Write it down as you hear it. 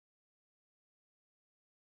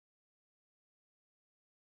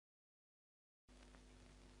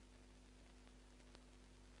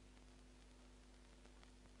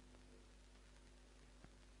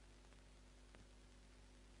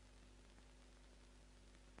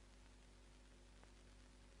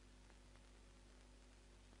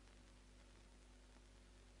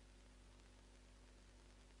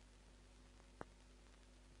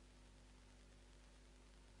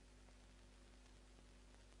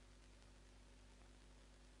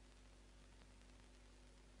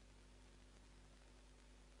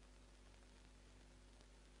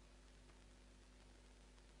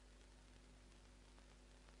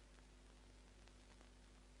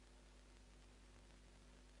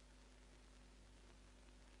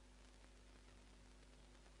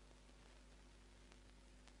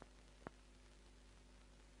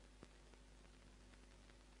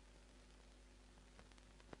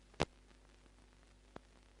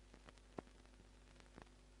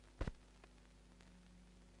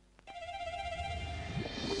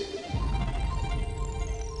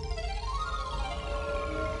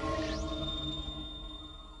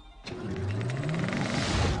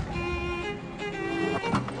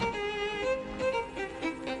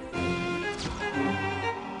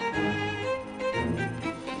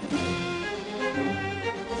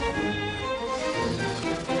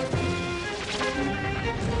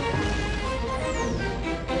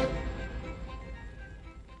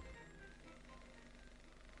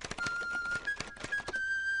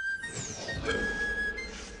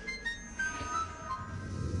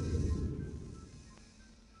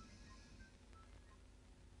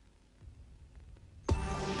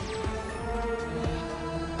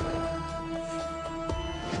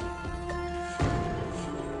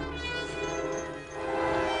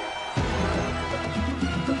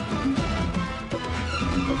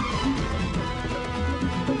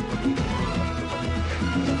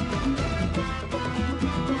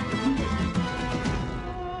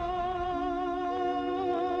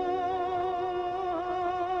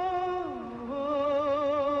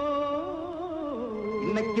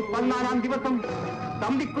14-ാം ദിവസം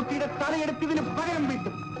തമ്പിക്കുട്ടിയുടെ തലയെടുത്തതിന് പകരം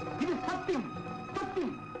വീട്ടും. ഇത് സത്യം, സത്യം.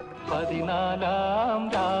 14-ാം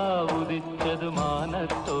രാവുദിച്ചതു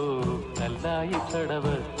മാനത്തോ കല്ലായി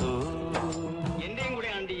കടവത്തോ. എന്റെയും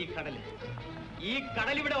കൂടെയാണ് ഈ കടൽ. ഈ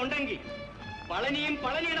കടൽ ഇവിടെ ഉണ്ടെങ്കിൽ പളനിയും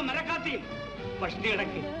പളനിയുടെ മരക്കാത്തിയും പഷ്ടി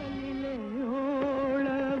കിടക്കി.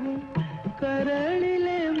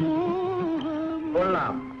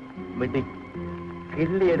 കൊള്ളാം.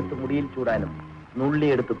 കിള്ളിയെടുത്ത് മുടിയിൽ ചൂടാനും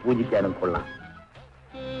നുള്ളിയെടുത്ത് പൂജിക്കാനും കൊള്ളാം.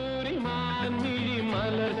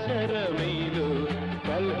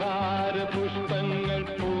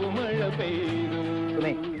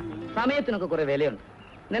 സമയത്തിനൊക്കെ കുറെ വിലയുണ്ട്.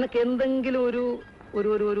 നിനക്ക് എന്തെങ്കിലും ഒരു ഒരു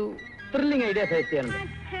ഒരു ത്രില്ലിംഗ് ഐഡിയ സജസ്റ്റ് ചെയ്യാനുണ്ട്?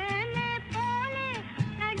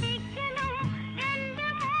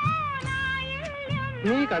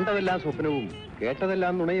 നീ കണ്ടതെല്ലാം സ്വപ്നവും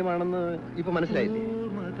കേട്ടതെല്ലാം നുണയുമാണെന്ന് ഇപ്പൊ മനസ്സിലായില്ലേ?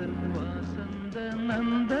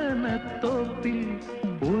 നന്ദനത്തോപ്പിൽ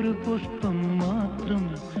ഒരു പുഷ്പം മാത്രം,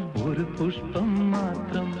 ഒരു പുഷ്പം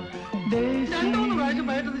മാത്രം. 2-3 പ്രാവശ്യം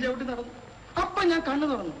വയറ്റത്ത് ചവിട്ടി നടന്നു. അപ്പൊ ഞാൻ കണ്ണു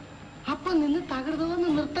തുറന്നു. അപ്പൊ നിന്ന് തകർന്നു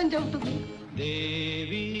നൃത്തം ചവിട്ടുന്നു.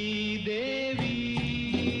 ദേവി ദേവി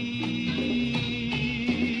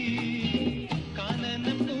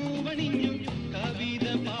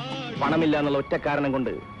പണമില്ല എന്നുള്ള ഒറ്റ കാരണം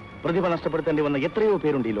കൊണ്ട് പ്രതിഭ നഷ്ടപ്പെടുത്തേണ്ടി വന്ന എത്രയോ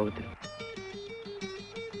പേരുണ്ട് ഈ ലോകത്തിൽ.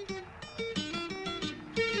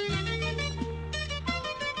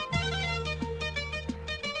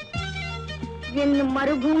 എന്നും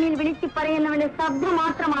മരുഭൂമിയിൽ വിളിച്ചു പറയുന്നവന്റെ ശബ്ദം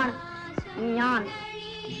മാത്രമാണ് ഞാൻ.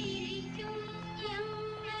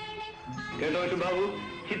 കേട്ടോ ബാബു,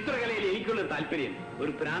 ചിത്രകലയിൽ എനിക്കുള്ള താല്പര്യം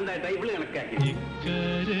ഒരു പ്രാന്തായ ടൈപ്പിൾ കണക്കാക്കി.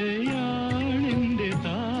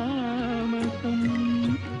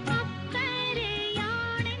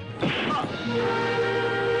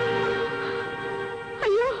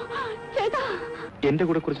 അയ്യോ ചേട്ടാ, എന്റെ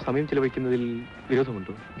കൂടെ കുറച്ച് സമയം ചെലവഴിക്കുന്നതിൽ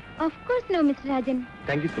വിരോധമുണ്ടോ? Of course no mister Rajan.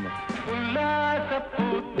 Thank you so much.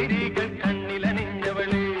 ഉല്ലാസപ്പൂത്തിരികൾ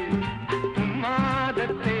കണ്ണിലണിഞ്ഞവള്,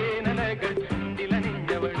 ഉന്മാദത്തേനലകൾ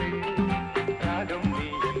ചുണ്ടിലണിഞ്ഞവള്, രാഗം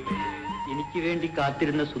നീയല്ലേ. എനിക്ക് വേണ്ടി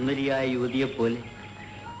കാത്തിരുന്ന സുന്ദരിയായ യുവതിയെ പോലെ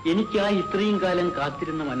എനിക്ക് ഇത്രയും കാലം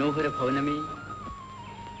കാത്തിരുന്ന മനോഹര ഭവനമേ,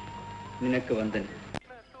 നിനക്ക് വന്ദനം.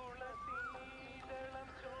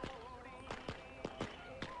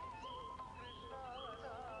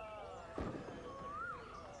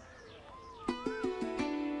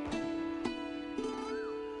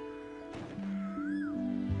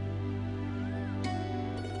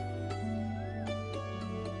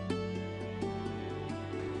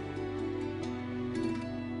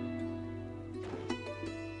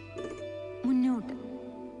 മുന്നോട്ട്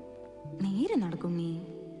നേരെ നടക്കും നീ.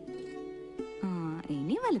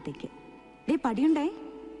 ഇനി വലത്തേക്ക്. ദേ പടിയുണ്ടേ.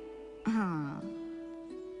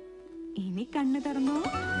 ഇനി കണ്ണ് തുറന്നോ.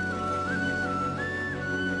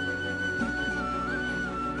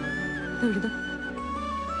 തൊഴുതോ.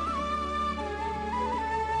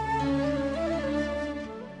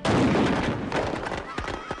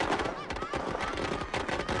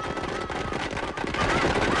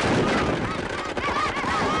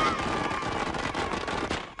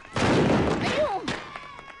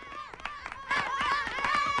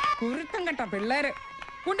 കുരുത്തം കേട്ടോ പിള്ളേര്.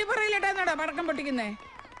 കുണ്ടിപ്പുറയിലിട്ടാന്നോടാ പടക്കം പൊട്ടിക്കുന്നേ?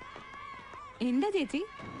 എന്താ ചേച്ചി?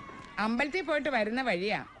 അമ്പലത്തിൽ പോയിട്ട് വരുന്ന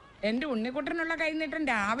വഴിയാ. എന്റെ ഉണ്ണിക്കുട്ടനുള്ള കൈ നീട്ടം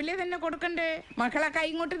രാവിലെ തന്നെ കൊടുക്കണ്ടേ? മക്കളെ കൈ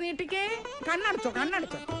ഇങ്ങോട്ട് നീട്ടിക്കേ. കണ്ണടച്ചോ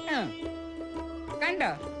കണ്ണടച്ചോ.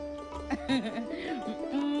 കണ്ടോ?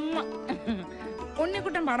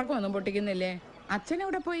 ഉണ്ണിക്കുട്ടൻ പടക്കം ഒന്നും പൊട്ടിക്കുന്നില്ലേ?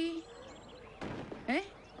 അച്ഛനെവിടെ പോയി?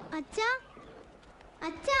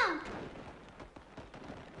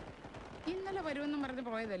 ഇന്നലെ വരുമെന്നും പറഞ്ഞ്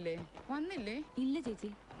പോയതല്ലേ, വന്നില്ലേ? ഇല്ല ചേച്ചി.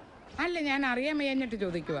 അല്ല, ഞാൻ അറിയാൻ വയ്യഞ്ഞിട്ട്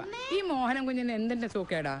ചോദിക്കുക. ഈ മോഹനം കുഞ്ഞിന് എന്തിന്റെ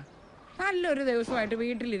സൂക്കേടാ? നല്ലൊരു ദിവസമായിട്ട്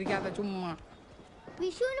വീട്ടിലിരിക്കാത്ത ചുമ്മാ.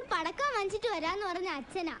 വിഷുവിന് പടക്കം വാങ്ങിച്ചിട്ട് വരാന്ന് പറഞ്ഞ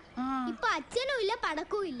അച്ഛനാ. ഇപ്പൊ അച്ഛനും ഇല്ല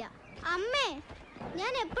പടക്കവും ഇല്ല. അമ്മേ,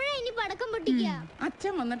 ഞാൻ എപ്പോഴാ ഇനി പടക്കം പൊട്ടിക്കുക?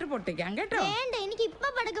 അച്ഛൻ വന്നിട്ട് പൊട്ടിക്കാം കേട്ടോ. വേണ്ട, എനിക്ക് ഇപ്പൊ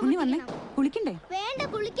പടക്കം പൊട്ടിക്കണം. കുളിക്കണ്ടേ? വേണ്ട,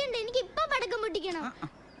 കുളിക്കണ്ട, എനിക്ക് ഇപ്പൊ പടക്കം പൊട്ടിക്കണം.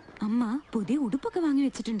 അമ്മ പുതിയ ഉടുപ്പൊക്കെ വാങ്ങി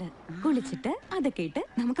വെച്ചിട്ടുണ്ട്. കുളിച്ചിട്ട് അതൊക്കെ ഇട്ട്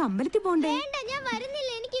നമുക്ക് അമ്പലത്തിൽ പോണ്ടേ? വേണ്ട, ഞാൻ വരുന്നില്ല,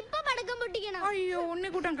 എനിക്ക് ഇപ്പൊ പടക്കം പൊട്ടിക്കണം. അയ്യോ,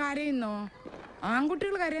 ഉണ്ണിക്കുട്ടൻ കരയുന്നോ?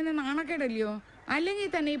 ആൺകുട്ടികൾ കരയുന്ന നാണക്കേടല്ലയോ? അല്ലെങ്കിൽ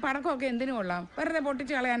തന്നെ ഈ പടക്കമൊക്കെ എന്തിനു കൊള്ളാം? വെറുതെ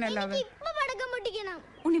പൊട്ടിച്ച് കളയാനല്ലാതെ.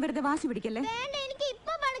 ഉണ്ണി വെറുതെ വാശി പിടിക്കല്ലേ?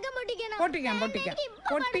 പൊട്ടിക്കാം പൊട്ടിക്കാം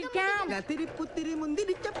പൊട്ടിക്കാം. തിരിപ്പുത്തിരി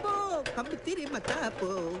മുന്തിരിച്ചപ്പോ കമ്പിത്തിരി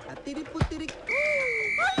മത്താപ്പോ തിരിപ്പുത്തിരി.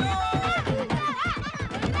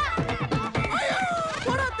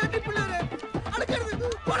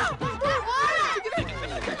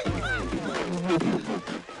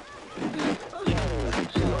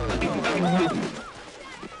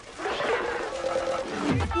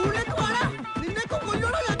 നിന്നെ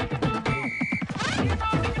കൊല്ലോളാ.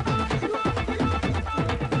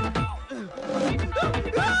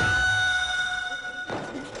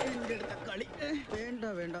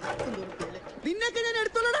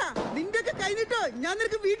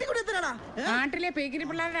 നാട്ടിലെ പേക്കിരി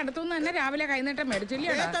പിള്ളേരുടെ അടുത്തുനിന്ന് തന്നെ രാവിലെ കൈനീട്ടം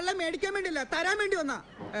മേടിച്ചില്ല. മേടിക്കാൻ വേണ്ടില്ല, തരാൻ വേണ്ടി വന്നാ.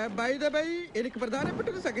 ബൈ ദ ബൈ, എനിക്ക് പ്രധാനപ്പെട്ട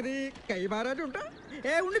ഒരു സംഗതി കൈമാറാനുണ്ട്.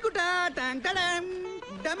 ഉണ്ണിക്കുട്ടാ,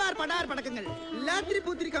 ഡമാർ പടാർ പടക്കങ്ങൾ, ലാത്തിരി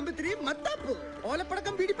പൂത്തിരി കമ്പിത്തിരി മത്താപ്പൂ,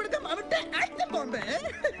 ഓലപ്പടക്കം പിടിപ്പടക്കം അവിടെ ബോംബെ.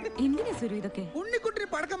 എന്തിനാ സുരു ഇതൊക്കെ? ഉണ്ണിക്കുട്ടിന്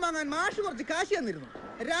പടക്കം വാങ്ങാൻ മാഷ് കുറച്ച് കാശ് തന്നിരുന്നു.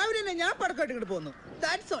 രാവിലെ തന്നെ ഞാൻ പടക്കമായിട്ട് ഇങ്ങോട്ട് പോന്നു.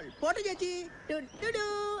 That's all. പോട്ടെ ചേച്ചി.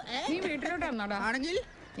 നീ വീട്ടിലോട്ട് വന്നോടാ. ആണെങ്കിൽ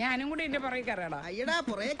ഞാനും കൂടി എന്റെ പുറകെ കയറാടാ. അയ്യടാ,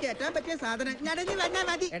 പുറകെ കേറ്റാൻ പറ്റിയ സാധനം ഞടഞ്ഞു വന്നാ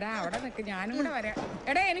മതി. എടാ അവിടെ നിക്ക്, ഞാനും കൂടെ വരാം.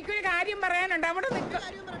 എടാ എനിക്കൊരു കാര്യം പറയാനുണ്ട്, അവിടെ നിക്ക്.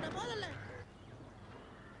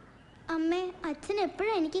 അമ്മേ, അച്ഛൻ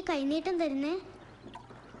എപ്പോഴാ എനിക്ക് കൈനീട്ടം തരുന്നേ?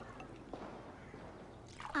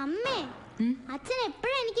 അമ്മേ, അച്ഛൻ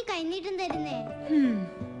എപ്പോഴാ എനിക്ക് കൈനീട്ടം തരുന്നേ?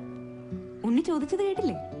 ഉണ്ണി ചോദിച്ചത്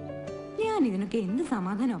കേട്ടില്ലേ? ഞാൻ ഇതിനൊക്കെ എന്ത്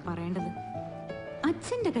സമാധാനമാ പറയേണ്ടത്?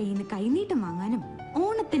 അച്ഛന്റെ കയ്യിൽ നിന്ന് കൈനീട്ടം വാങ്ങാനും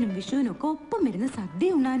ഓണത്തിനും വിഷുവിനും ഒക്കെ ഒപ്പം വരുന്ന സദ്യ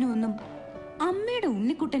ഉണ്ണാനും ഒന്നും അമ്മയുടെ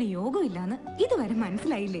ഉണ്ണിക്കുട്ടന് യോഗമില്ലാന്ന് ഇതുവരെ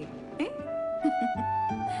മനസ്സിലായില്ലേ?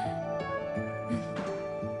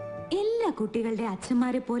 എല്ലാ കുട്ടികളുടെ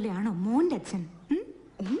അച്ഛന്മാരെ പോലെയാണോ മോന്റെ അച്ഛൻ?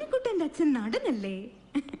 ഉണ്ണിക്കുട്ടന്റെ അച്ഛൻ നടനല്ലേ?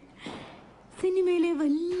 സിനിമയിലെ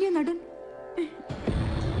വലിയ നടൻ.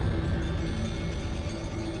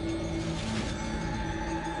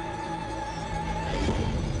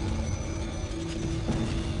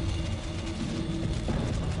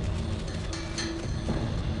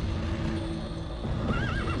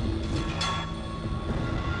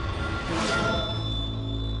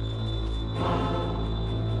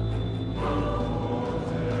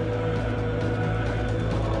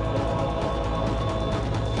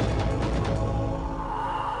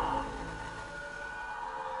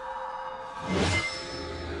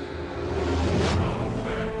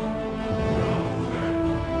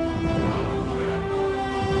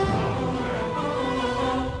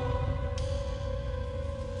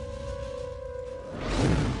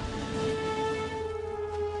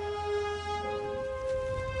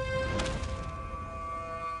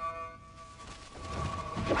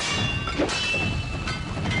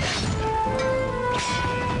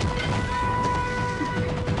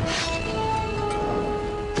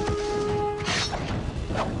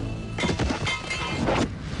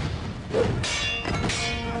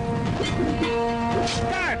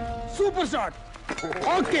 Super shot.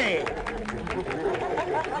 Okay.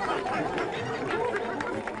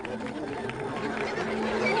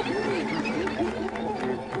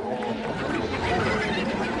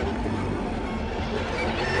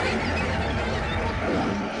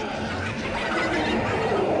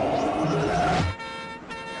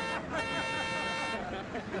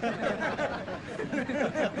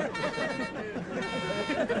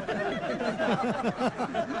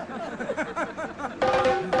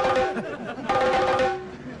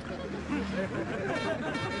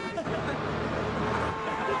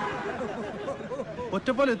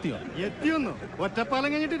 ഒറ്റപ്പാലം എത്തിയോ? എത്തിയൊന്നു. ഒറ്റപ്പാലം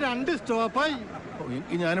കഴിഞ്ഞിട്ട് 2 സ്റ്റോപ്പായി.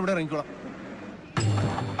 ഞാനിവിടെ ഇറങ്ങിക്കോളാം.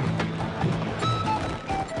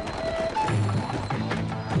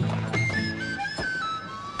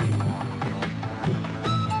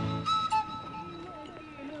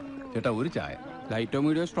 ചേട്ടാ, ഒരു ചായ. ലൈറ്റോ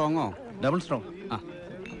മീഡിയോ സ്ട്രോങ്ങോ? Double strong. ആ,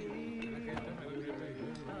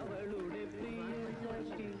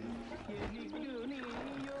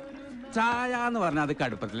 ചായ എന്ന് പറഞ്ഞാൽ അത്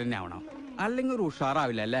കടുപ്പത്തിൽ തന്നെ ആവണം, അല്ലെങ്കിൽ ഒരു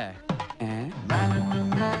ഉഷാറാവില്ല അല്ലേ?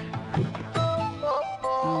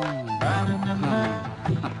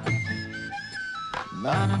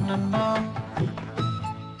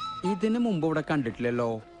 ഇതിന് മുമ്പ് ഇവിടെ കണ്ടിട്ടില്ലല്ലോ.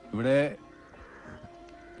 ഇവിടെ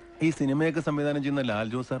ഈ സിനിമയൊക്കെ സംവിധാനം ചെയ്യുന്ന ലാൽ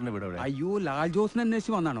ജോസ് സാറിന്റെ വീട്. അയ്യോ, ലാൽ ജോസിനെ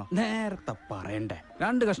അന്വേഷിച്ച് വന്നാണോ? നേരത്തെ പറയണ്ടേ.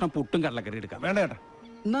 2 കഷ്ണം പുട്ടും കടലക്കറി എടുക്കാം. വേണ്ട ചേട്ടാ.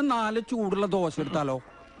 എന്നാ 4 ചൂടുള്ള ദോശ എടുത്താലോ?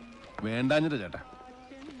 വേണ്ടാഞ്ഞിട്ട് ചേട്ടാ.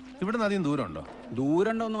 ഇവിടെ നിന്ന് അധികം ദൂരമുണ്ടോ?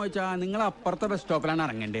 ദൂരമുണ്ടോന്ന് ചോദിച്ചാ നിങ്ങൾ അപ്പുറത്തെ ബസ് സ്റ്റോപ്പിലാണ്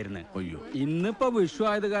ഇറങ്ങേണ്ടിയിരുന്നത്. അയ്യോ, ഇന്നിപ്പോ വിഷു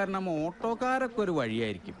ആയത് കാരണം ഓട്ടോക്കാരൊക്കെ ഒരു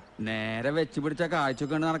വഴിയായിരിക്കും. നേരെ വെച്ച് പിടിച്ച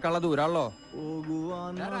കാഴ്ചക്ക് നടക്കാനുള്ള ദൂരമല്ലോ.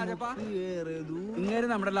 ഇങ്ങനെ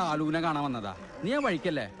നമ്മുടെ ലാലുവിനെ കാണാൻ വന്നതാ. നീ ആ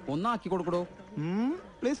വഴിക്കല്ലേ, ഒന്നാക്കി കൊടുക്കടോ.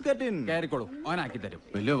 Please get in. കയറിക്കോളൂ, അവനാക്കി തരും.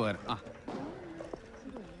 വലിയ ഉപകാരം. ആ,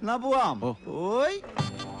 എന്നാ പോവാം. ഓയ്,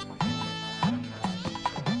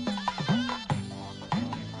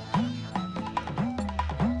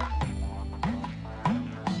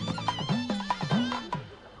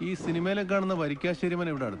 ഈ സിനിമയിലെ കാണുന്ന വരിക്കാശ്ശേരിമൻ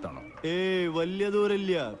ഇവിടെ അടുത്താണോ? വലിയ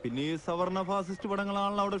ദൂരമില്ല. പിന്നെ ഈ സവർണ ഫാസിസ്റ്റ്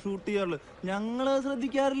പടങ്ങളാണല്ലോ അവിടെ ഷൂട്ട് ചെയ്യാറുള്ളത്. ഞങ്ങള്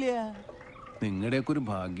ശ്രദ്ധിക്കാറില്ല. നിങ്ങളുടെയൊക്കെ ഒരു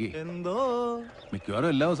ഭാഗ്യം. എന്തോ മിക്കവാറും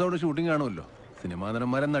എല്ലാ ദിവസവും അവിടെ ഷൂട്ടിംഗ് കാണുമല്ലോ. സിനിമാ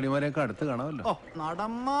നടന്മാരെ നടിമാരെയൊക്കെ അടുത്ത് കാണാമല്ലോ.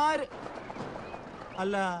 നടന്മാര്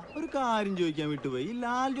അല്ല, ഒരു കാര്യം ചോദിക്കാൻ വിട്ടുപോയി. ഈ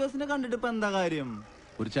ലാൽ ജോസിനെ കണ്ടിട്ട് ഇപ്പൊ എന്താ കാര്യം?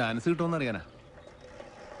 ഒരു ചാൻസ് കിട്ടുമെന്ന് അറിയാനാ.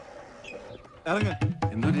 ഇറങ്ങ.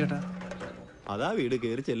 എന്തൊരു ചേട്ടാ? അതാ വീട്,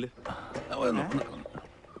 കേറി ചെല്ല്. കൊള്ളാം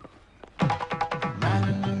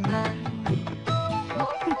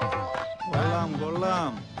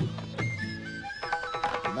കൊള്ളാം.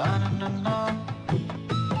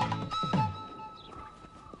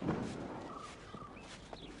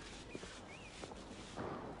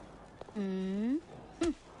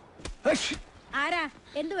 ആരാ?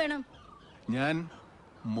 എന്തു വേണം? ഞാൻ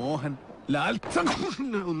മോഹൻ ലാൽ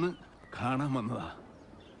ഒന്ന് കാണാൻ വന്നതാ.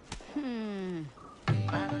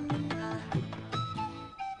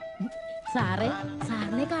 സാറേ,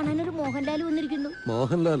 സാറിനെ കാണാൻ ഒരു മോഹൻലാൽ വന്നിരിക്കുന്നു.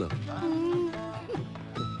 മോഹൻലാലോ?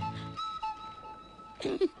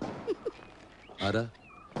 ആരാ?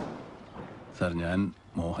 സാർ, ഞാൻ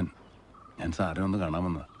മോഹൻ. ഞാൻ സാറിനെ ഒന്ന് കാണാൻ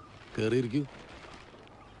വന്നതാ. കേറിയിരിക്കൂ.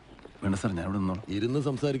 വേണ്ട സാർ, ഞാൻ ഇവിടെ നിന്നോളാം. ഇരുന്ന്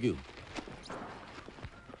സംസാരിക്കൂ.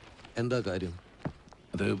 എന്താ കാര്യം?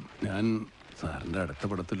 അത് ഞാൻ സാറിന്റെ അടുത്ത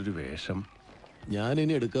പടത്തിലൊരു വേഷം. ഞാൻ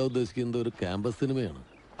ഇനി എടുക്കാൻ ഉദ്ദേശിക്കുന്നത് ഒരു ക്യാമ്പസ് സിനിമയാണ്.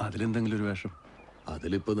 അതിലെന്തെങ്കിലും ഒരു വേഷം?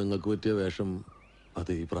 അതിലിപ്പോ നിങ്ങൾക്ക് പറ്റിയ വേഷം അത്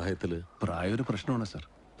ഈ പ്രായത്തില്? പ്രായം ഒരു പ്രശ്നമാണ് സാർ.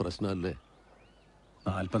 പ്രശ്നമല്ലേ?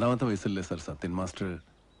 40ാമത്തെ വയസ്സല്ലേ സാർ സത്യൻ മാസ്റ്റർ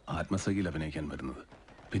ആത്മസഖിയിൽ അഭിനയിക്കാൻ വരുന്നത്.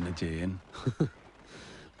 പിന്നെ ജയൻ.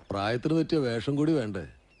 പ്രായത്തിന് പറ്റിയ വേഷം കൂടി വേണ്ടേ?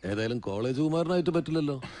 ഏതായാലും കോളേജ് കുമാരനായിട്ട്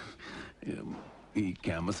പറ്റില്ലല്ലോ. ഈ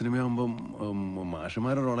ക്യാമ്പസ് സിനിമയാകുമ്പം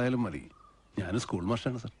മാഷന്മാരുടെ റോളായാലും മതി. ഞാൻ സ്കൂൾ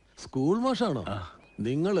മാഷാണ് സാർ. സ്കൂൾ മാഷാണോ?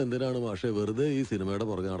 നിങ്ങൾ എന്തിനാണ് മാഷെ വെറുതെ ഈ സിനിമയുടെ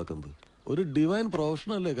പുറകെ നടക്കുന്നത്? ഒരു ഡിവൈൻ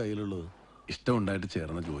പ്രൊഫഷനല്ലേ കയ്യിലുള്ളത്? ഇഷ്ടമുണ്ടായിട്ട്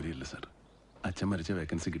ചേർന്ന ജോലിയില്ല സാർ. അച്ഛൻ മരിച്ച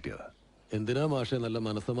വേക്കൻസി കിട്ടിയതാ. എന്തിനാ മാഷെ നല്ല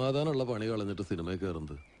മനസ്സമാധാനമുള്ള പണി കളഞ്ഞിട്ട് സിനിമയിൽ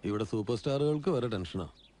കയറുന്നത്? ഇവിടെ സൂപ്പർ സ്റ്റാറുകൾക്ക് വരെ ടെൻഷനാ.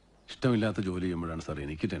 ഇഷ്ടമില്ലാത്ത ജോലി ചെയ്യുമ്പോഴാണ് സാർ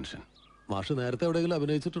എനിക്ക് ടെൻഷൻ. മാഷ് നേരത്തെ എവിടെയെങ്കിലും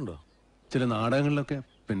അഭിനയിച്ചിട്ടുണ്ടോ? ചില നാടകങ്ങളിലൊക്കെ.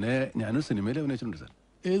 പിന്നെ ഞാനൊരു സിനിമയിൽ അഭിനയിച്ചിട്ടുണ്ട് സാർ.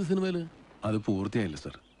 ഏത് സിനിമയില്? അത് പൂർത്തിയായില്ല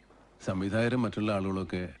സാർ. സംവിധായകരും മറ്റുള്ള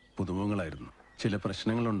ആളുകളൊക്കെ പുതുമുഖങ്ങളായിരുന്നു. ചില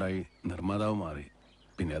പ്രശ്നങ്ങളുണ്ടായി നിർമ്മാതാവ് മാറി.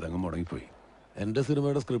 പിന്നെ അതങ്ങ് മുടങ്ങിപ്പോയി. എന്റെ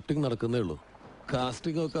സിനിമയുടെ സ്ക്രിപ്റ്റിംഗ് നടക്കുന്നേ ഉള്ളൂ.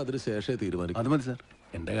 കാസ്റ്റിംഗ് ഒക്കെ അതിന് ശേഷമേ തീരുമാനിക്കും. അത് മതി സാർ.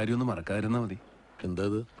 എന്റെ കാര്യം ഒന്ന് മറക്കാതിരുന്നാ മതി. എന്താ?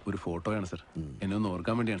 ഒരു ഫോട്ടോയാണ് സാർ. എന്നെ ഒന്ന്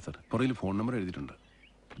ഓർക്കാൻ വേണ്ടിയാണ് സാർ. പുറകിൽ ഫോൺ നമ്പർ എഴുതിയിട്ടുണ്ട്.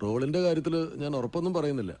 റോളിന്റെ കാര്യത്തിൽ ഞാൻ ഉറപ്പൊന്നും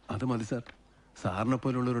പറയുന്നില്ല. അത് മതി സാർ. സാറിനെ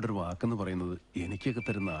പോലുള്ളവരുടെ ഒരു വാക്കെന്ന് പറയുന്നത് എനിക്കൊക്കെ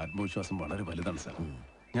തരുന്ന ആത്മവിശ്വാസം വളരെ വലുതാണ് സാർ.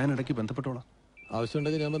 ഞാൻ ഇടയ്ക്ക് ബന്ധപ്പെട്ടോളാം.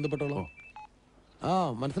 ആവശ്യമുണ്ടെങ്കിൽ ഞാൻ ബന്ധപ്പെട്ടോളാം. ആ,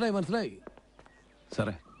 മനസ്സിലായി.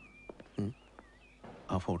 സാറേ,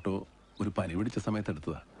 ആ ഫോട്ടോ ഒരു പനി പിടിച്ച സമയത്ത്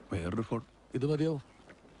എടുത്തതാ. വേറൊരു ഫോട്ടോ ഇത് മതിയോ?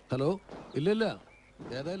 ഹലോ? ഇല്ല,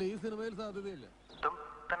 ഏതായാലും ഈ സിനിമയിൽ സാധ്യതയില്ല.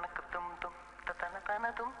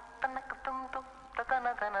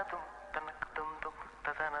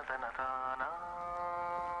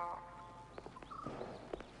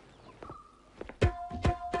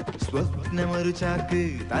 സ്വപ്നമൊരു ചാക്ക്,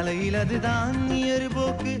 തലയിലത് താങ്ങിയൊരു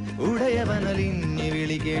പോക്ക്, ഉടയവനലിഞ്ഞ്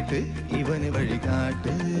വിളി കേട്ട് ഇവന്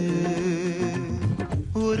വഴികാട്ട്.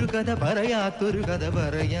 ഒരു കഥ പറയാത്തൊരു കഥ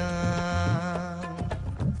പറയാ,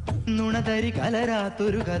 നുണതരി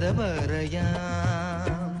കലരാത്തൊരു കഥ പറയാ.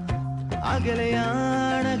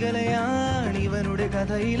 അകലെയാണ് ഇവനുടെ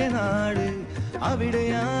കഥയിലെ നാട്,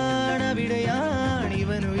 അവിടെയാണ്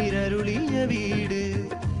ഇവനുയരരുളിയ വീട്.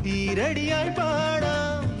 ഈരടിയായി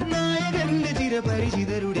പാടാം നായകന്റെ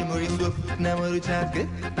ചിരപരിചിതരുടെ മൊഴി. സ്വപ്നമൊരു ചാക്ക്,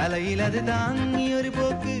 തലയിലത് താങ്ങിയൊരു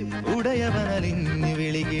പോക്ക്, ഉടയവനലിഞ്ഞ്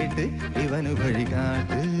വിളി കേട്ട് ഇവനു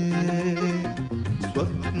വഴികാട്ട്.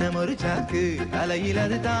 സ്വപ്നമൊരു ചാക്ക്,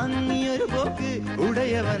 തലയിലത് താങ്ങിയൊരു പോക്ക്,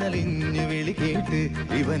 ഉടയവനലിഞ്ഞ് വിളി കേട്ട്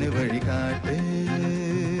ഇവന് വഴികാട്ട്.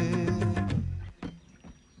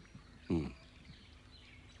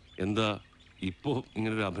 എന്താ ഇപ്പോ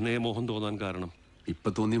ഇങ്ങനൊരു അഭിനയമോഹം തോന്നാൻ കാരണം? ഇപ്പൊ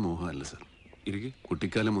തോന്നിയ മോഹമല്ല സാർ.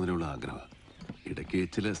 കുട്ടിക്കാലം മുതലുള്ള ആഗ്രഹം. ഇടയ്ക്ക്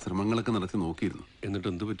ചില ശ്രമങ്ങളൊക്കെ നടത്തി നോക്കിയിരുന്നു. എന്നിട്ട്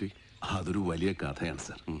എന്ത് പറ്റി? അതൊരു വലിയ കഥയാണ്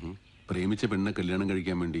സാർ. പ്രേമിച്ച പെണ്ണെ കല്യാണം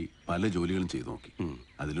കഴിക്കാൻ വേണ്ടി പല ജോലികളും ചെയ്തു നോക്കി.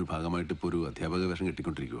 അതിലൊരു ഭാഗമായിട്ട് ഇപ്പോൾ ഒരു അധ്യാപക വേഷം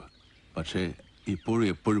കെട്ടിക്കൊണ്ടിരിക്കുക. പക്ഷേ ഇപ്പോഴും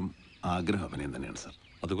എപ്പോഴും ആഗ്രഹം അഭിനയം തന്നെയാണ് സാർ.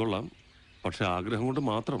 അത് കൊള്ളാം. പക്ഷെ ആഗ്രഹം കൊണ്ട്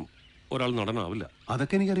മാത്രം ഒരാൾ നടനാവില്ല.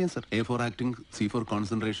 അതൊക്കെ എനിക്കറിയാം sir. A for acting, C for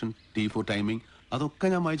concentration, T for timing, അതൊക്കെ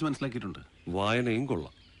ഞാൻ വായിച്ച് മനസ്സിലാക്കിയിട്ടുണ്ട്. വായനയും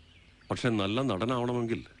കൊള്ളാം. പക്ഷെ നല്ല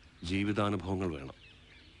നടനാവണമെങ്കിൽ ജീവിതാനുഭവങ്ങൾ വേണം.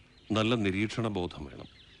 നല്ല നിരീക്ഷണ ബോധം വേണം.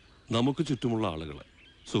 നമുക്ക് ചുറ്റുമുള്ള ആളുകളെ,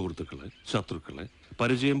 സുഹൃത്തുക്കളെ, ശത്രുക്കളെ,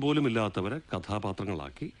 പരിചയം പോലും ഇല്ലാത്തവരെ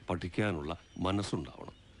കഥാപാത്രങ്ങളാക്കി പഠിക്കാനുള്ള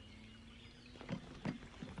മനസ്സുണ്ടാവണം.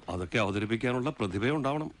 അതൊക്കെ അവതരിപ്പിക്കാനുള്ള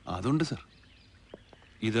പ്രതിഭയുണ്ടാവണം. അതുണ്ട് സാർ.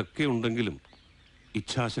 ഇതൊക്കെ ഉണ്ടെങ്കിലും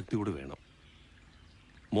ഇച്ഛാശക്തി കൂടി വേണം.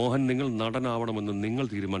 മോഹൻ, നിങ്ങൾ നടനാവണമെന്ന് നിങ്ങൾ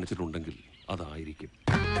തീരുമാനിച്ചിട്ടുണ്ടെങ്കിൽ അതായിരിക്കും.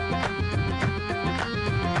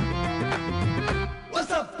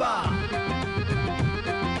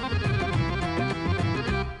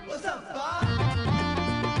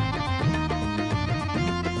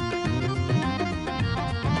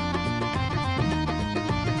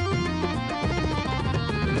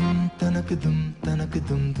 തനക്ക് തും തനക്ക്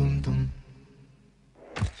തും തും തും.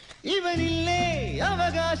 ഇവനിൽ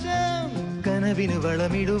കനവിന്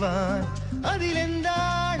വളമിടുവാൻ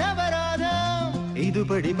അതിലെന്താണ് അപരാധം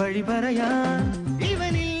ഇതുപടി പഴി പറയാൻ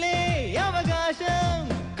ഇവനില്ലേ അവകാശം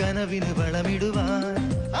കനവിന് വളമിടുവാൻ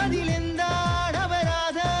അതിലെന്താണ്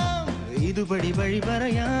അപരാധം ഇതുപടി പഴി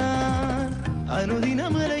പറയാൻ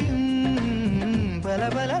അനുദിനമലയും പല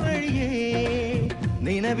പല വഴിയേ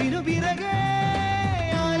നിലവിനു പിറകെ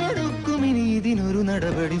ആരൊടുക്കും ഇനി ഇതിനൊരു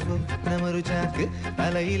നടപടി സ്വപ്നമൊരു ചാക്ക്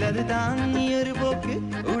തലയിലത് താങ്ങിയൊരു പോക്ക്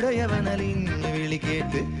ഉടയവനലിഞ്ഞു വിളി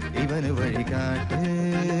കേട്ട് ഇവന് വഴി കാട്ട്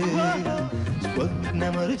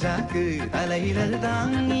സ്വപ്നമൊരു ചാക്ക് തലയിലത്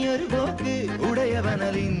താങ്ങിയൊരു പോക്ക്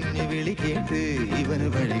ഉടയവനലിഞ്ഞു വിളി കേട്ട് ഇവന്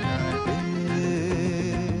വഴി കാട്ട്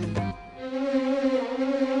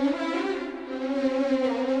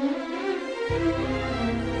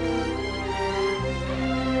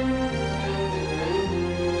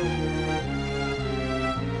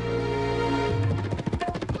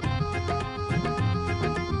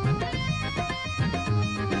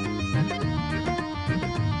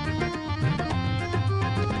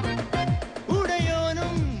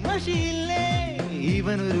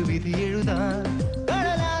ഇവനൊരു വിധി എഴുതാൻ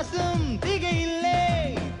കടലാസും തികയില്ലേ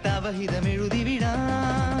തവഹിതമെഴുതി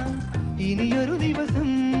വിടാൻ ഇനിയൊരു ദിവസം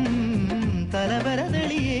തലവര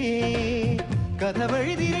തെളിയേ കഥ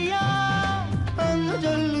വഴി തിരിയാം അന്നു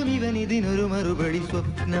ചൊല്ലും ഇവൻ ഇതിനൊരു മറുപടി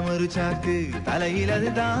സ്വപ്നമൊരു ചാക്ക് തലയിലത്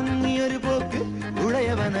താങ്ങിയൊരു പോക്ക്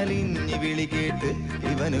ഉടയവനലിഞ്ഞു വിളി കേട്ട്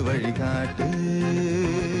ഇവന് വഴി കാട്ട്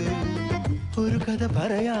ഒരു കഥ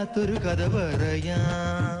പറയാത്തൊരു കഥ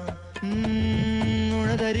പറയാം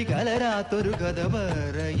ഉണതരി കലരാത്തൊരു കഥ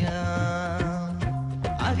പറയാം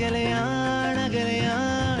അകലെയാണ്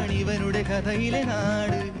ഇവനുടെ കഥയിലെ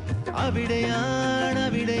നാട് അവിടെയാണ്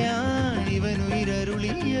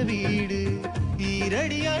ഇവനുയരരുളിയ വീട്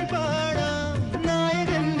ഈരടിയായി പാടാം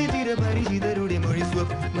നായകന്റെ ചിരപരിചിതരുടെ മൊഴി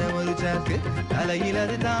സ്വപ്നമൊരു ചാക്ക്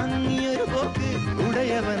തലയിലത് താങ്ങിയൊരു പോക്ക്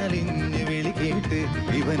ഉടയവനലിഞ്ഞു വിളി കേട്ട്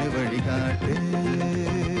ഇവന് വഴി കാട്ട്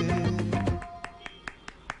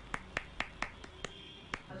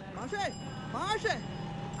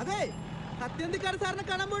അതെ സത്യന്തിക്കാട് സാറിനെ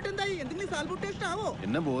കാണാൻ പോയിട്ട് എന്തായി എന്തെങ്കിലും സാൽബുട്ടേഷൻ ആവോ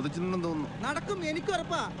എന്നെ ബോധിച്ചെന്നു തോന്നുന്നു നടക്കും എനിക്ക്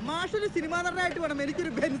ഉറപ്പാ മാഷൊരു സിനിമാ നടനായിട്ട് വേണം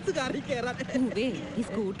എനിക്കൊരു ബെൻസ് കാറിൽ കയറാൻ ഈ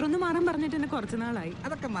സ്കൂട്ടർ ഒന്ന് മാറാൻ പറഞ്ഞിട്ട് എന്നെ കുറച്ചു നാളായി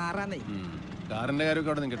അതൊക്കെ മാറാനേ കാറിന്റെ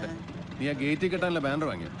കാര്യമൊക്കെ അവിടെ നിൽക്കട്ടെ നീ ആ ഗേറ്റിൽ കെട്ടാനല്ല ബാനർ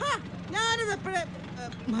വാങ്ങിയ ഞാനിത് എപ്പോഴേ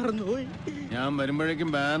മറന്നുപോയി ഞാൻ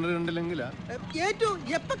വരുമ്പോഴേക്കും ബാനർ കണ്ടില്ലെങ്കിലാ ഏറ്റവും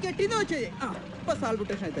എപ്പ കെട്ടിന്ന് വെച്ചേ ഇപ്പൊ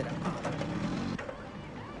സാൽബുട്ടേഷൻ ആയി തരാം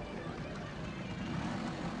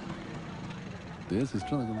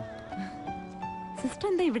സിസ്റ്റർ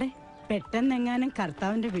എന്താ ഇവിടെ പെട്ടെന്നെങ്ങാനും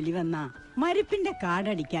കർത്താവിന്റെ വിളി വന്നാ മരിപ്പിന്റെ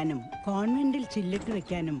കാർഡടിക്കാനും കോൺവെന്റിൽ ചില്ലിട്ട്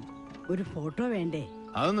വെക്കാനും ഒരു ഫോട്ടോ വേണ്ടേ?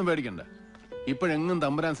 അതൊന്നും പേടിക്കണ്ട, ഇപ്പോഴെങ്ങും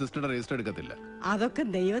തമ്പുരാൻ സിസ്റ്ററുടെ രജിസ്റ്റർ എടുക്കത്തില്ല. അതൊക്കെ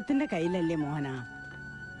ദൈവത്തിന്റെ കയ്യിലല്ലേ മോഹന.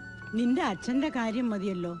 നിന്റെ അച്ഛന്റെ കാര്യം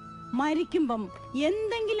മതിയല്ലോ. മരിക്കുമ്പം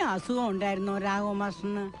എന്തെങ്കിലും അസുഖം ഉണ്ടായിരുന്നോ രാഘവ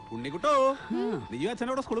മാസ്റ്ററിന്? ഉണ്ണിക്കുട്ടോ, നീ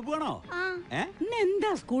അച്ഛനോട് സ്കൂളിൽ പോകണോ? ഇന്ന്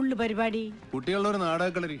എന്താ സ്കൂളിൽ പരിപാടി? കുട്ടികളുടെ ഒരു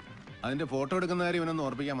നാടകക്കളരി, അതിന്റെ ഫോട്ടോ എടുക്കുന്ന കാര്യം ഇവനൊന്ന്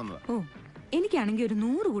ഓർപ്പിക്കാൻ വന്നതാ. ഓ, എനിക്കാണെങ്കിൽ ഒരു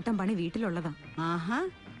 100 കൂട്ടം പണി വീട്ടിലുള്ളതാ. ആഹാ,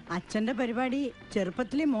 അച്ഛന്റെ പരിപാടി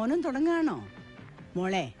ചെറുപ്പത്തിലെ മോനും തുടങ്ങുകയാണോ?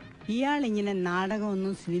 മോളെ, ഇയാൾ ഇങ്ങനെ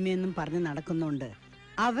നാടകമൊന്നും സിനിമയൊന്നും പറഞ്ഞ് നടക്കുന്നുണ്ട്.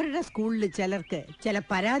 അവരുടെ സ്കൂളിൽ ചിലർക്ക് ചില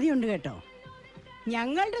പരാതിയുണ്ട് കേട്ടോ.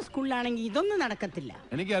 ഞങ്ങളുടെ സ്കൂളിലാണെങ്കിൽ ഇതൊന്നും നടക്കത്തില്ല.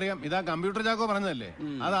 എനിക്കറിയാം, ഇതാ കമ്പ്യൂട്ടർ ചാക്കോ പറഞ്ഞതല്ലേ,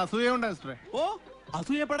 അത് അസൂയുണ്ട് സിസ്റ്ററെ. ഓ,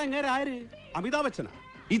 അസൂയപ്പെടാൻ എങ്ങനെ ആര്? അമിതാഭ് ബച്ചനാ?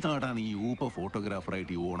 ഈ നാടാണ് ഈ ഊപ്പ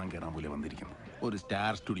ഫോട്ടോഗ്രാഫറായിട്ട് ഈ ഓണം കയറാൻ പോലെ വന്നിരിക്കുന്നത്. ഒരു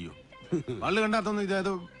സ്റ്റാർ സ്റ്റുഡിയോ വള്ളു കണ്ടാത്തൊന്നും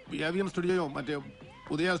ഇതേത് സ്റ്റുഡിയോ മറ്റേ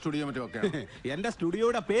പുതിയ സ്റ്റുഡിയോ മറ്റോ ഒക്കെ. എന്റെ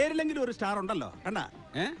സ്റ്റുഡിയോയുടെ പേരിലെങ്കിലും ഒരു സ്റ്റാർ ഉണ്ടല്ലോ, കണ്ടാ?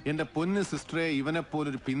 എന്റെ പൊന്ന് സിസ്റ്ററെ, ഇവനെ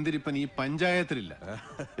പോലൊരു പിന്തിരിപ്പൻ ഈ പഞ്ചായത്തിലില്ല.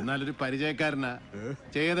 എന്നാലൊരു പരിചയക്കാരനാ,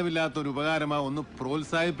 ഛേദമില്ലാത്തൊരു ഉപകാരമാ, ഒന്ന്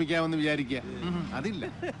പ്രോത്സാഹിപ്പിക്കാമെന്ന് വിചാരിക്കുക. അതില്ല,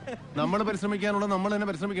 നമ്മൾ പരിശ്രമിക്കാനുള്ള നമ്മൾ തന്നെ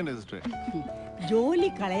പരിശ്രമിക്കണ്ടേ സിസ്റ്ററെ? ജോലി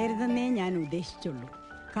കളയരുതെന്നേ ഞാൻ ഉദ്ദേശിച്ചുള്ളൂ.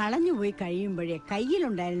 കളഞ്ഞുപോയി കഴിയുമ്പോഴേ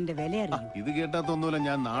കയ്യിലുണ്ടായതിന്റെ വില അറിയും. ഇത് കേട്ടാത്തൊന്നുമില്ല,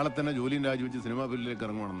 ഞാൻ നാളെ തന്നെ ജോലിയും രാജിവെച്ച് സിനിമാ ഫീൽഡിലേക്ക്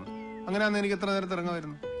ഇറങ്ങുവാണെന്ന്. അങ്ങനെയാന്ന് എനിക്ക് എത്ര നേരത്തെ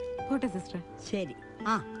ഇറങ്ങാമായിരുന്നു. ശരി,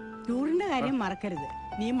 ആ ടൂറിന്റെ കാര്യം മറക്കരുത്.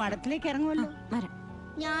 നീ മഠത്തിലേക്ക് ഇറങ്ങുമല്ലോ.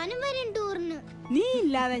 ഞാനും വരും ടൂറിന്. നീ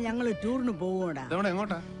ഇല്ലാതെ ഞങ്ങള് ടൂറിന് പോവോടാ?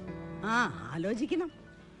 എങ്ങോട്ടാ? ആ, ആലോചിക്കണം.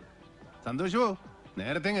 സന്തോഷമോ,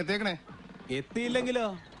 നേരത്തെ എത്തിയേക്കണേ. എത്തിയില്ലെങ്കിലോ?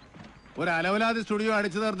 ഒരു അലവലാതി സ്റ്റുഡിയോ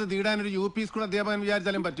അടിച്ചു തീർത്ത് തീടാൻ ഒരു UP സ്കൂൾ അധ്യാപകൻ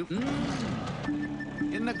വിചാരിച്ചാലും പറ്റും.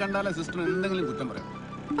 എന്നെ കണ്ടാലേ സിസ്റ്റർ എന്തെങ്കിലും കുറ്റം പറയാം.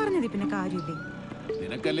 പറഞ്ഞത് പിന്നെ കാര്യമില്ലേ?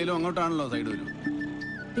 നിനക്കല്ലേലും അങ്ങോട്ടാണല്ലോ സൈഡ് വരും.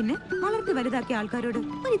 പിന്നെ വളർത്തി വലുതാക്കിയ ആൾക്കാരോട്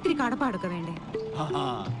ഒരു ഇത്തിരി കടപ്പാടൊക്കെ വേണ്ടേ?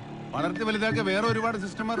 വളർത്തി വലുതാക്കിയ വേറെ ഒരുപാട്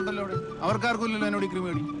സിസ്റ്റർമാരുണ്ടല്ലോ അവിടെ. അവർക്കാർക്കും ഇല്ലല്ലോ എന്നോട് ഇക്രി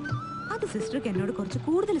മേടി. അത് സിസ്റ്റർക്ക് എന്നോട് കുറച്ച്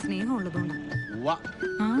കൂടുതൽ സ്നേഹം ഉള്ളതുകൊണ്ടാ.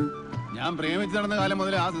 ഞാൻ പ്രേമിച്ച് നടന്ന കാലം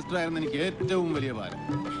മുതലേ ആ സിസ്റ്റർ ആയിരുന്നു എനിക്ക് ഏറ്റവും വലിയ ഭാരം.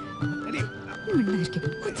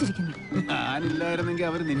 ഞാനില്ലായിരുന്നെങ്കിൽ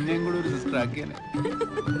അവർ നിന്നെയും കൂടെ ഒരു സിസ്റ്റർ ആക്കിയാനെ.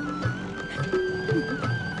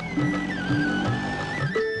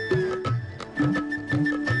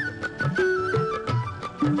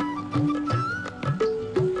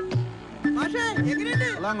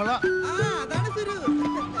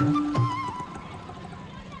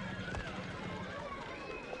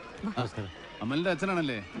 അമലിന്റെ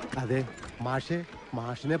അച്ഛനാണല്ലേ? അതെ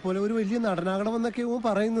മാഷിനെ പോലെ ഒരു വലിയ നടനാകണമെന്നൊക്കെ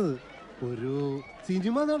പറയുന്നത്. ഒരു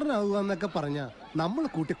സിനിമ നടനാവുക എന്നൊക്കെ പറഞ്ഞ നമ്മൾ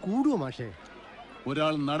കൂട്ടി കൂടുവോ മാഷേ?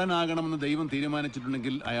 ഒരാൾ നടനാകണമെന്ന് ദൈവം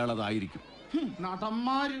തീരുമാനിച്ചിട്ടുണ്ടെങ്കിൽ അയാൾ അതായിരിക്കും.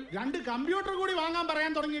 നടന്മാര് 2 കമ്പ്യൂട്ടർ കൂടി വാങ്ങാൻ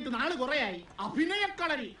പറയാൻ തുടങ്ങിയിട്ട് നാള് കുറയായി.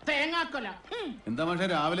 അഭിനയക്കളരി, തേങ്ങാക്കൊല. എന്താ മാഷേ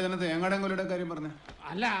രാവിലെ തന്നെ തേങ്ങാടൻ കൊലയുടെ കാര്യം പറഞ്ഞ?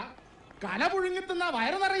 അല്ല, കല പുഴുങ്ങിത്തുന്ന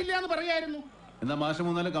വയറ് നിറയില്ല എന്ന് പറയായിരുന്നു. എന്താ മാഷ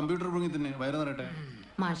 3-4 കമ്പ്യൂട്ടർ പുഴുങ്ങി തന്നെ വയറ് നിറയട്ടെ?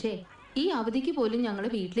 മാഷേ, ഈ അവധിക്ക് പോലും ഞങ്ങള്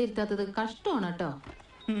വീട്ടിലിരുത്താത്തത് കഷ്ടമാണ് കേട്ടോ.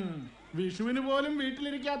 വിഷുവിന് പോലും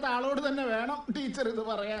വീട്ടിലിരിക്കാത്ത ആളോട് തന്നെ വേണം ടീച്ചർ ഇത്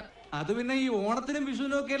പറയാൻ. അത് പിന്നെ ഈ ഓണത്തിനും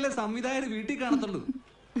വിഷുവിനും ഒക്കെ അല്ലേ സംവിധായകർ വീട്ടിൽ കാണത്തുള്ളൂ.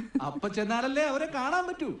 അപ്പൊ ചെന്നാലല്ലേ അവരെ കാണാൻ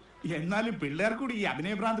പറ്റൂ. എന്നാലും പിള്ളേർ കൂടി ഈ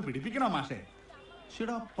അഭിനയഭ്രാന്ത് പിടിപ്പിക്കണോ മാഷേ?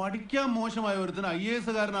 ചേട്ടാ, പഠിക്കാൻ മോശമായ ഒരുത്തിന് IAS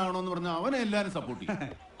കാരനാണോന്ന് പറഞ്ഞാൽ അവനെ എല്ലാരും സപ്പോർട്ട്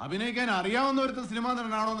ചെയ്യും. അഭിനയിക്കാൻ അറിയാവുന്ന ഒരുത്തിന് സിനിമാ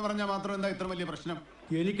നടനാണോ എന്ന് പറഞ്ഞാൽ മാത്രം എന്താ ഇത്ര വലിയ പ്രശ്നം?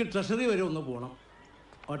 എനിക്ക് ട്രഷറി വരെ ഒന്ന് പോണം.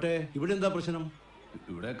 ഓട്ടെ, ഇവിടെ എന്താ പ്രശ്നം?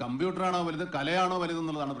 ഇവിടെ കമ്പ്യൂട്ടറാണോ വലുത്, കലയാണോ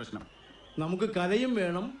വലുതെന്നുള്ളതാണ് പ്രശ്നം. നമുക്ക് കലയും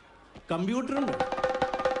വേണം, കമ്പ്യൂട്ടറും വേണം.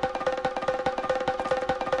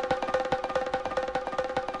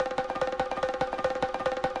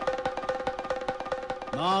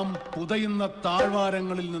 നാം പുതയുന്ന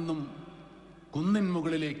താഴ്വാരങ്ങളിൽ നിന്നും കുന്നിൻ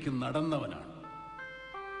മുകളിലേക്ക് നടന്നവനാണ്.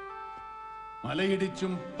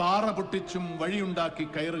 മലയിടിച്ചും പാറ പൊട്ടിച്ചും വഴിയുണ്ടാക്കി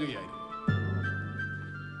കയറുകയായിരുന്നു.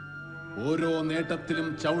 ഓരോ നേട്ടത്തിലും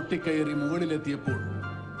ചവിട്ടിക്കയറി മുകളിലെത്തിയപ്പോൾ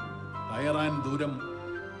കയറാൻ ദൂരം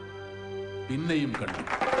പിന്നെയും കണ്ടു.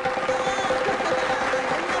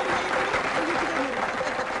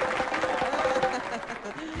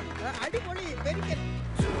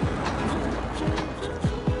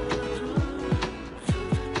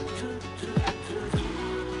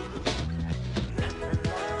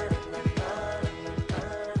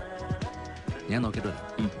 ഞാൻ നോക്കിട്ട്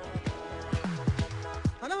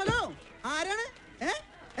ഹലോ ഹലോ, ആരാണ്?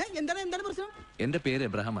 എന്താണ് പ്രശ്നം? എന്റെ പേര്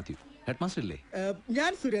എബ്രഹാം മാത്യു. ഹെഡ് മാസ്റ്റർ ഇല്ലേ?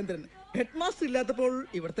 ഞാൻ സുരേന്ദ്രൻ. ഹെഡ് മാസ്റ്റർ ഇല്ലാത്തപ്പോൾ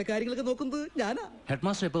ഇവിടുത്തെ കാര്യങ്ങളൊക്കെ നോക്കുന്നത് ഞാനാ. ഹെഡ്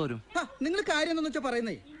മാസ്റ്റർ എപ്പോ വരും? നിങ്ങൾ കാര്യം എന്താണെന്ന് വെച്ചാ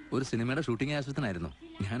പറയുന്നേ. ഒരു സിനിമയുടെ ഷൂട്ടിംഗ് ആവശ്യത്തിനായിരുന്നു.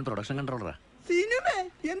 ഞാൻ പ്രൊഡക്ഷൻ കൺട്രോളറാ. സിനിമ?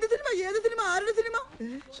 എന്ത് സിനിമ? ഏത് സിനിമ? ആരുടെ സിനിമ?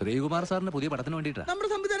 ശ്രീകുമാർ സാറിന്റെ പുതിയ പടത്തിന് വേണ്ടിട്ടാ. നമ്മുടെ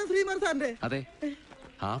സംവിധാനം ശ്രീകുമാർ സാറിന്റെ? അതെ.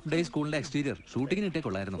 ഹാഫ് ഡേ സ്കൂളിന്റെ എക്സ്റ്റീരിയർ ഷൂട്ടിങ്ങിന് ഇട്ടേ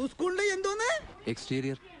കൊള്ളായിരുന്നു. സ്കൂളിന്റെ എന്തോന്ന്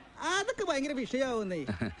എക്സ്റ്റീരിയർ? അതൊക്കെ ഭയങ്കര വിഷയാവുന്നേ.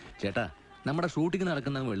 ചേട്ടാ, നമ്മുടെ ഷൂട്ടിംഗ്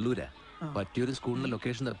നടക്കുന്ന വെള്ളൂരാ. പറ്റിയൊരു സ്കൂളിന്റെ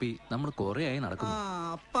ലൊക്കേഷൻ തപ്പി നമ്മൾ കുറെ ആയി നടക്കുന്നു.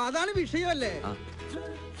 അപ്പൊ അതാണ് വിഷയമല്ലേ?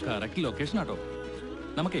 കറക്റ്റ് ലൊക്കേഷൻ ആട്ടോ.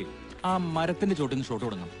 നമുക്കേ ആ മരത്തിന്റെ ചോട്ടിന് ഷൂട്ട്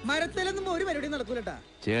തുടങ്ങാം. മരത്തിലൊന്നും ഒരു പരിപാടി നടക്കൂലട്ടാ.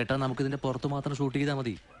 ചേട്ടാ, നമുക്ക് ഇതിന്റെ പുറത്ത് മാത്രം ഷൂട്ട് ചെയ്താൽ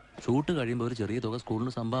മതി. ഷൂട്ട് കഴിയുമ്പോൾ ഒരു ചെറിയ തുക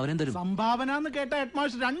സ്കൂളിന് സംഭാവന തരും. സംഭാവന എന്ന് കേട്ട ഹെഡ്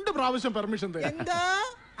മാസ്റ്റർ 2 പ്രാവശ്യം പെർമിഷൻ തരും. എന്താ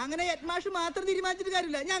അങ്ങനെ ഹെഡ് മാസ്റ്റർ മാത്രം തീരുമാനിച്ചിട്ട്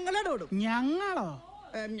കാര്യമില്ല. ഞങ്ങളോടും. ഞങ്ങളോ?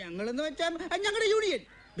 ഞങ്ങളെന്ന് വെച്ചാൽ ഞങ്ങളുടെ യൂണിയൻ.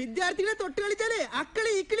 വിദ്യാർത്ഥികളെ തൊട്ട് കളിച്ചാലേ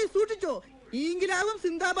അക്കളി ഇക്കളി സൂക്ഷിച്ചോ. ഈങ്കിലാവും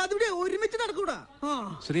സിന്ദാബാദൂടെ ഒരുമിച്ച് നടക്കൂടാ.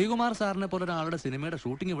 ശ്രീകുമാർ സാറിനെ പോലെ ഒരാളുടെ സിനിമയുടെ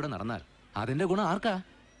ഷൂട്ടിംഗ് ഇവിടെ നടന്നാൽ അതിന്റെ ഗുണം ആർക്കാ?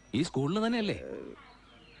 ഈ സ്കൂളിന് തന്നെയല്ലേ?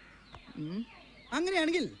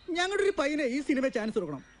 അങ്ങനെയാണെങ്കിൽ ഞങ്ങളുടെ ഒരു പയ്യനെ ഈ സിനിമ ചാൻസ്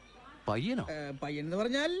കൊടുക്കണം. പയ്യനോ? പയ്യൻ എന്ന്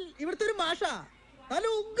പറഞ്ഞാൽ ഇവിടുത്തെ ഒരു മാഷ. നല്ല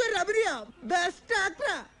ഉഗ്ര അഭിനയ, ബെസ്റ്റ്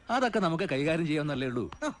ആക്ടറാ. അതൊക്കെ നമുക്ക് കൈകാര്യം ചെയ്യാവുന്നല്ലേ ഉള്ളൂ.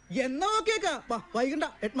 എന്നാ ഓക്കേക്കാ. വൈകണ്ട,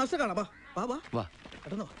 ഹെഡ് മാസ്റ്റർ കാണാം. വാ വാ വാ.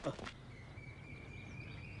 പെട്ടെന്നോ.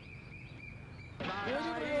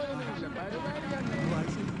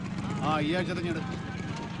 ഈ ആഴ്ചത്തെ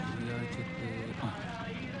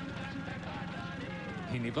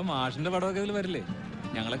ഇനിയിപ്പോ മാഷിന്റെ പടമൊക്കെ ഇതിൽ വരില്ലേ?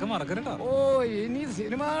 ഞങ്ങളൊക്കെ മറക്കരുട്ടോ. ഓ, ഇനി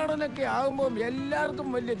സിനിമാ നടനൊക്കെ ആകുമ്പോ എല്ലാവർക്കും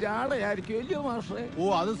വലിയ ജാടയായിരിക്കും അല്ലയോ മാഷേ? ഓ,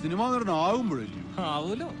 അത് സിനിമാ നടൻ ആകുമ്പോഴല്ലോ.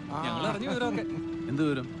 ആവൂലോ, ഞങ്ങൾ അറിഞ്ഞു വിവരമൊക്കെ. എന്ത്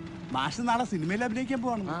വിവരം? മാഷ് നാളെ സിനിമയിൽ അഭിനയിക്കാൻ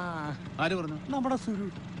പോവാണ്. ആര് പറഞ്ഞു? നമ്മുടെ സുരു.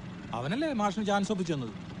 അവനല്ലേ മാഷിന് ചാൻസ് ഒപ്പിച്ചു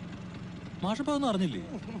തന്നത്. മാഷിപ്പോ ഒന്നും അറിഞ്ഞില്ലേ?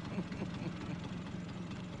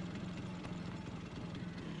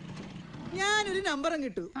 ഞാനൊരു നമ്പർ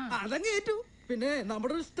കിട്ടു, അതങ്ങ് ഏറ്റു. പിന്നെ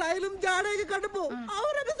നമ്മുടെ ഒരു സ്റ്റൈലും ജാടയൊക്കെ കണ്ടപ്പോ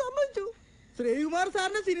അവരൊക്കെ സമ്മതിച്ചു. ശ്രീകുമാർ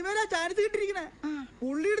സാറിന്റെ സിനിമയിലാ ചാൻസ് കിട്ടിയിരിക്കണേ.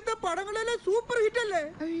 പുള്ളി എടുത്ത പടങ്ങളെല്ലാം സൂപ്പർ ഹിറ്റ് അല്ലേ?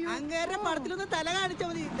 അങ്ങേരുടെ പടത്തിലൊന്ന് തല കാണിച്ചാ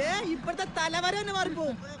മതി, ഇപ്പോഴത്തെ തലവര തന്നെ മാറിപ്പോ.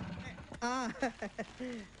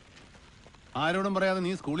 ആരോടും പറയാതെ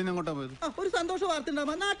നീ സ്കൂളിൽ നിന്ന് അങ്ങോട്ടാ പോയത്? ഒരു സന്തോഷ വാർത്ത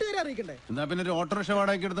ഉണ്ടാവുമ്പോ നാട്ടുകാരെ അറിയിക്കണ്ടേ? എന്നാ പിന്നെ ഒരു ഓട്ടോറിക്ഷ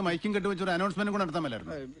വാടകയ്ക്ക് എടുത്ത് മൈക്കും കെട്ടി വെച്ച് ഒരു അനൗൺസ്മെന്റ് കൂടെ നടത്താൻ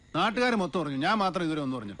മേലായിരുന്നു. നാട്ടുകാർ മൊത്തം പറഞ്ഞു, ഞാൻ മാത്രം ഇതുവരെ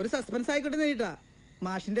ഒന്നും പറഞ്ഞു. ഒരു സസ്പെൻസ് ആയിക്കോട്ടെ നേരിട്ടാ.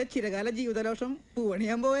 മാഷിന്റെ ചിരകാല ജീവിതലോഷം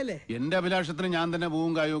പൂവണിയാൻ പോവല്ലേ? എന്റെ അഭിലാഷത്തിന് ഞാൻ തന്നെ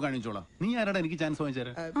പൂവും കായോ കാണിച്ചോളാം. നീ ആരാടാ എനിക്ക് ചാൻസ്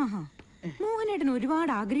വാങ്ങിച്ചേരാ? മോഹനേട്ടൻ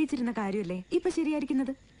ഒരുപാട് ആഗ്രഹിച്ചിരുന്ന കാര്യമല്ലേ ഇപ്പൊ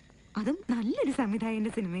ശരിയായിരിക്കുന്നത്? അതും നല്ലൊരു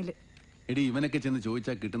സംവിധായകന്റെ സിനിമയില്. എടി ഇവനൊക്കെ ചെന്ന്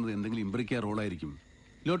ചോദിച്ചാൽ കിട്ടുന്നത് എന്തെങ്കിലും ഇമ്പ്രിക്ക റോളായിരിക്കും.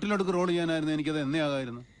 ലോട്ടിലോട്ട് റോൾ ചെയ്യാനായിരുന്നു എനിക്കത് എന്നേ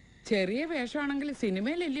ആകായിരുന്നു. ചെറിയ വേഷമാണെങ്കിൽ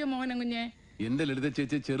സിനിമയിലല്ലയോ മോഹനം കുഞ്ഞെ? എന്റെ ലളിത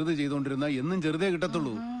ചേച്ചി ചെറുത് ചെയ്തോണ്ടിരുന്ന എന്നും ചെറുതേ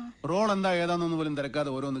കിട്ടത്തുള്ളൂ. റോൾ എന്താ ഏതാന്നൊന്നും പോലും തിരക്കാതെ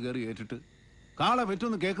ഓരോന്ന് കയറി ഏറ്റിട്ട് കാള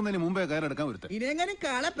പറ്റുമെന്ന് കേൾക്കുന്നതിന് മുമ്പേ കയറെടുക്കാൻ വരുത്ത. ഇനിയെങ്ങനെ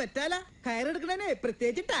കാള പറ്റാല കയറെടുക്കണേ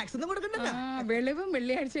പ്രത്യേകിച്ച് ടാക്സ് ഒന്നും കൊടുക്കണ്ട. വെളിവും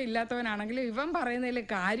വെള്ളിയാഴ്ച ഇല്ലാത്തവനാണെങ്കിലും ഇവൻ പറയുന്നതിൽ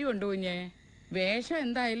കാര്യമുണ്ടോ കുഞ്ഞെ? വേഷം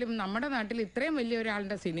എന്തായാലും നമ്മുടെ നാട്ടിൽ ഇത്രയും വലിയ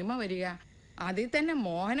ഒരാളുടെ സിനിമ വരിക, അതിൽ തന്നെ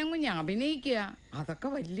മോഹനം കുഞ്ഞ് അഭിനയിക്കുക, അതൊക്കെ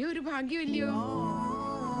വലിയൊരു ഭാഗ്യമല്ലയോ?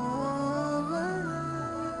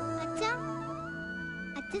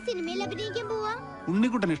 അച്ഛൻ സിനിമയിൽ അഭിനയിക്കാൻ പോവാ.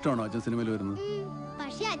 ഉണ്ണിക്കുട്ടൻ ഇഷ്ടമാണോ അച്ഛൻ സിനിമയിൽ വരുന്നത്?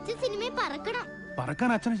 പക്ഷെ അച്ഛൻ സിനിമയിൽ പറക്കണം. പറക്കാൻ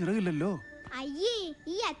അച്ഛന് ചിറകില്ലല്ലോ. അയ്യേ,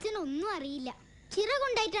 ഈ അച്ഛൻ ഒന്നും അറിയില്ല.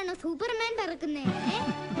 ചിറകുണ്ടായിട്ടാണോ സൂപ്പർമാൻ പറക്കുന്നേ?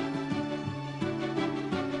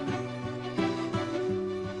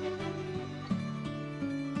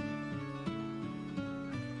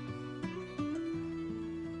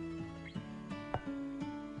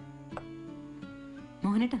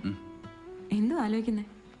 മോഹനേട്ടാ എന്തോ ആലോചിക്കുന്നേ?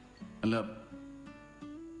 അല്ല,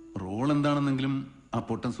 റോൾ എന്താണെന്നെങ്കിലും ആ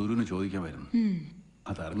പൊട്ടൻ സൂര്യന് ചോദിക്കാമായിരുന്നു.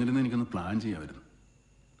 അതറിഞ്ഞിരുന്ന എനിക്കൊന്ന് പ്ലാൻ ചെയ്യാമായിരുന്നു.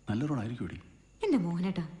 നല്ല റോളായിരിക്കും. എന്റെ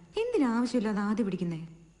മോഹനേട്ടാ എന്തിനാവശ്യമില്ലാതെ ആദ്യം പിടിക്കുന്നേ?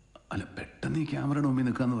 അല്ല, പെട്ടെന്ന് ഈ ക്യാമറയുടെ മുമ്പിൽ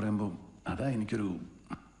നിൽക്കാന്ന് പറയുമ്പോ അതാ എനിക്കൊരു.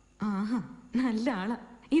 ആഹാ, നല്ല ആളാ.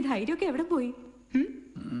 ഈ ധൈര്യമൊക്കെ എവിടെ പോയി?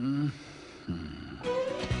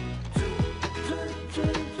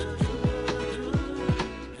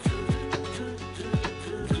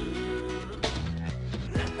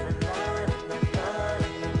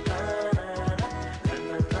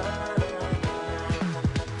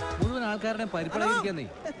 ആൾക്കാരുടെ പരിപാടിയിരിക്കുന്നേ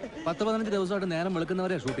 10-15 ദിവസമായിട്ട് നേരം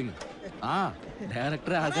വെളുക്കുന്നവരെ ഷൂട്ടിങ്. ആ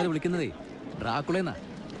ഡയറക്ടറെ ആൾക്കാർ വിളിക്കുന്നതേ ഡ്രാക്കുളേന്നാ.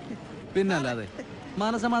 പിന്നല്ലാതെ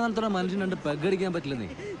മനസമാധാനത്തോടെ മനുഷ്യൻ കണ്ട് പെഗടിക്കാൻ പറ്റില്ലെന്നേ.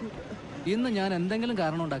 ഇന്ന് ഞാൻ എന്തെങ്കിലും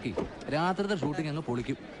കാരണം ഉണ്ടാക്കി രാത്രിത്തെ ഷൂട്ടിംഗ് അങ്ങ്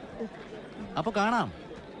പൊളിക്കും. അപ്പൊ കാണാം.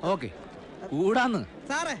 ഓക്കെ, കൂടാന്ന്.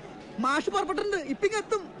 സാറേ, മാഷ് പുറപ്പെട്ടിട്ടുണ്ട്.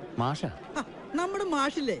 ഇപ്പിങ്ങെത്തും. മാഷ? നമ്മുടെ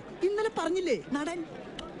മാഷില്ലേ, ഇന്നലെ പറഞ്ഞില്ലേ നടൻ.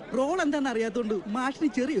 റോൾ എന്താണെന്ന് അറിയാത്തോണ്ട് മാഷിന്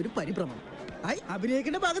ചെറിയൊരു പരിഭ്രമം.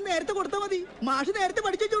 അഭിനയിക്കേണ്ട ഭാഗം നേരത്തെ കൊടുത്താൽ മതി. മാഷ് നേരത്തെ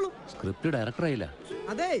പഠിച്ചോളൂ. സ്ക്രിപ്റ്റ് ഡയറക്ടറായില്ല.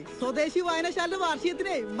 അതെ, സ്വദേശി വായനശാലയുടെ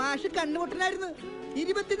വാർഷികത്തിനെ മാഷ് കണ്ണുപൊട്ടനായിരുന്നു.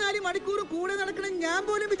 24 മണിക്കൂർ കൂടെ നടക്കണം ഞാൻ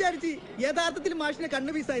പോലും വിചാരിച്ച്. യഥാർത്ഥത്തിൽ മാഷിനെ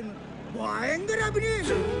കണ്ണു പീസായിരുന്നു. ഭയങ്കര അഭിനയം.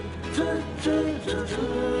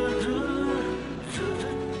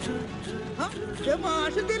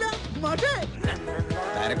 മാഷെത്തില്ല. മാഷേ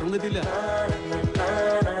ഡയറക്ടറൊന്നും എത്തിയില്ല.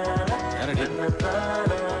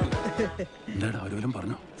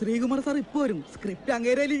 പറഞ്ഞോ? ശ്രീകുമാർ സാർ ഇപ്പൊ വരും. സ്ക്രിപ്റ്റ്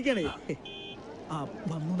അങ്ങേരയിലിരിക്കണേ. ആ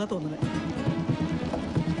വന്നുന്നാ തോന്നുന്നത്.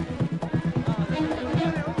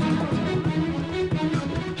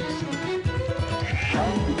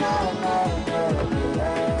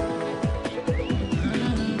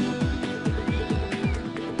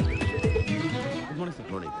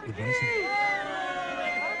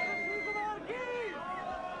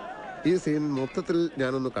 ഈ സീൻ മൊത്തത്തിൽ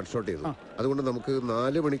ഞാനൊന്ന് കട്ട് ഷോട്ട് ചെയ്തു. അതുകൊണ്ട് നമുക്ക്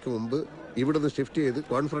 4 മണിക്ക് മുമ്പ് ഇവിടുന്ന് ഷിഫ്റ്റ് ചെയ്ത്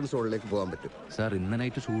കോൺഫറൻസ് ഹോളിലേക്ക് പോകാൻ പറ്റും. സാർ, ഇന്ന്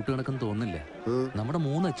നൈറ്റ് ഷൂട്ട് കണക്കെന്ന് തോന്നുന്നില്ല. നമ്മുടെ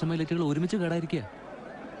 3 HMLറ്റുകൾ ഒരുമിച്ച് കേടായിരിക്കുക.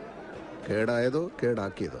 കേടായതോ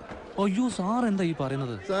കേടാക്കിയതോ? അയ്യോ സാർ, എന്താ ഈ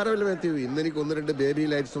പറയുന്നത്? സാരമില്ല മാത്യു, ഇന്ന് എനിക്ക് 1-2 ബേബി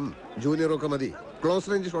ലൈറ്റ്സും ജൂനിയറും ഒക്കെ മതി.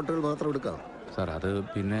 ക്ലോസ് റേഞ്ച് ഷോട്ടുകൾ മാത്രം എടുക്കാം. സാർ, അത്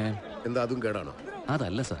പിന്നെ എന്താ അതും കേടാണോ?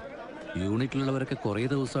 അതല്ല സാർ, യൂണിറ്റിലുള്ളവരൊക്കെ കുറെ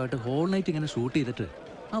ദിവസമായിട്ട് ഹോൾ നൈറ്റ് ഇങ്ങനെ ഷൂട്ട് ചെയ്തിട്ട്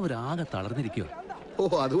അവരാകെ തളർന്നിരിക്കുക. ഓ,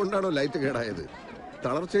 അതുകൊണ്ടാണോ ലൈറ്റ് കേടായത്?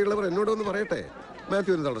 തളർച്ചയുള്ളവർ എന്നോടൊന്ന് പറയട്ടെ.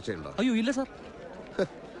 മാത്യുവിന് തളർച്ചയുണ്ടോ? അയ്യോ ഇല്ല സാർ.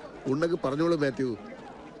 ഉണ്ടെങ്കിൽ പറഞ്ഞോളൂ മാത്യു.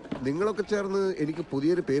 നിങ്ങളൊക്കെ ചേർന്ന് എനിക്ക്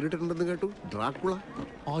പുതിയൊരു പേരിട്ടിട്ടുണ്ടെന്ന് കേട്ടു, ഡ്രാക്കുള.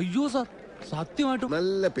 അയ്യോ സാർ, സത്യമായിട്ടും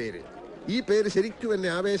നല്ല പേര്. ഈ പേര് ശരിക്കും എന്നെ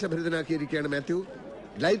ആവേശഭരിതനാക്കിയിരിക്കുകയാണ് മാത്യു.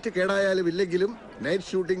 ലൈറ്റ് കേടായാലും ഇല്ലെങ്കിലും നൈറ്റ്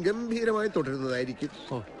ഷൂട്ടിംഗ് ഗംഭീരമായി തുടരുന്നതായിരിക്കും.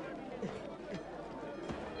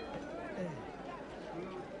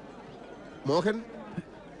 മോഹൻ,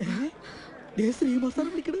 ശ്രീകുമാർ സാർ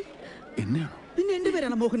വിളിക്കണേ. എന്നെയാണോ? പിന്നെ എന്റെ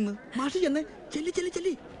പേരാണ് മോഹൻ. മാഷി ചെന്നേ. ചെല്ലി ചെല്ലി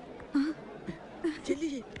ചെല്ലി ചെല്ലി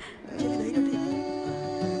ചെല്ലി.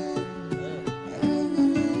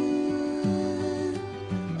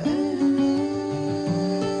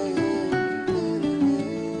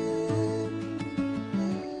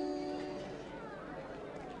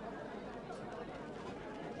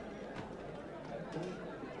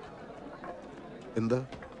 എന്താ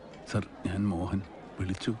സർ? ഞാൻ മോഹൻ.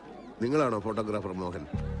 വിളിച്ചു. നിങ്ങളാണോ ഫോട്ടോഗ്രാഫർ മോഹൻ?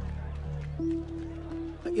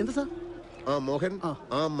 എന്താ സാർ? ആ മോഹൻ,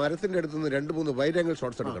 ആ മരത്തിന്റെ അടുത്ത് നിന്ന് 2-3 വൈഡ് ആംഗിൾ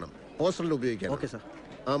ഷോട്ട്സ് എടുക്കണം. പോസ്റ്ററിൽ ഉപയോഗിക്കാം. Okay sir.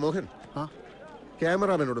 ആ മോഹൻ,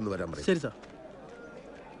 ക്യാമറാമാനോടൊന്ന് വരാൻ പറയും. ശരി സാർ.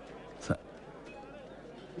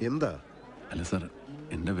 എന്താ? അല്ല സാർ,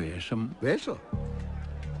 എന്റെ വേഷം. വേഷോ?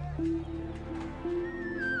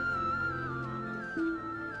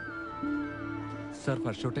 സർ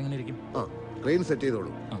ഫസ്റ്റ് ഷോട്ട് എങ്ങനെ ഇരിക്കും? ആ ട്രെയിൻ സെറ്റ്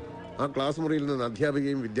ചെയ്തോളൂ. ആ ക്ലാസ് മുറിയിൽ നിന്ന്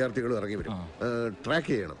അധ്യാപികയും വിദ്യാർത്ഥികളും ഇറങ്ങി വരും. ട്രാക്ക്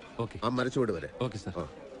ചെയ്യണം ആ മരച്ചുവട് വരെ. Okay sir.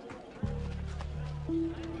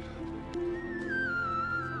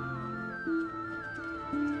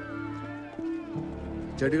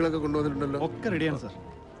 ചെടികളൊക്കെ കൊണ്ടുവന്നിട്ടുണ്ടല്ലോ. ഒക്കെ റെഡിയാണ് സാർ.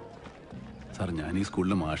 സാർ ഞാൻ ഈ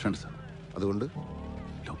സ്കൂളിലെ മാഷാണ് സാർ. അതുകൊണ്ട്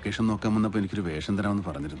ലൊക്കേഷൻ നോക്കാൻ വന്നപ്പോൾ എനിക്കൊരു വേഷം തരാമെന്ന്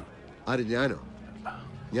പറഞ്ഞിരുന്നു. ആര്? ഞാനോ?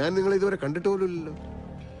 ഞാൻ നിങ്ങളെ ഇതുവരെ കണ്ടിട്ട് പോലുമില്ലല്ലോ.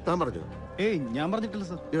 താൻ പറഞ്ഞോ? ഏയ് ഞാൻ പറഞ്ഞിട്ടില്ല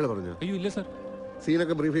സാർ. ഇയാള് പറഞ്ഞോ? അയ്യോ ഇല്ല സാർ.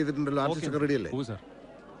 സീനൊക്കെ ബ്രീഫ് ചെയ്തിട്ടുണ്ടല്ലോ. ആർട്ടിസ്റ്റ് ഒക്കെ റെഡി അല്ലേ?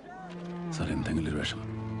 സാർ എന്തെങ്കിലും ഒരു വേഷം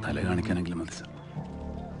തല കാണിക്കാനെങ്കിലും മതി സാർ.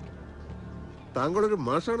 താങ്കളൊരു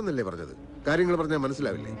മാഷാണെന്നല്ലേ പറഞ്ഞത്? കാര്യങ്ങൾ പറഞ്ഞാൽ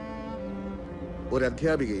മനസ്സിലാവില്ലേ? ഒരു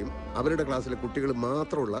അധ്യാപികയും അവരുടെ ക്ലാസ്സിലെ കുട്ടികൾ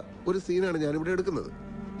മാത്രമുള്ള ഒരു സീനാണ് ഞാനിവിടെ എടുക്കുന്നത്.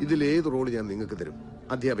 ഇതിലേത് റോള് ഞാൻ നിങ്ങൾക്ക് തരും?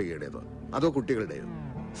 അധ്യാപികയുടേതോ അതോ കുട്ടികളുടെയോ?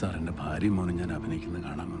 സാർ എന്റെ ഭാര്യയും മോനും ഞാൻ അഭിനയിക്കുന്നത്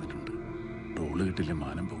കാണാൻ വന്നിട്ടുണ്ട്. റോള് കിട്ടില്ല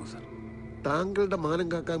മാനം പോകും സാർ. താങ്കളുടെ മാനം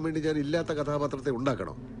കാക്കാൻ വേണ്ടി ഞാൻ ഇല്ലാത്ത കഥാപാത്രത്തെ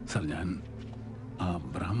ഉണ്ടാക്കണോ? സാർ ഞാൻ ആ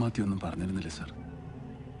ബ്രാഹ്മാത്തി ഒന്നും പറഞ്ഞിരുന്നില്ല സാർ.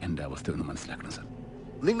 എന്റെ അവസ്ഥ ഒന്ന് മനസ്സിലാക്കണം സാർ.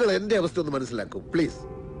 നിങ്ങൾ എന്റെ അവസ്ഥ ഒന്ന് മനസ്സിലാക്കൂ പ്ലീസ്.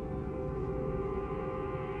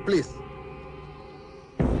 പ്ലീസ്.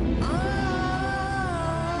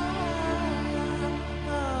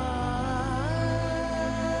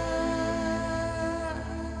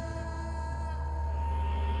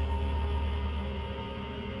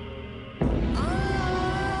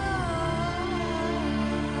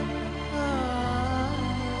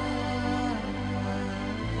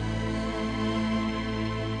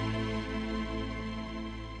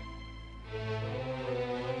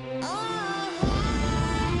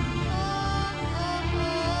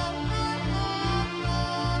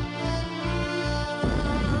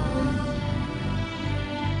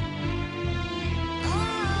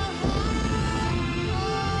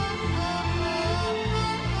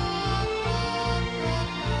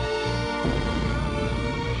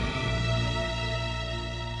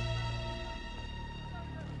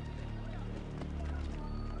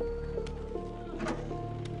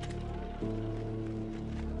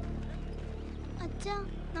 അച്ഛാ,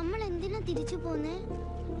 നമ്മൾ എന്തിനാ തിരിച്ചു പോന്നേ?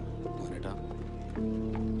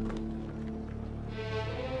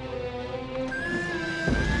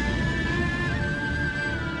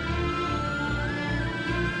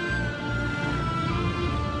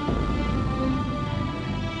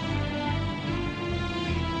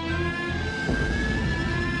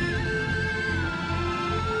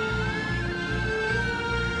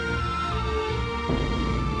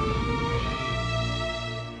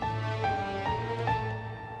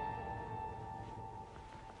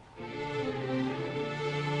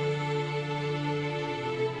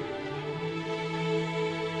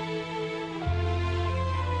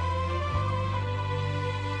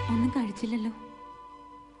 കഴിച്ചില്ലല്ലോ.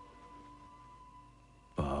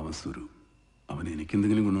 പാവം സുരു, അവൻ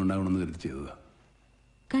എനിക്കെന്തെങ്കിലും ഗുണമുണ്ടാവണമെന്ന് കരുതി ചെയ്തതാ.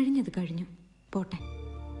 കഴിഞ്ഞത് കഴിഞ്ഞു, പോട്ടെ.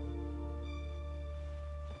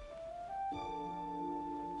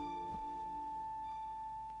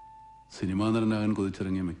 സിനിമാ നടനാകാൻ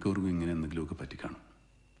കൊതിച്ചിറങ്ങിയ മിക്കവർക്കും ഇങ്ങനെ എന്തെങ്കിലുമൊക്കെ പറ്റിക്കാണും.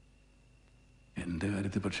 എന്റെ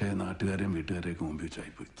കാര്യത്തിൽ പക്ഷേ നാട്ടുകാരെയും വീട്ടുകാരെയൊക്കെ മുമ്പ്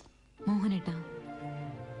വെച്ചായിപ്പോയി. മോഹനേട്ടാ,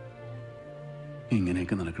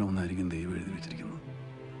 ഇങ്ങനെയൊക്കെ നടക്കണമെന്നായിരിക്കും ദൈവം എഴുതി വെച്ചിരിക്കുന്നത്.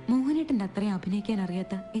 മോഹനേട്ടന്റെ അത്രയും അഭിനയിക്കാൻ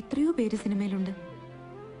അറിയാത്ത എത്രയോ പേര് സിനിമയിലുണ്ട്.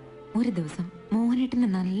 ഒരു ദിവസം മോഹനേട്ടന്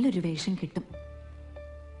നല്ലൊരു വേഷം കിട്ടും.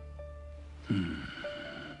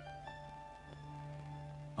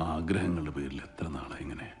 ആഗ്രഹങ്ങളുടെ പേരിൽ എത്ര നാളെ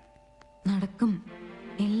ഇങ്ങനെ നടക്കും,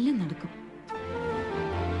 എല്ലാം നടക്കും.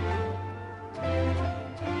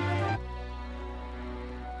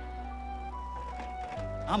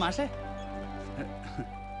 ആ മാഷേ,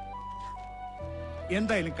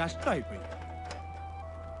 എന്തായാലും കഷ്ടമായിപ്പോയി.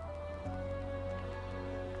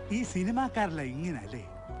 ഈ സിനിമാക്കാരല്ല ഇങ്ങനല്ലേ?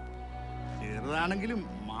 ചെറുതാണെങ്കിലും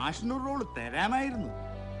മാഷിനൊരു റോള് തരാമായിരുന്നു.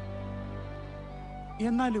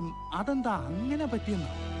 എന്നാലും അതെന്താ അങ്ങനെ പറ്റിയെന്ന?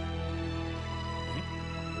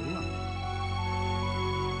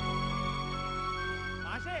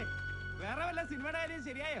 മാഷേ, വേറെ വല്ല സിനിമയുടെ കാര്യം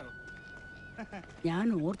ശരിയായോ? ഞാൻ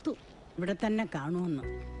ഓർത്തു ഇവിടെ തന്നെ കാണുമെന്ന്.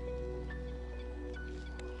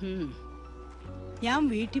 ഞാൻ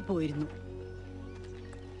വീട്ടിൽ പോയിരുന്നു.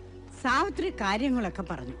 സാവിത്രി കാര്യങ്ങളൊക്കെ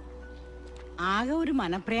പറഞ്ഞു. ആകെ ഒരു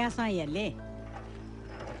മനപ്രയാസമായി അല്ലേ?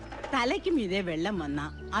 തലയ്ക്ക് മീതെ വെള്ളം വന്ന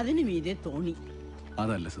അതിനു മീതെ തോണി.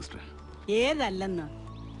 അതല്ല സിസ്റ്റർ. ഏതല്ലെന്ന്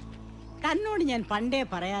തന്നോട് ഞാൻ പണ്ടേ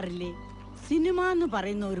പറയാറില്ലേ? സിനിമ എന്ന്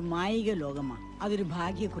പറയുന്ന ഒരു മായിക ലോകമാ. അതൊരു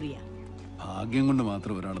ഭാഗ്യക്കുറിയാ. ഭാഗ്യം കൊണ്ട്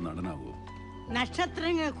മാത്രം ഒരാൾ നടനാവോ?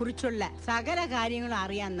 നക്ഷത്രങ്ങളെ കുറിച്ചുള്ള സകല കാര്യങ്ങളും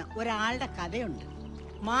അറിയാവുന്ന ഒരാളുടെ കഥയുണ്ട്.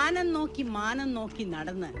 മാനം നോക്കി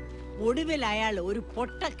നടന്ന് ഒടുവിൽ അയാൾ ഒരു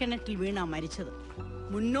പൊട്ടക്കിണറ്റിൽ വീണാ മരിച്ചത്.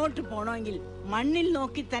 മുന്നോട്ട് പോണമെങ്കിൽ മണ്ണിൽ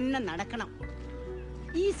നോക്കി തന്നെ നടക്കണം.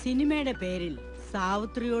 ഈ സിനിമയുടെ പേരിൽ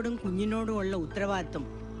സാവിത്രിയോടും കുഞ്ഞിനോടുമുള്ള ഉത്തരവാദിത്വം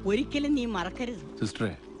ഒരിക്കലും നീ മറക്കരുത്.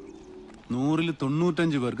 സിസ്റ്ററെ, 100-ൽ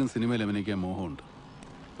 95 പേർക്കും സിനിമയിൽ അഭിനയിക്കാൻ മോഹമുണ്ട്.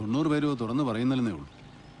 90 പേരും തുറന്നു പറയുന്നില്ലെന്നേ ഉള്ളൂ.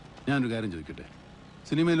 ഞാനൊരു കാര്യം ചോദിക്കട്ടെ,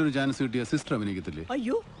 സിനിമയിൽ ഒരു ചാൻസ് കിട്ടിയ സിസ്റ്റർ അഭിനയിക്കത്തില്ലേ?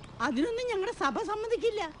 അയ്യോ, അതിനൊന്നും ഞങ്ങളുടെ സഭ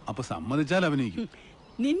സമ്മതിക്കില്ല. അപ്പൊ സമ്മതിച്ചാൽ അഭിനയിക്കും.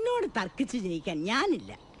 നിന്നോട് തർക്കിച്ച് ജയിക്കാൻ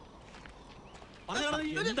ഞാനില്ല.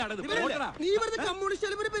 നീ വെറുതെ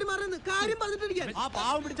കമ്മ്യൂണിസ്റ്റ് പെരുമാറുന്നത് കാര്യം പറഞ്ഞിട്ടിരിക്കാൻ. ആ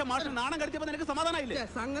പാവം പിടിച്ച മാഷ് നാണം കടിച്ചപ്പോ നിനക്ക് സമാധാനമായില്ലേ?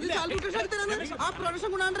 സംഗതി ആ പ്രൊഡക്ഷൻ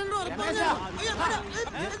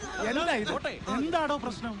എന്താടോ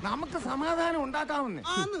പ്രശ്നം? നമുക്ക് സമാധാനം ഉണ്ടാക്കാമെന്ന്.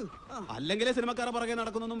 അല്ലെങ്കിലേ സിനിമക്കാരെ പുറകെ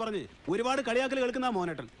നടക്കുന്നു പറഞ്ഞ് ഒരുപാട് കളിയാക്കൽ കേൾക്കുന്ന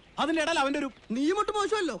മോനേട്ടൻ. അതിന്റെ ഇടയിൽ അവന്റെ ഒരു നീമൊട്ട്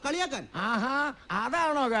മോശമല്ലോ കളിയാക്കാൻ. ആഹാ,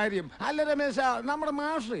 അതാണോ കാര്യം? അല്ല രമേശ, നമ്മുടെ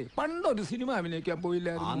മാഷ് പണ്ടൊരു സിനിമ അഭിനയിക്കാൻ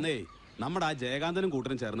പോയില്ലായിരുന്നു. അന്നേ നമ്മുടെ ആ ജയകാന്തനും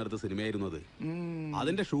കൂട്ടനും ചേർന്നെടുത്ത സിനിമയായിരുന്നു അത്.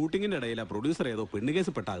 അതിന്റെ ഷൂട്ടിങ്ങിന്റെ ഇടയിലാ പ്രൊഡ്യൂസർ ഏതോ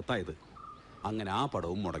പെണ്ണുകേസ് പെട്ട അകത്തായത്. അങ്ങനെ ആ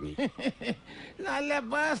പടവും മുടങ്ങി. നല്ല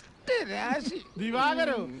ബെസ്റ്റ് രാശി.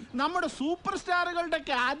 ദിവാകരോ, നമ്മുടെ സൂപ്പർ സ്റ്റാറുകളുടെ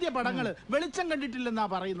ഒക്കെ ആദ്യ പടങ്ങള് വെളിച്ചം കണ്ടിട്ടില്ലെന്നാ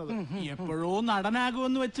പറയുന്നത്. എപ്പോഴോ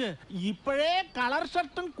നടനാകുമെന്ന് വെച്ച് ഇപ്പോഴേ കളർ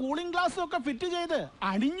ഷർട്ടും കൂളിംഗ് ഗ്ലാസും ഒക്കെ ഫിറ്റ് ചെയ്ത്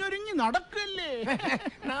അണിഞ്ഞൊരുങ്ങി നടക്കല്ലേ.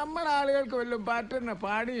 നമ്മുടെ ആളുകൾക്ക് വല്ലതും പറ്റുന്ന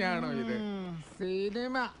പണിയാണോ ഇത്?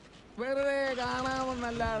 സിനിമ വെറുതെ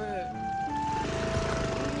കാണാമെന്നല്ലാതെ.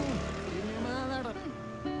 സിനിമ നടൻ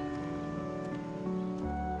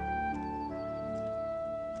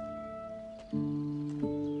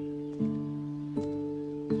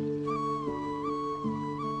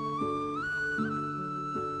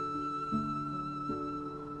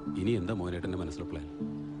ഇനി എന്താ മോനേട്ടന്റെ മനസ്സിലെ പ്ലാൻ?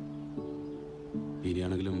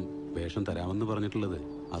 ഇനിയാണെങ്കിലും വേഷം തരാമെന്ന് പറഞ്ഞിട്ടുള്ളത്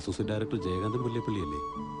അസോസിയേറ്റ് ഡയറക്ടർ ജയകാന്തൻ പുല്ലേപ്പള്ളിയല്ലേ?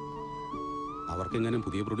 അവർക്കെങ്ങാനും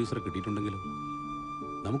പുതിയ പ്രൊഡ്യൂസറെ കിട്ടിയിട്ടുണ്ടെങ്കിലും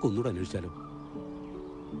നമുക്കൊന്നുകൂടെ അന്വേഷിച്ചാലോ?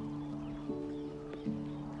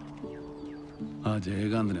 ആ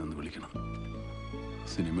ജയകാന്തനെ ഒന്ന് വിളിക്കണം.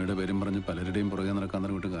 സിനിമയുടെ പേരും പറഞ്ഞ് പലരുടെയും പുറകെ നടക്കാൻ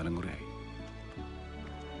തുടങ്ങിയിട്ട് കാലം കുറയായി.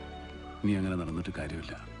 നീ അങ്ങനെ നടന്നിട്ട്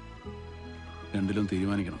കാര്യമില്ല. രണ്ടിലും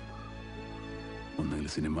തീരുമാനിക്കണം. ഒന്നുകിൽ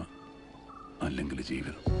സിനിമ, അല്ലെങ്കിൽ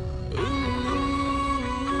ജീവിതം.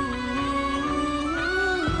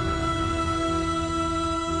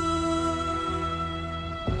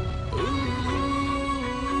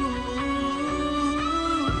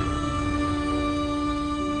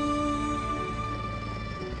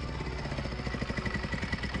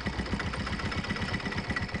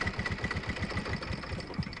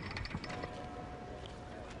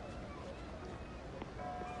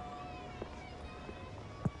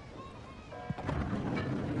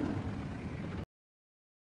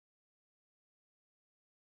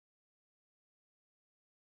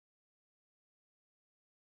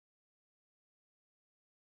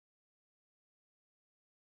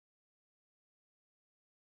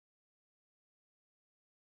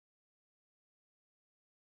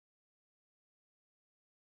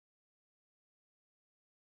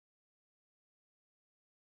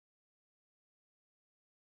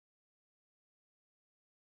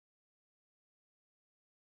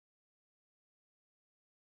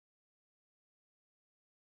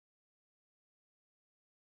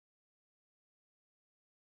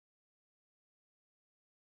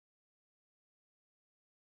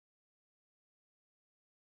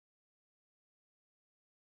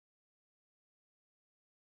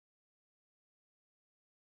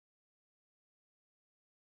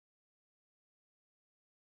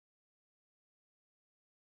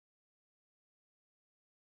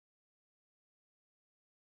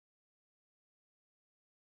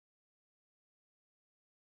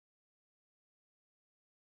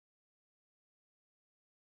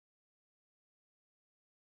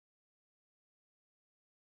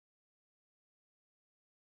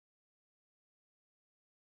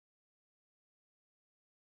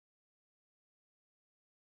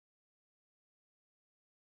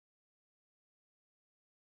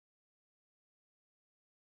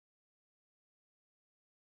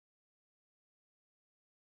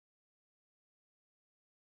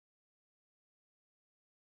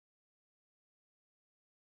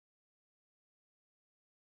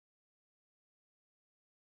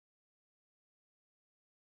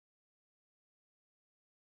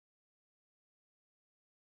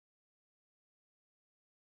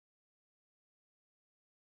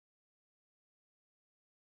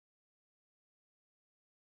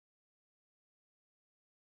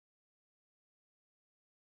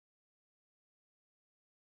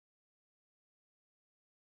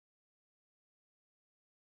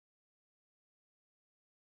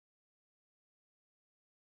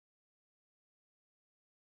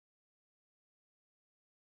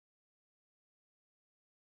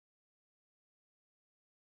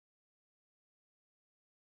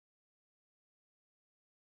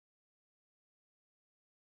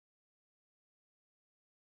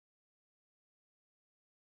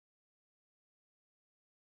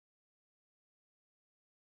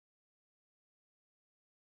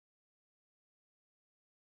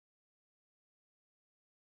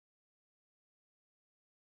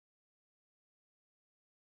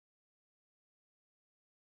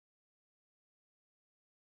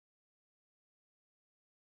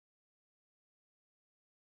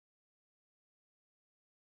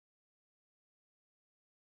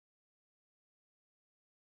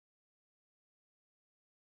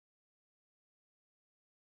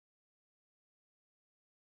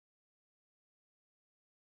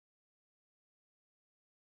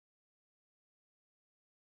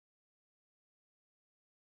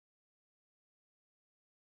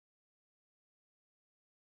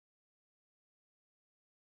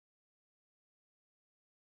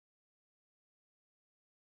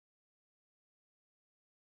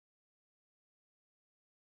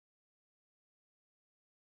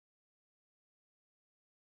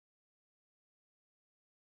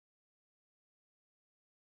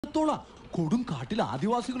 കാലത്തോളാ കൊടും കാട്ടിൽ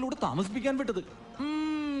ആദിവാസികളോട് താമസിപ്പിക്കാൻ വിട്ടത്.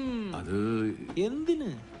 അത് എന്തിന്?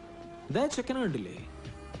 ഇതാ ചെക്കന കണ്ടില്ലേ,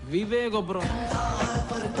 വിവേകപുരം.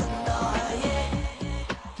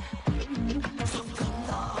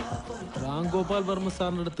 രാംഗോപാൽ വർമ്മ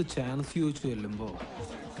സാറിന്റെ അടുത്ത് ചാൻസ് ചോദിച്ചു ചെല്ലുമ്പോ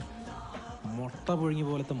മുട്ട പൊഴിഞ്ഞ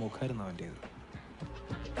പോലത്തെ മുഖായിരുന്നു അവൻ്റെത്.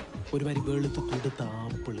 ഒരു വരി വെളുത്ത്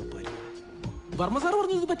തുടുത്താപ്പിളിപ്പാരി. വർമ്മ സാർ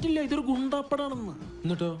പറഞ്ഞു ഇത് പറ്റില്ല, ഇതൊരു ഗുണ്ടാപ്പടാണെന്ന്.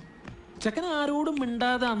 എന്നിട്ടോ ചെക്കൻ ആരോടും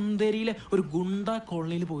മിണ്ടാതെ അന്തേരിയിലെ ഒരു ഗുണ്ടാ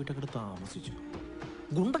കോളനിയിൽ പോയിട്ട് അങ്ങോട്ട് താമസിച്ചു.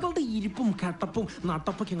 ഗുണ്ടകളുടെ ഇരിപ്പും കെട്ടപ്പും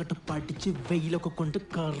നട്ടപ്പൊക്കെ അങ്ങോട്ട് പഠിച്ച് വെയിലൊക്കെ കൊണ്ട്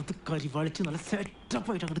കറുത്ത് കരിവാളിച്ച് നല്ല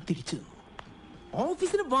സെറ്റപ്പായിട്ട് അങ്ങോട്ട് തിരിച്ചു തന്നു.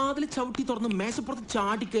 ഓഫീസിന് വാതിൽ ചവിട്ടി തുറന്ന് മേശപ്പുറത്ത്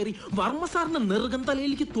ചാടിക്കയറി വർമ്മ സാറിന്റെ നെറുകം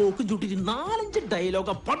തലയിലേക്ക് തോക്കും ചൂട്ടിട്ട് 4-5 ഡയലോഗ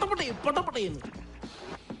പട്ടപ്പട്ടേ പട്ടപ്പട്ടയെന്ന്.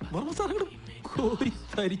 വർമ്മ സാർ കോരി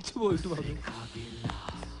തരിച്ചു പോയിട്ട് പറഞ്ഞു,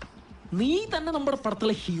 നീ തന്നെ നമ്മുടെ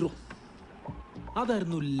പടത്തിലെ ഹീറോ.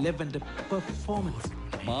 അതായിരുന്നു ലെവന്റെ പെർഫോമൻസ്.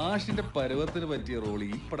 മാഷിന്റെ പരുവത്തിന് പറ്റിയ റോൾ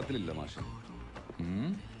ഈ പടത്തിലില്ല മാഷ്.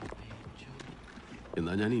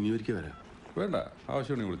 എന്നാ ഞാൻ ഇനി ഒരിക്കൽ വരാം. വേണ്ട,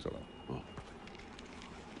 ആവശ്യമുണ്ടെങ്കിൽ വിളിച്ചോളാം.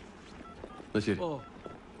 ശരി.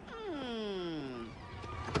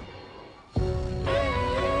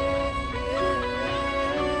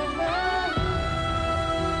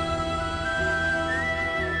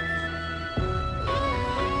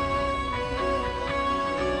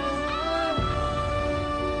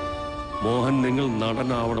 മോഹൻ, നിങ്ങൾ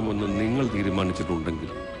നടനാവണമെന്ന് നിങ്ങൾ തീരുമാനിച്ചിട്ടുണ്ടെങ്കിൽ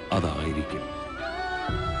അതായിരിക്കും.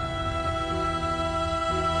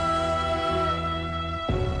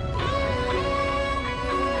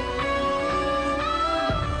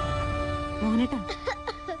 മോഹനേട്ടാ,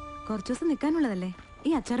 കുറച്ചു ദിവസം നിൽക്കാനുള്ളതല്ലേ,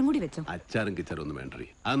 ഈ അച്ചാറും കൂടി വെച്ചോ. അച്ചാറും കിച്ചാറും ഒന്നും വേണ്ടേ,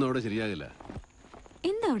 അതൊന്നും അവിടെ ശരിയാകില്ല.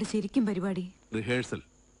 എന്താ അവിടെ ശരിക്കും പരിപാടി? റിഹേഴ്സൽ.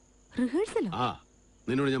 റിഹേഴ്സലോ? ആ,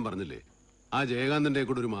 നിന്നോട് ഞാൻ പറഞ്ഞില്ലേ, ആ ജയകാന്തന്റെ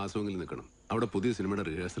കൂടെ ഒരു മാസമെങ്കിലും നിൽക്കണം. അവിടെ പുതിയ സിനിമയുടെ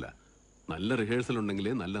റിഹേഴ്സലാ. നല്ല റിഹേഴ്സൽ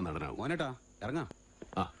ഉണ്ടെങ്കിലേ നല്ല നടനാവും. മോനേട്ടാ ഇറങ്ങാം.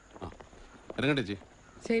 ആ ഇറങ്ങട്ടെ ചേച്ചി.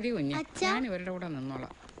 ശരി കുഞ്ഞ്, ഞാൻ ഇവരുടെ കൂടെ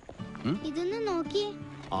നിന്നോളാം. ഇതൊന്ന് നോക്കിയേ.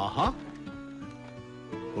 ആഹാ,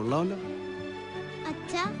 കൊള്ളാമല്ലോ.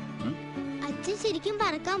 അച്ഛാ, അച്ഛൻ ശരിക്കും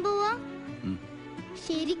പറക്കാൻ പോവാ?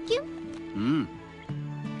 ശരിക്കും?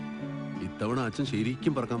 ഇത്തവണ അച്ഛൻ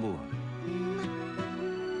ശരിക്കും പറക്കാൻ പോവാ.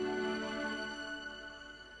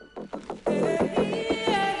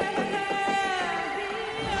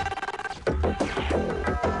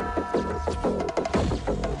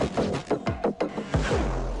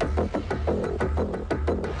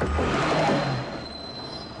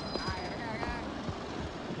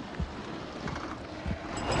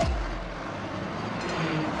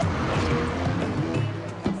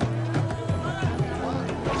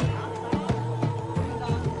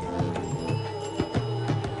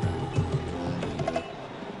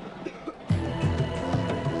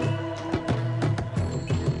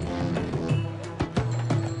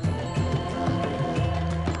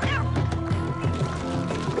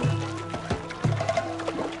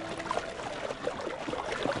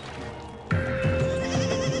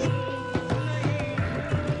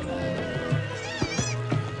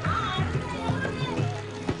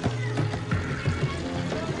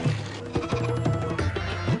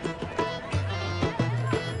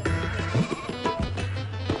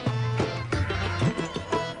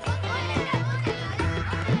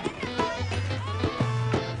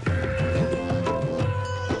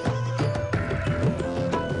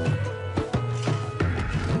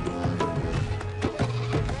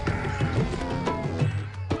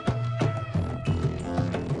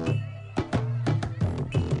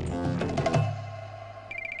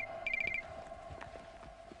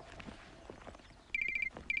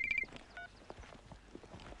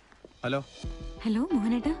 Hello. Hello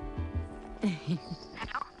മോഹനേട്ടാ.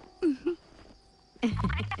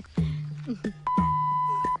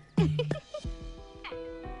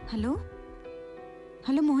 Hello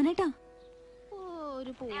hello മോഹനേട്ടാ.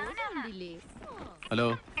 Hello.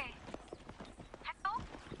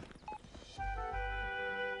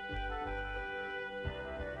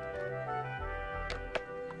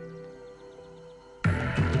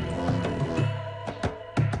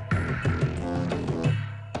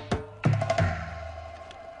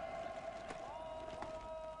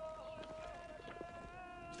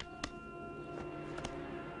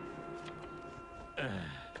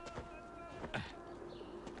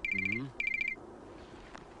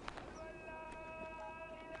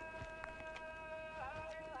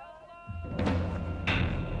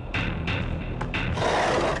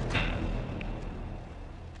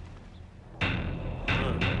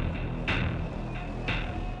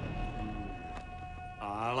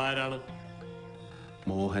 ആളാരാണ്?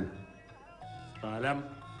 Mohan. സ്ഥലം?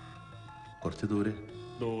 കുറച്ച് ദൂരെ.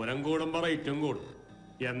 ദൂരം കൂടുമ്പോ റേറ്റും കൂടും.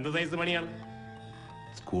 എന്ത് സൈസ് പണിയാണ്?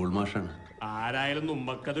 സ്കൂൾ മാഷാണ്. ആരായാലും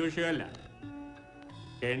നുമ്പക്കത് വിഷയമല്ല.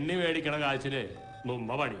 എണ്ണി മേടിക്കണ കാശിന് നുമ്പ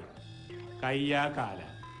പണി. കയ്യാ കാല.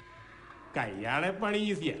 കയ്യാണെ പണി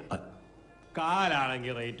ഈസിയാ,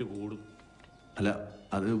 കാലാണെങ്കിൽ റേറ്റ് കൂടും. അല്ല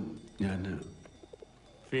അത് ഞാൻ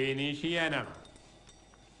ഫിനിഷ് ചെയ്യാനാണ്.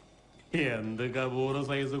 എന്ത് കപൂർ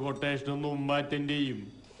സൈസ് കൊട്ടേഷനും നുമ്പ അറ്റൻഡ് ചെയ്യും.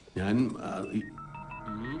 ഞാൻ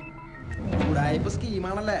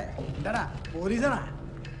സ്കീമാണല്ലേ? എന്താടാ പോലീസാണാ?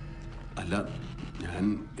 അല്ല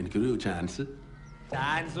എനിക്കൊരു ചാൻസ്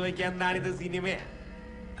വയ്ക്കാൻ എന്താണിത്? സിനിമ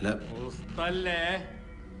അല്ല പുസ്തല്ലേ?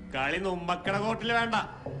 കളി നുമ്പക്കട കോട്ടില് വേണ്ട.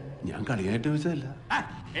 ഞാൻ കളിയായിട്ട് ചോദിച്ചതല്ല.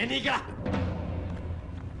 എണീക്കടാ.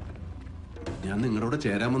 ഞാൻ നിങ്ങളോട്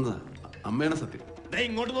ചേരാൻ വന്നതാ. അമ്മയാണ് സത്യം.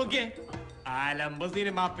 ഇങ്ങോട്ട് നോക്കിയേ. ആലമ്പ്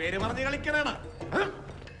സിനിമ പേര് പറഞ്ഞ് കളിക്കണാണ്.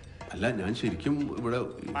 അല്ല ഞാൻ ശരിക്കും ഇവിടെ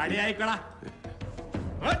പണിയായിക്കോളാ.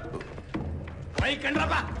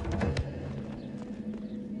 കണ്ടപ്പാ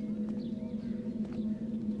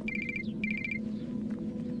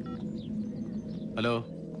hello.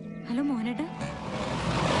 Hello മോനേട്ടാ.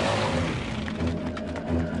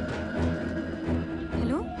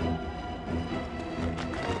 Hello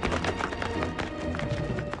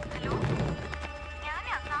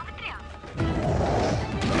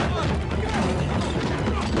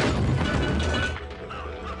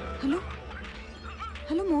hello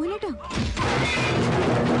hello മോനേട്ടാ.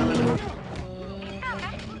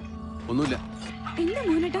 ഒന്നുമില്ല. എന്താ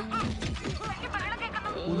മോനേട്ടാ?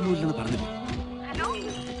 ഒന്നുമില്ലെന്ന് പറഞ്ഞില്ല.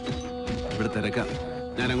 ഇവിടെ തിരക്കാം.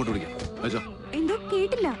 ഞാൻ അങ്ങോട്ട് വിളിക്കാം. വെച്ചോ. എന്തോ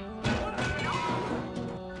കേട്ടില്ല.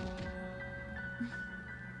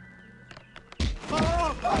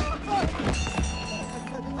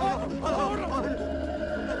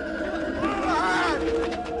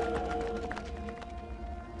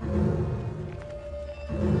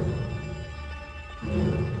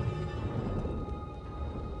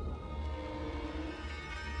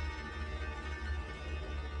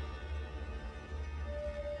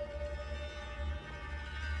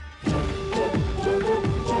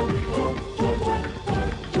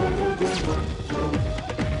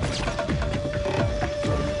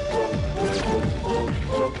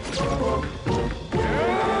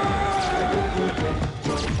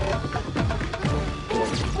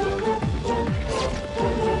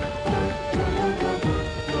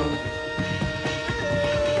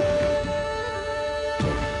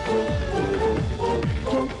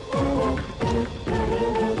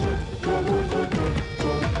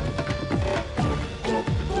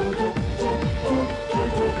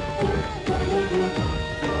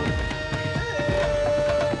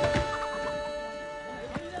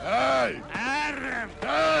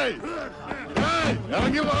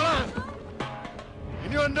 ഇറങ്ങി പോടാ.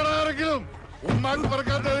 ഇനി ഒണ്ടടാരെങ്കിലും ഉമ്മാക്ക്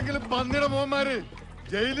പറക്കാത്തെങ്കിലും പന്നിയുടെ മോന്മാര്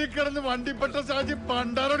ജയിലിൽ കിടന്ന് വണ്ടിപ്പെട്ട സാജി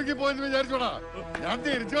പണ്ടാരൊടുക്കി പോയെന്ന് വിചാരിച്ചോടാ. ഞാൻ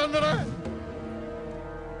തിരിച്ചു വന്നടാ.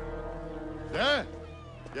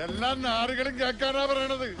 എല്ലാ നാടുകളും കേൾക്കാനാ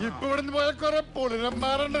പറയണത്. ഇപ്പൊ ഇവിടുന്ന് പോയ കുറെ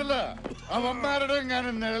പുളിരന്മാരുണ്ടല്ല, അവന്മാരുടെ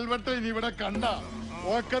എങ്ങാനും നിഴൽവട്ട ഇനി ഇവിടെ കണ്ട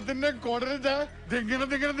ഓക്കത്തിന്റെ കൊടരുതാ ദിങ്ങനെ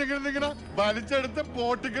ദിങ്ങനെ ദിങ്ങനെ ദിങ്ങനെ വലിച്ചെടുത്ത്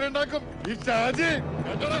പോട്ടിക്കലുണ്ടാക്കും ഈ ഷാജി.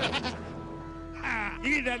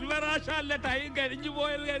 ഈ ഡെൻവറാശാലിന്റെ ടൈം കഴിഞ്ഞു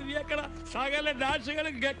പോയത് കരുതിയേക്കണ സകല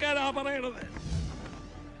ഡാഷുകളും കേൾക്കാനാ പറയണത്.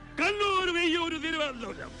 കണ്ണൂർ, വെയ്യൂർ,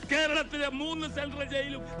 തിരുവനന്തപുരം, കേരളത്തിലെ 3 സെൻട്രൽ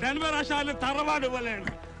ജയിലും ഡെൻവറാശാലിന്റെ തറവാട് പോലെയാണ്.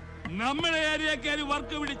 നമ്മുടെ ഏരിയക്കാര്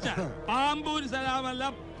വർക്ക് പിടിച്ച പാമ്പൂർ സലാമല്ല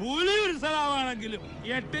പുലിയൂർ സലാമാണെങ്കിലും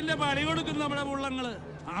 8ന്റെ പണി കൊടുക്കും നമ്മുടെ പുള്ളങ്ങള്.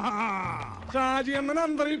 ഷാജി അണ്ണൻ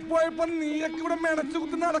അന്തരിൽ പോയപ്പോ നീയൊക്കെ ഇവിടെ മെനച്ചു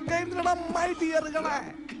കുത്തി നടക്കായിരുന്നടാ അമ്മായി തീയറുകളെ.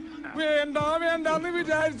 വേണ്ട വേണ്ടാന്ന്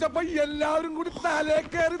വിചാരിച്ചപ്പോ എല്ലാവരും കൂടി തലേ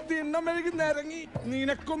കയറി തിണ്ണം മെഴുകി നിരങ്ങി.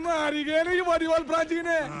 നിനക്കൊന്നും അറിയേനെ ഈ വടിവാൾ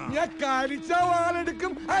പ്രാചീനെ. ഞാൻ കരിച്ച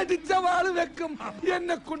വാളെടുക്കും, അടിച്ച വാള് വെക്കും.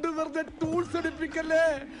 എന്നെ കൊണ്ട് വെറുതെ ടൂൾസ് എടുപ്പിക്കല്ലേ.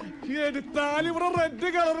 എടുത്താൽ ഇവിടെ റെഡ്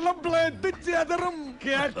കളറിലെ ബ്ലഡ് ചെതറും.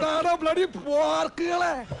 കേട്ടാടോ ബ്ലഡി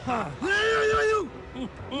പോർക്കുകളെ.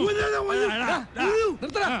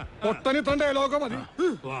 ഒട്ടനിത്ത ഡയലോഗ മതി.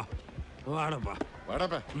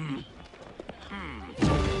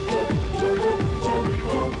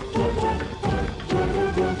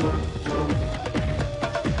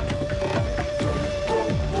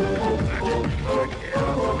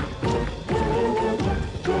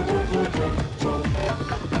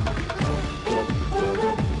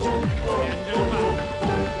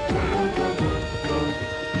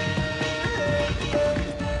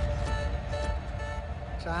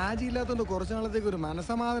 ഷാജി ഇല്ലാത്തോണ്ട് കുറച്ചു നാളത്തേക്ക് ഒരു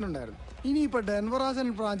മനസമാധാനം ഉണ്ടായിരുന്നു. ഇനിയിപ്പൊ ഡെൻവറാസൻ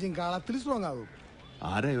ബ്രാഞ്ചിങ് കളത്തിൽ സ്ട്രോങ് ആകും.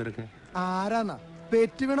 ആരാ ഇവരൊക്കെ? ആരാന്നാ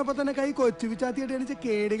പെറ്റ് വീണപ്പോ തന്നെ കൈ കൊച്ചു വിച്ചാത്തിയായിട്ട് എണിച്ച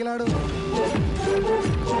കേടികളാടും.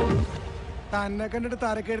 തന്നെ കണ്ടിട്ട്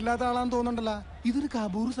തരക്കേടില്ലാത്ത ആളാന്ന് തോന്നണ്ടല്ല. ഇതൊരു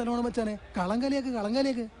കബൂർ സ്ഥലമാണ് മച്ചാനെ. കളങ്കലിയാക്ക്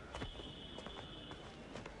കളങ്കലിയാക്ക്.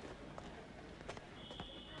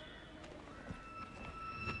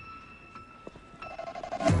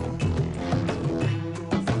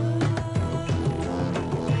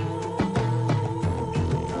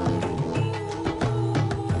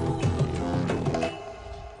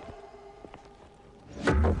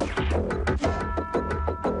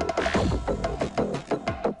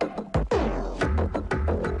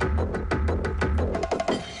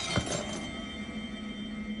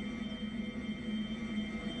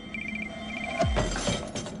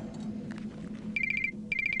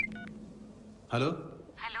 ഹലോ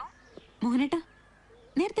മോഹനേട്ടാ,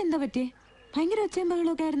 നേരത്തെ എന്താ പറ്റിയേ? ഭയങ്കര ഒച്ചയും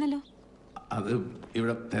ബഹളമൊക്കെ ആയിരുന്നല്ലോ. അത്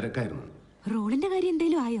ഇവിടെ തിരക്കായിരുന്നു. റോളിന്റെ കാര്യം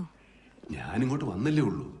എന്തേലും ആയോ? ഞാനിങ്ങോട്ട് വന്നല്ലേ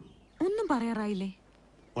ഉള്ളൂ. ഒന്നും പറയാറായില്ലേ?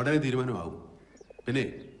 ഉടനെ തീരുമാനമാവും. പിന്നെ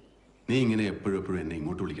നീ ഇങ്ങനെ എപ്പോഴും എന്നെ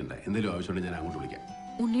ഇങ്ങോട്ട് വിളിക്കണ്ട. എന്തെങ്കിലും ആവശ്യമുണ്ടെങ്കിൽ ഞാൻ അങ്ങോട്ട് വിളിക്കാം.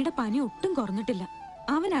 ഉണ്ണിയുടെ പനി ഒട്ടും കുറഞ്ഞിട്ടില്ല.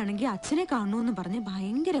 അവനാണെങ്കിൽ അച്ഛനെ കാണണമെന്ന് പറഞ്ഞ്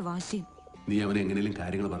ഭയങ്കര വാശിയും. നീ അവനെ എങ്ങനെയും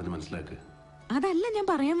കാര്യങ്ങൾ പറഞ്ഞ് മനസ്സിലാക്ക്. അതല്ല ഞാൻ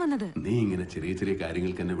പറയാൻ വന്നത്. നീ ഇങ്ങനെ ചെറിയ ചെറിയ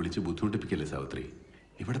കാര്യങ്ങൾക്ക് എന്നെ വിളിച്ച് ബുദ്ധിമുട്ടിപ്പിക്കല്ലേ സാവിത്രി.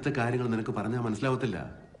 ഇവിടത്തെ കാര്യങ്ങൾ നിനക്ക് പറഞ്ഞാൽ മനസ്സിലാവത്തില്ല.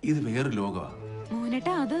 ഇത് വേറൊരു ലോകമാ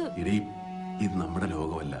മോഹനേട്ടാ. അത് ഇടീ, ഇത് നമ്മുടെ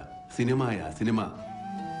ലോകമല്ല, സിനിമയാ സിനിമ.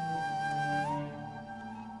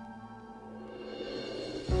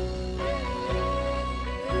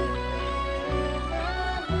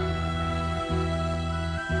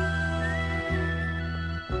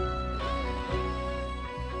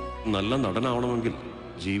 നല്ല നടനാവണമെങ്കിൽ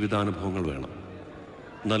ജീവിതാനുഭവങ്ങൾ വേണം,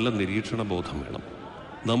 നല്ല നിരീക്ഷണ ബോധം വേണം.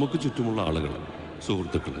 നമുക്ക് ചുറ്റുമുള്ള ആളുകൾ,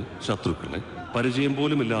 സുഹൃത്തുക്കള്, ശത്രുക്കളെ, പരിചയം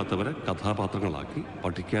പോലുമില്ലാത്തവരെ കഥാപാത്രങ്ങളാക്കി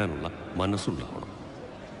പഠിക്കാനുള്ള മനസ്സുണ്ടാവണം.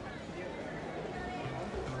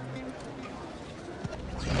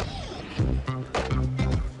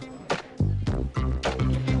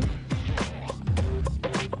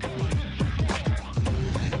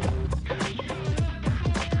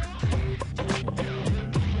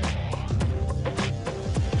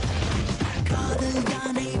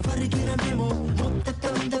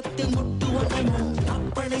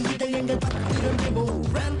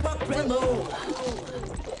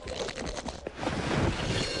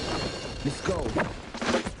 Let's go.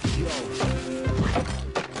 Yo.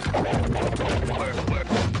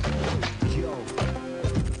 Yo.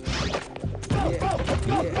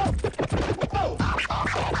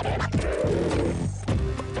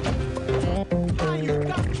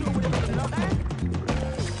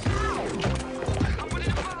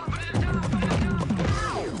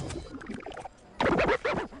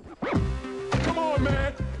 Come on,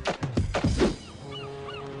 man.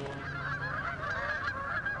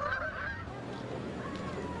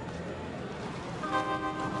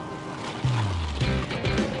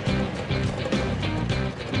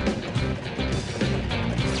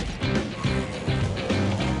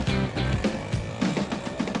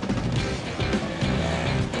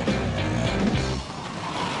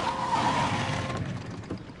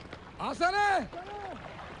 ആശാനെ,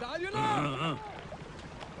 ഷാജുനാ,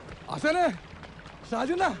 ആശാനെ,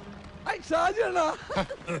 ഷാജുനാ, ഐ ഷാജുനാ.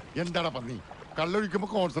 എന്താടാ പന്നി, കള്ളൊഴിക്കുമ്പോ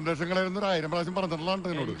കോൺസെൻട്രേഷൻ കളയുന്ന 1000 പ്രാവശ്യം പറഞ്ഞിട്ടുള്ളതാണ്.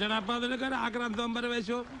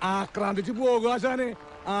 ആക്രാന്തിച്ച് പോകുക ആശാനെ.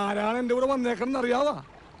 ആരാണ് എന്റെ കൂടെ വന്നേക്കണെന്ന് അറിയാവാ?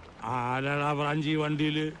 ആരാടാ ബ്രാഞ്ചി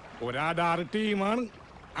വണ്ടിയില്? ഒരാധാർ ടീമാണ്.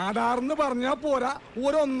 ആധാർന്ന് പറഞ്ഞാ പോരാ,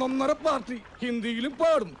 ഒരൊന്നൊന്നര പാർട്ടി. ഹിന്ദിയിലും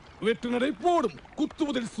പാടും, വെട്ടിനടയിൽ പോടും.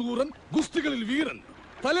 കുത്തുമുതൽ സൂരൻ, ഗുസ്തികളിൽ വീരൻ,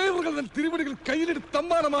 തലൈവറുകൾ തിരുവടികൾ കയ്യിലെടുത്ത്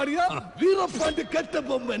തമ്മാനമാടിയ വീരപ്പാണ്ടി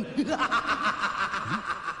കെട്ടബൊമ്മൻ.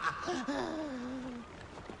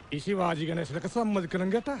 ഈ ശിവാജി ഗണേശനൊക്കെ സമ്മതിക്കണം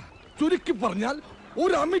കേട്ടാ. ചുരുക്കി പറഞ്ഞാൽ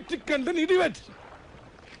ഒരു അമിറ്റിക്കണ്ടൻ ഇടിവെറ്റ്.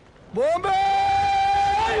 Bombay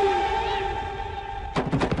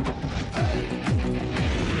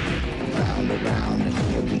Around and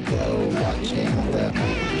here we go, watching the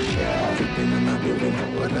show. Keeping in the building,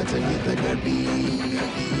 but let's get the good beat.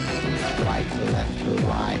 Right to left to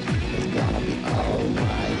right, it's gonna be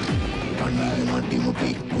alright. Mammootty Mass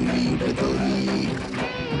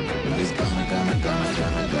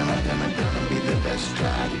It's gonna be the best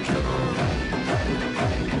track.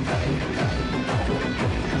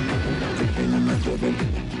 Keeping in the building,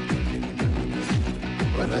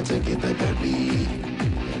 but let's get the good beat.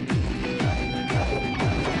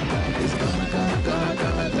 It's gonna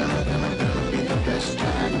be the best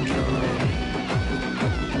track.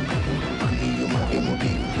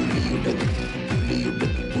 Mammootty, It's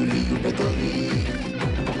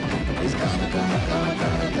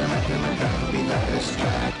gonna be the best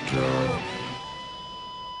track.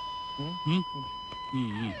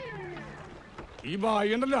 ഈ ബായി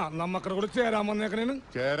ഉണ്ടല്ലോ നമ്മക്കടെ കൂടെ ചേരാൻ വന്നേക്കണേന്.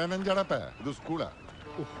 ചേരാനും ചടപ്പ, ഇത് സ്കൂളാ.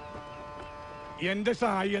 എന്റെ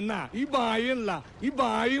ഷായി എന്നാ ഈ ബായി അല്ല, ഈ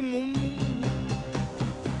ബായി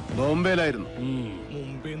ബോംബെയിലായിരുന്നു.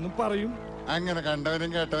 മുമ്പെന്ന് പറയും. അങ്ങനെ കണ്ടവനും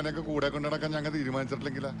കേട്ടവനൊക്കെ കൂടെ കൊണ്ടു നടക്കാൻ ഞങ്ങൾ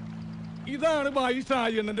തീരുമാനിച്ചിട്ടില്ലെങ്കിലാ. ഇതാണ് ബായി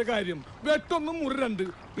ഷായി എണ്ണന്റെ കാര്യം. വെട്ടൊന്നും മുറി 2,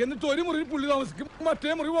 എന്നിട്ട് ഒരു മുറി പുള്ളി താമസിക്കും,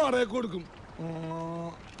 മറ്റേ മുറി വാടക കൊടുക്കും.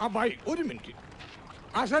 ആ ബായി ഒരു മിനിറ്റ്,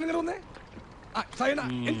 ആശാൻ ഇങ്ങനെ വന്നേ. സൈന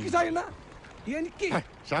എനിക്ക്, സൈന എനിക്ക്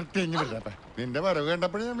നിന്റെ വരവ്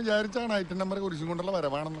കണ്ടപ്പോഴേ ഞാൻ വിചാരിച്ചാണ് ഐറ്റം നമ്പർ കുരിശും കൊണ്ടുള്ള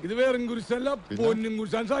വരവാണെന്ന്. ഇത് വേറെ കുരിശല്ല, പൊന്നും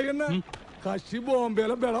കുരിശാൻ സായിന്ന. കശി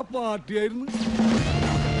ബോംബെയിലെ ബെള പാർട്ടിയായിരുന്നു.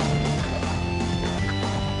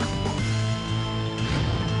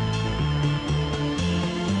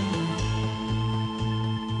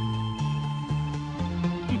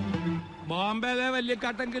 ബോംബെയിലെ വലിയ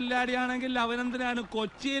കട്ടൻ കില്ലാടിയാണെങ്കിൽ അവനെന്തിനാണ്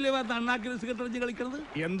കൊച്ചിയിൽ തണ്ണാക്കി സെക്രട്ടറി കളിക്കുന്നത്?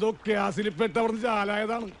 എന്തോ ക്യാസിൽപ്പെട്ടവർന്ന്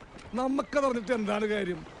ചാലായതാണ്. നമുക്കതറിഞ്ഞിട്ട് എന്താണ്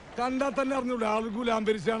കാര്യം? കണ്ടാൽ തന്നെ അറിഞ്ഞൂടെ ആൾ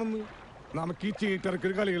ഗുലാംബരിച്ചാണെന്ന്. നമുക്ക് ഈ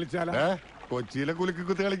ചീട്ടിറക്കൊരു കളി കളിച്ചാലാ? കൊച്ചിയിലെ കുലുക്കി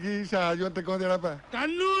കുത്തി കളിക്ക് ഷാജു ഒറ്റക്കോ ചേടാ.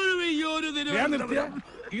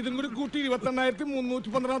 ഇതും കൂടി കൂട്ടി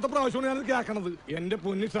 28,312 പ്രാവശ്യമാണ് ഞാൻ കേൾക്കണത്. എന്റെ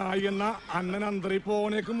പൊന്നി ഷായി എന്ന അണ്ണൻ അന്തരി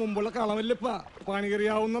പോണേക്ക് മുമ്പുള്ള കളമല്ലപ്പാ.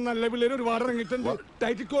 പണികറിയാവുന്ന നല്ല പിള്ളേർ ഒരുപാട് ഇറങ്ങിയിട്ടുണ്ട്.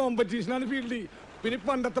 ടൈറ്റ് കോമ്പറ്റീഷനാണ് ഫീൽഡിൽ. പിന്നെ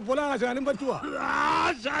പണ്ടത്തെ പോലെ ആശാനും പറ്റുവാ?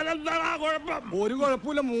 ഒരു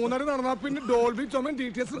കുഴപ്പമില്ല. 3.5 നടന്നാ പിന്നെ ഡോൾബി ചുമയും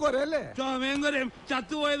DTS കുറയല്ലേ?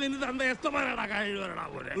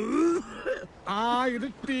 ആ ഇത്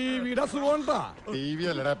ടിവിയുടെ അസുഖണ്ടാ. TV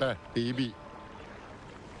അല്ലടാ, TV.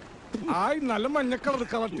 ആ നല്ല മഞ്ഞ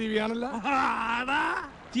കളർ TV ആണല്ല.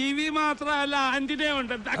 TV മാത്രല്ല ആന്റിനെ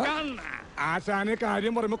ഉണ്ട്. ആശാനെ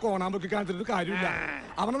കാര്യം പറയുമ്പോ കോണാമ്പൊക്കെ കാണിച്ചിട്ട് കാര്യമില്ല.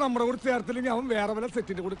 അവനെ നമ്മുടെ കൂടെ ചേർത്തില്ലെങ്കിൽ അവൻ വേറെ വല്ല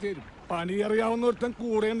സെറ്റിന്റെ കൂടെ ചേരും. പണി അറിയാവുന്ന ഒരുത്തൻ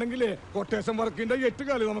കൂടെ ഉണ്ടെങ്കിലേ കൊട്ടേഷൻ വർക്കിന്റെ 8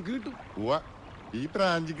 കളി നമുക്ക് കിട്ടും. ഈ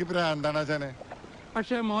പ്രാഞ്ചിക്ക് പ്രാന്താണ് ആശാനെ.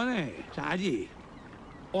 പക്ഷെ മോനെ ഷാജി,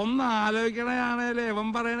 ഒന്ന് ആലോചിക്കണയാണേലും എവൻ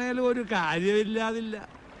പറയണേലും ഒരു കാര്യമില്ലാതില്ല.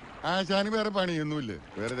 ആശാന് വേറെ പണിയൊന്നുമില്ല,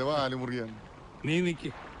 വേറെ ആലുമുറിയാണ്. നീ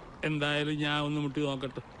നിക്ക്, എന്തായാലും ഞാൻ ഒന്ന് മുട്ടി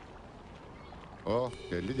നോക്കട്ടെ. ഓ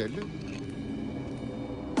ചെല്ല് ചെല്ല്.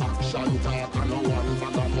 Action talk and no one for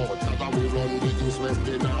the mouth. That we run the east, west,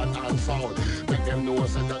 the north and south. Make them know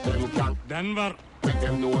so that them can. Denver. Make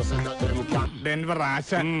them know so that them can. Denver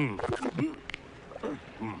ആശാൻ.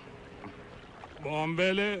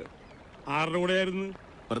 ബോംബെയില് ആരുടെ കൂടെയായിരുന്നു?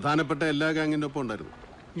 പ്രധാനപ്പെട്ട എല്ലാ ഗാങ്ങിന്റെ ഒപ്പം ഉണ്ടായിരുന്നു.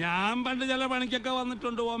 ഞാൻ പണ്ട് ചില പണിക്കൊക്കെ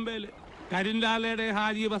വന്നിട്ടുണ്ട് ബോംബെയില്. കരിൻലാലയുടെ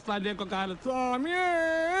ഹാജി ബസ്താന്റെ ഒക്കെ കാലത്ത്.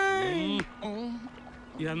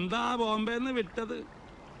 എന്താ ബോംബെന്ന് വിട്ടത്?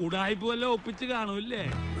 ഉടായ്പ വല്ല ഒപ്പിച്ച് കാണൂല്ലേ?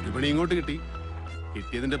 ഒരു പണി ഇങ്ങോട്ട് കിട്ടി,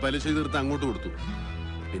 കിട്ടിയതിന്റെ പലിശ തീർത്ത് അങ്ങോട്ട് കൊടുത്തു.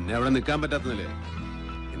 പിന്നെ അവിടെ നിൽക്കാൻ പറ്റാത്തതല്ലേ,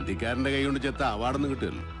 ഹിന്ദിക്കാരന്റെ കൈ കൊണ്ട് ചെത്ത അവാർഡൊന്നും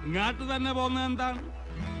കിട്ടുമല്ലോ. ഇങ്ങോട്ട് തന്നെ പോകുന്നത് എന്താണ്?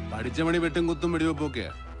 പഠിച്ച പണി വെട്ടും കുത്തും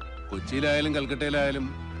വെടിവെപ്പൊക്കെയാ. കൊച്ചിയിലായാലും കൽക്കട്ടയിലായാലും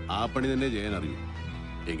ആ പണി തന്നെ ചെയ്യാൻ അറിയൂ.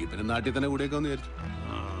 എങ്കിൽ പിന്നെ നാട്ടിൽ തന്നെ കൂടെയൊക്കെ ഒന്ന് വിചാരിച്ചു.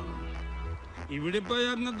 ഇവിടെ ഇപ്പൊ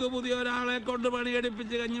ഞങ്ങൾക്ക് പുതിയ ഒരാളെ കൊണ്ട്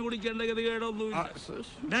പണിയെടുപ്പിച്ച് കഞ്ഞി കുടിക്കേണ്ട ഗതികേടൊന്നുമില്ല.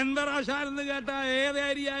 ഡെൻവർ ആശാനെന്ന് കേട്ടാ ഏത്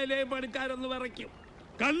ഏരിയയിലെയും പണിക്കാരൊന്ന് വിറയ്ക്കും.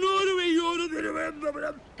 കണ്ണൂർ, വെയ്യൂർ,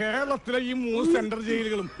 തിരുവനന്തപുരം, കേരളത്തിലെ ഈ 3 സെൻട്രൽ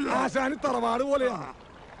ജയിലുകളും ആശാന് തറവാട് പോലെയാണ്.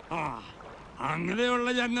 അങ്ങനെയുള്ള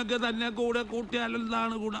ഞങ്ങൾക്ക് തന്നെ കൂടെ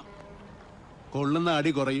കൂട്ടിയാലെന്താണ് ഗുണം? കൊള്ളുന്ന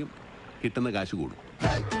അടി കുറയും, കിട്ടുന്ന കാശ് കൂടും.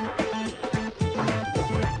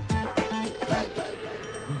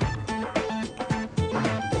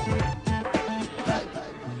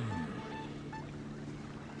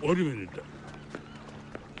 ഒരു മിനിറ്റ്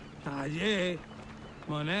ഷാജേ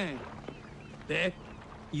മോനെ,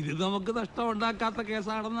 ഇത് നമുക്ക് നഷ്ടം ഉണ്ടാക്കാത്ത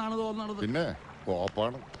കേസാണെന്നാണ് തോന്നണത്. പിന്നെ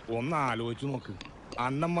കോപ്പാണ്. ഒന്ന് ആലോചിച്ചു നോക്ക്.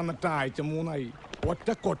 അന്നം വന്നിട്ട് ആഴ്ച 3 ഒറ്റ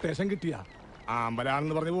കൊട്ടേഷൻ കിട്ടിയ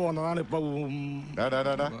ആമ്പലാണെന്ന് പറഞ്ഞ് പോകുന്നതാണ് ഇപ്പൊ.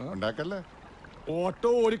 ഓട്ടോ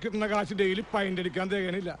ഓടിക്കിട്ടുന്ന കാശ് ഡെയിലി പൈൻ്റ് അടിക്കാൻ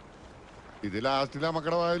തികയണില്ല. ഇത് ലാസ്റ്റിലെ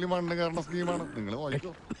മക്കളുടെ വായിൽ മണ്ണ് കയറുന്ന സ്കീമാണ്. നിങ്ങൾ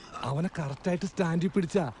അവനെ കറക്റ്റായിട്ട് സ്റ്റാൻഡിൽ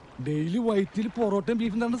പിടിച്ച ഡെയിലി വൈറ്റിൽ പൊറോട്ടയും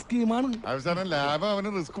ബീഫും തന്ന സ്കീമാണ്. അവസാനം ലാഭം അവന്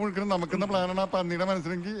റിസ്ക് കൊടുക്കണം. നമുക്കെന്ന പ്ലാനാണ് ആ പന്നിയുടെ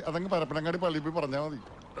മനസ്സിലെങ്കിൽ അതങ്ങ് പരപ്പനങ്ങാടി പള്ളിയിൽ പോയി പറഞ്ഞാൽ മതി.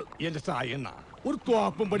 എന്റെ സായണ്ണ ഒരു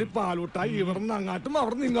തോപ്പും പടി പാലൂട്ടായി ഇവിടുന്ന് അങ്ങാട്ടും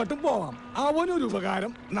അവിടുന്ന് ഇങ്ങോട്ടും പോവാം. അവനൊരു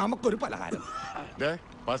ഉപകാരം, നമുക്കൊരു പലഹാരം.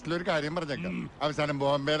 ഫസ്റ്റിലൊരു കാര്യം പറഞ്ഞേക്കാം. അവസാനം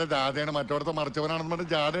ബോംബെയിലെ ജാഥയാണ് മറ്റോടത്തെ മറിച്ചവനാണെന്ന് പറഞ്ഞ്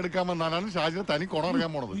ജാഥ എടുക്കാൻ വന്നാലാണ് ഷാജിനെ തനി കുണം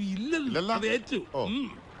അറിയാൻ പോണത്.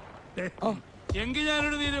 എങ്കിൽ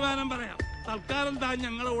ഞാനൊരു തീരുമാനം പറയാം. തൽക്കാലം താൻ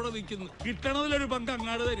ഞങ്ങളുടെ കൂടെ നിൽക്കുന്നു. കിട്ടണതിലൊരു പങ്ക്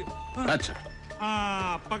അങ്ങാട് തരും.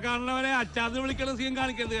 അപ്പ കാണുന്നവരെ അച്ചാന്ന് വിളിക്കണ സീൻ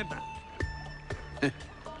കാണിക്കരുത് കേട്ടാ.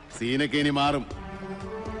 സീനൊക്കെ ഇനി മാറും.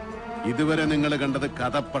 ഇതുവരെ നിങ്ങൾ കണ്ടത്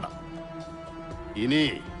കഥപ്പടം. ഇനി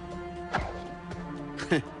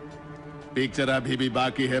പിക്ചർ അഭി ഭി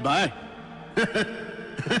ബാക്കി ഹെ bye.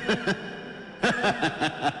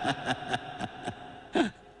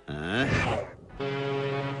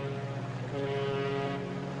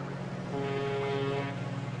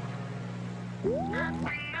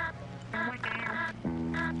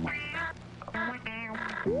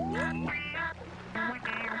 He's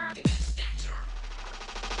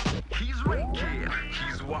waking,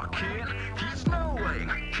 he's walking, he's knowing,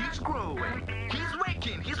 he's growing. He's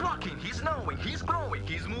waking, he's walking, he's knowing, he's growing,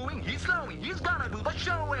 he's moving, he's slowing, he's gonna do the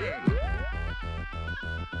showing.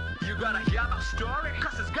 You gotta hear the story,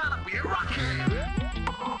 cause it's gonna be rocking.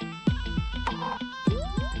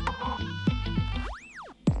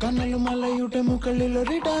 കനലുമലയുടെ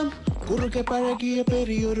മുകളിലൊരിടം കുറുകെ പഴകിയ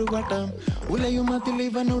പെരിയൊരു വട്ടം ഉലയുമതിൽ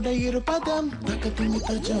ഇവനുടെ ഇരുപദം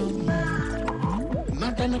തക്കത്തിമിത്തജം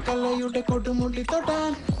നടന കലയുടെ കൊടുമുടി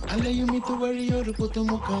തൊടാൻ അലയും ഇതുവഴിയൊരു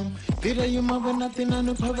പുതുമുഖം തിരയും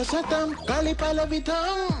അവനത്തിനനുഭവ ശതം കളി പലവിധം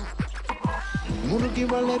മുറുകി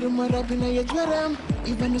വളരും ഒരഭിനയ ജ്വരം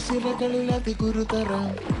ഇവന് സിരകളിൽ അതിഗുരുതരം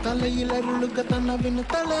തലയിലരുളുക തന്നവിന്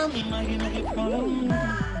തളം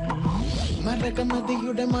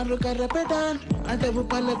മരകനദിയുടെ മറുകരപ്പെടാൻ അടവ്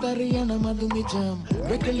പലതറിയണം അതു നിജം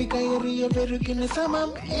വെക്കലി കയറിയ വെറുകിന് സമം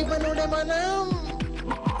ഇവനുടെ മനം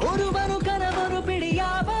ഒരുവനു കനവൊരു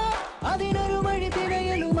പിടിയാവാ അതിനൊരു വഴി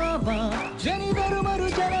തിരയലുമാവാ ജനിതരുമൊരു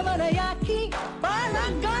ജനമനയാക്കി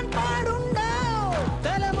പാഴാക്കാൻ പാടുണ്ടോ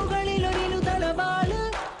തലമുകളിലൊരിലു തലവാള്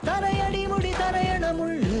തലയടി മുടി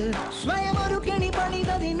തലയണമുള്ളു സ്വയം ഒരു കെണി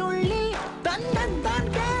പണിതതിനുള്ളിൽ തന്നൻ താൻ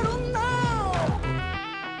കേറുന്നോ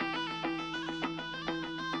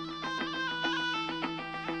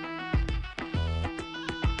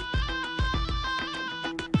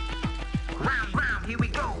Here we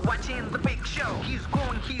go, watching the big show. He's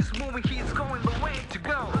going, he's moving, he's going the way to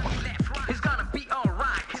go. Left, right. He's gonna be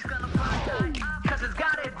alright. He's gonna find out, cause he's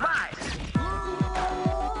got it right.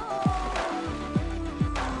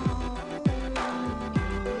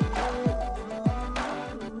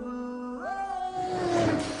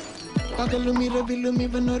 പകലും ഇരവിലും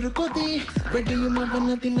ഇവനൊരു കൊതി വെടിയും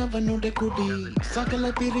അവനതിനവനുടെ കുടി സകല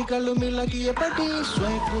തിരികളും ഇളകിയ പടി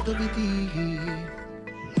സ്വയംഭൂതവിധി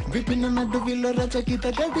വിപിന നടുവിലൊരചകിത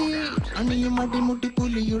ഗടി അണിയും അടിമുട്ടി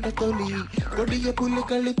പുലിയുടെ തൊലി കൊടിയ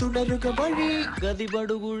പുലികളി തുടരുക വഴി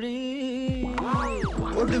ഗതിപടുകുഴി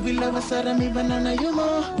ഒടുവിൽ അവസരം ഇവനണയുമോ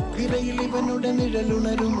തിരയിൽ ഇവനുടെ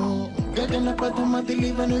നിഴലുണരുമോ ഗഗനപഥം അതിൽ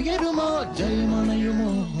ഇവനുയരുമോ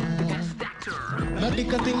ജയമണയുമോ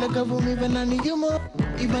നദിക്കത്തിലകവും ഇവനണിയുമോ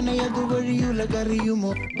ഇവനെ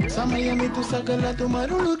അതുവഴിയുലകറിയുമോ സമയമിതു സകലതു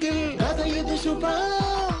മരുളുകിൽ കഥയത് ശുഭം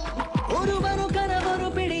ഒരുവനു കനവൊരു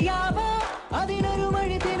പിടിയാവാ അതിനൊരു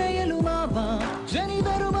വഴി തിരയലുമാവാ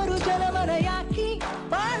ജനിതരുമൊരു ജലമനയാക്കി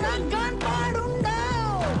പാഴാക്കാൻ പാടുണ്ടോ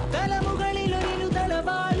തലമുകളിലൊരിലു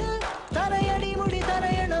തലവാള് തലയടി മുടി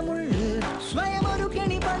തലയണമുള്ളു സ്വയം ഒരു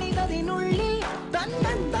കെണി പണിതതിനുള്ളിൽ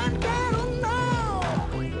തന്നൻ താൻ കേറുന്നോ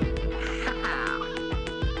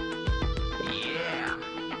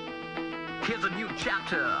Here's a new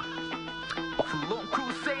chapter of a lone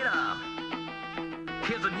crusader.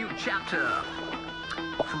 Here's a new chapter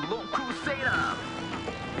of a lone crusader.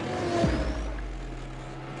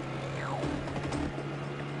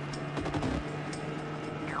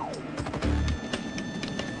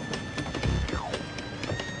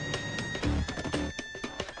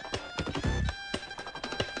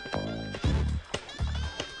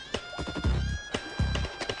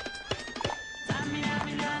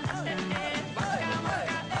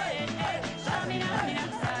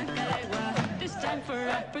 This time for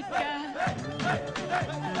Africa.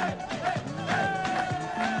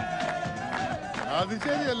 അത്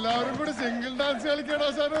ശരി, എല്ലാവരും കൂടി സിംഗിൾ ഡാൻസ് കളിക്കണോ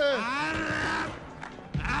സാറ്?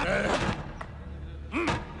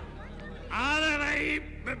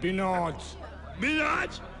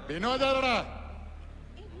 വിനോദ് ആരടാ?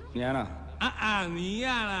 ഞാനാ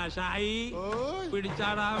നീയാണാ ഷായി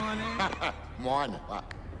പിടിച്ചാടാ മോനെ മോനെ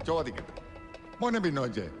ചോദിക്കട്ടെ മോനെ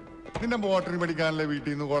വിനോജ്, നിന്നെ ബോട്ടണി പഠിക്കാനല്ലേ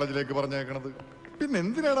വീട്ടിൽ നിന്ന് കോളേജിലേക്ക് പറഞ്ഞേക്കണത്? പിന്നെ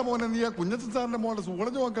എന്തിനാടാ മോനെ നീ ആ കുഞ്ഞച്ചൻ സാറിന്റെ മോളെ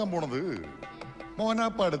സൂളജ് നോക്കാൻ പോണത്? മോനാ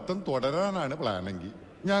പഠിത്തം തുടരാനാണ് പ്ലാനെങ്കിൽ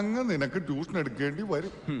ഞങ്ങൾ നിനക്ക് ട്യൂഷൻ എടുക്കേണ്ടി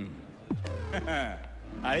വരും.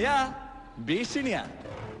 അയ്യാ ഭീഷണിയാ,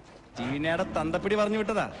 ചീനയുടെ തന്തപ്പിടി പറഞ്ഞു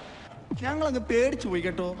വിട്ടതാ. ഞങ്ങളങ്ങ് പേടിച്ചു പോയി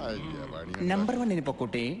കേട്ടോ. നമ്പർ 1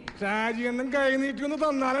 പൊക്കോട്ടെ. ഷാജി എന്നും കൈ നീട്ടി ഒന്ന്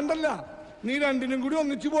തന്നാലുണ്ടല്ല, നീ രണ്ടിനും കൂടി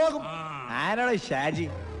ഒന്നിച്ചു പോകും. ആരാടോ ഷാജി?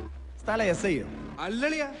 സ്ഥലം എസ് ഐയോ?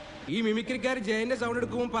 അല്ലളിയാ, ഈ മിമിക്രിക്കാർ ജയന്റെ സൗണ്ട്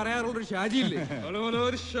എടുക്കുമ്പോൾ പറയാറുള്ളൊരു ഷാജി ഇല്ലേ?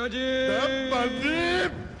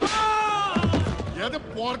 ഏത്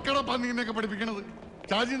പോർക്കടാ പന്നിങ്ങനെയൊക്കെ പഠിപ്പിക്കണത്?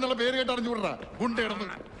 ഷാജി എന്നുള്ള പേര് കേട്ട് അറിഞ്ഞുവിടറാ, ഗുണ്ടയാണെന്ന്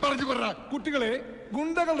പറഞ്ഞു വിടറാ. കുട്ടികളെ,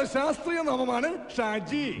 ഗുണ്ടകളുടെ ശാസ്ത്രീയ നാമമാണ്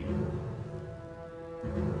ഷാജി.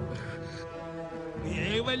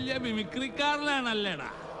 നീ വലിയ മിമിക്രിക്കാരനാണല്ലേടാ.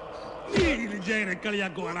 നീ ജയനെ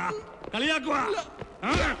കളിയാക്കുവാടാ, കളിയാക്കുവാ.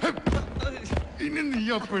 ഇനി നീ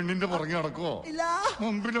ആ പെണ്ണിന്റെ പുറകെ നടക്കുവോ?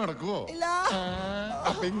 മുമ്പിൽ നടക്കുവോ?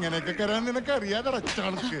 അപ്പൊ ഇങ്ങനെയൊക്കെ കരാൻ നിനക്ക് അറിയാതെ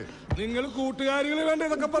അടച്ചാൾക്ക്. നിങ്ങൾ കൂട്ടുകാരികളെ വേണ്ട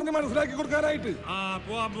ഇതൊക്കെ പറഞ്ഞ് മനസ്സിലാക്കി കൊടുക്കാനായിട്ട്.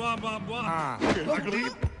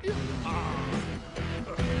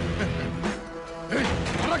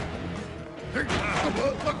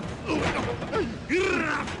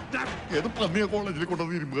 ഏത് പന്നിയ കോളേജിൽ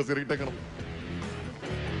കൊണ്ടുവന്ന് ഇരുമ്പ് കസേരയിട്ടേക്കണം.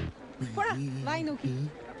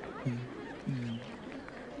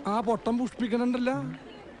 ആ പൊട്ടം പുഷ്പിക്കണുണ്ടല്ലോ.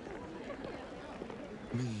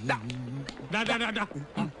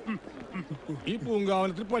 ഈ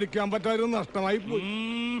പൂങ്കാവനത്തിൽ പഠിക്കാൻ പറ്റാതെ നഷ്ടമായി പോയി.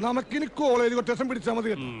 നമുക്കിനി കോളേജ് കൊട്ടേഷൻ പിടിച്ചാൽ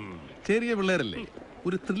മതി. ചെറിയ പിള്ളേരല്ലേ,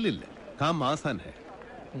 ഒരു ത്രില്ലില്ല.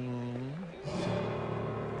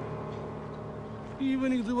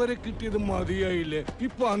 ഇവൻ ഇതുവരെ കിട്ടിയത് മതിയായില്ലേ?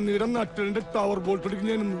 ഇപ്പൊ അന്നീരം നട്ടലിന്റെ ടവർ ബോൾട്ട്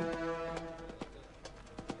അടിക്കുന്നതിനൊന്നും.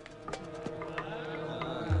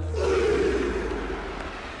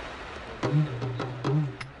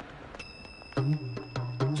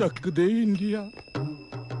 ചക്ക് ദേ ഇന്ത്യ.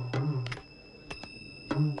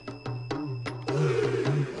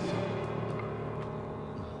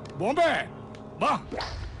 ബോംബെ വാ.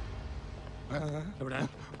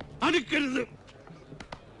 അടുക്കരുത്,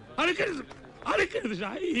 അടുക്കരുത്, അടുക്കരുത്.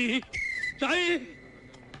 ഷായി, ഷായി.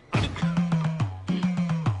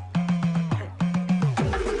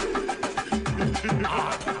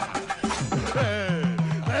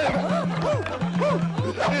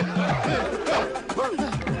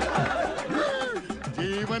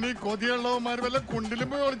 ജീവനി കൊതിയുള്ളവന്മാർ വല്ല കുണ്ടിലും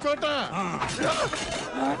പോയി ഒളിച്ചോട്ടാ.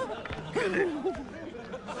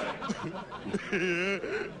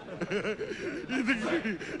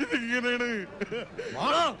 ഇതിങ്ങനെയാണ്.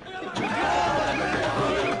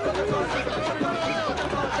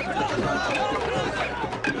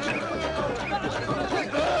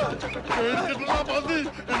 പേടിച്ചിട്ടുള്ള പന്നി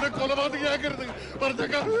എന്നെ കൊലപാതകയാക്കരുത്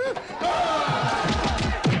പറഞ്ഞേക്കാം.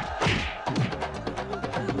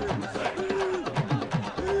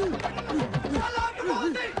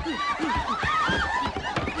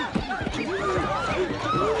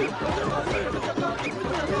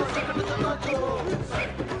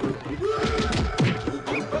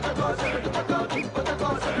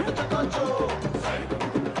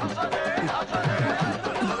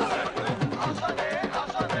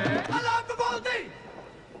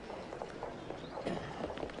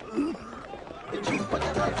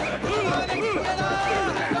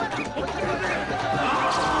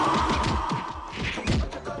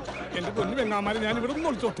 എന്റെ പൊന്നു പെങ്ങാമാരെ ഞാൻ ഇവിടെ നിന്ന്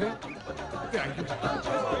ഒളിച്ചോട്ടെ. Thank you.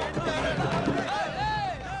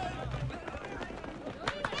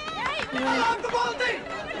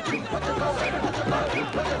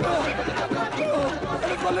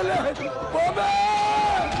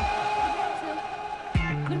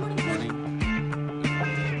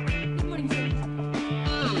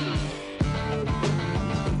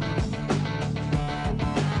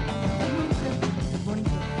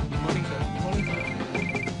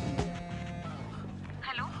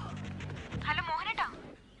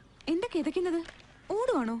 എന്താ കിതയ്ക്കുന്നത്?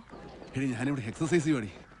 ഓടുവാണോ? ഞാനിവിടെ എക്സസൈസ് ചെയ്യുവാടി.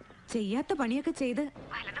 ചെയ്യാത്ത പണിയൊക്കെ ചെയ്ത്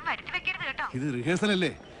ഇത് റിഹേഴ്സൽ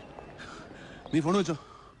അല്ലേ? നീ ഫോൺ വെച്ചോ.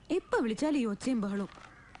 എപ്പോ വിളിച്ചാലും ഈ ഒച്ചയും ബഹളും.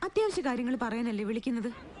 അത്യാവശ്യ കാര്യങ്ങൾ പറയാനല്ലേ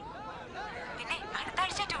വിളിക്കുന്നത്? പിന്നെ അടുത്ത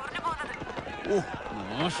ആഴ്ച ടൂറിന് പോകുന്നത്. ഓ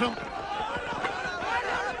മോശം.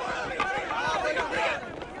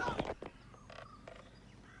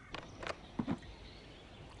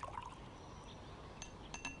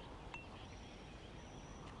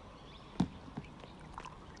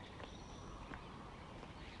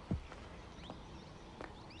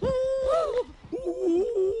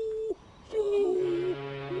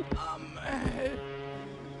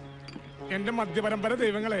 എന്റെ മദ്യപരമ്പര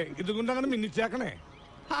ദൈവങ്ങളെ ഇതുകൊണ്ട് അങ്ങനെ മിന്നിച്ചാക്കണേ.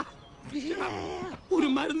 ഒരു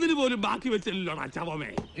മരുന്നിന് പോലും ബാക്കി വെച്ചില്ലോടാ ചവമേ.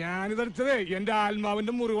 ഞാനിതടിച്ചതേ എന്റെ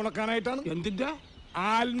ആത്മാവിന്റെ മുറി ഉണക്കാനായിട്ടാണ്. എന്തിന്റെ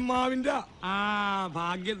ആത്മാവിന്റെ? ആ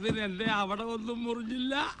ഭാഗ്യത്തിന് എന്റെ അവിടെ ഒന്നും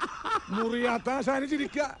മുറിഞ്ഞില്ല. മുറിയാത്ത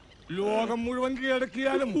ശാനിച്ചിരിക്ക. ലോകം മുഴുവൻ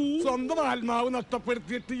കീഴടക്കിയാലും സ്വന്തം ആത്മാവ്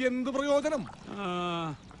നഷ്ടപ്പെടുത്തിയിട്ട് എന്ത് പ്രയോജനം?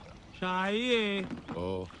 ഷായിയേ,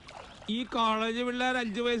 ഈ കോളേജ് പിള്ളേർ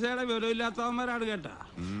 5 പൈസയുടെ വിവരമില്ലാത്തവന്മാരാണ് കേട്ടാ.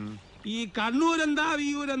 ഈ കണ്ണൂരെന്താ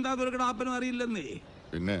വിയൂരെന്താ ഒരു കിടാപ്പനും അറിയില്ലെന്നേ.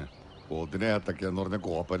 പിന്നെ പോത്തിനെ ഏത്തക്കാന്ന് പറഞ്ഞ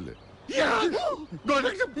കോപ്പല്ലേ.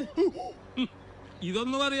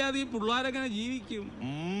 ഇതൊന്നും അറിയാതെ ഈ പിള്ളേരെങ്ങനെ ജീവിക്കും?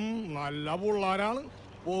 നല്ല പിള്ളേരാണ്.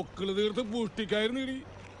 പോക്കിള് തീർത്ത് പുഷ്ടിക്കായിരുന്നു ഇടി.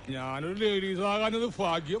 ഞാനൊരു ലേഡീസ് ആകാനത്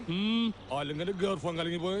ഭാഗ്യം. അല്ലെങ്കിൽ ഗർഭം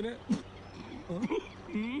കലങ്ങി പോയതിന്.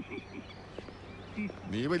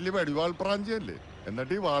 നീ വലിയ വെടിവാൾ പ്രാഞ്ചിയല്ലേ,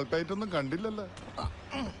 എന്നിട്ട് ഈ വാൾപ്പയറ്റൊന്നും കണ്ടില്ലല്ലോ.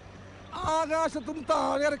 ആകാശത്തും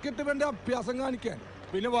താഴെ ഇറക്കിയിട്ട് വേണ്ട അഭ്യാസം കാണിക്കാൻ.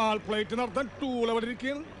 പിന്നെ വാൾ പ്ലേറ്റ് നടത്താൻ ടൂൾ എവിടെ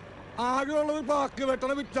ഇരിക്കുകയാണ്. ആകെയുള്ളത് പാക്ക്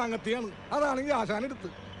വെട്ടണ വിറ്റാങ്ങത്തിയാണ്. അതാണെങ്കിൽ ആശാനെടുത്ത്.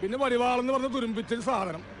 പിന്നെ വടിവാളെന്ന് പറഞ്ഞ തുരുമ്പിച്ചൊരു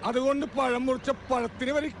സാധനം. അതുകൊണ്ട് പഴം മുറിച്ച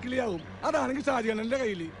പഴത്തിന് വരെ കിളിയാവും. അതാണെങ്കിൽ ഷാജിയണ്ണന്റെ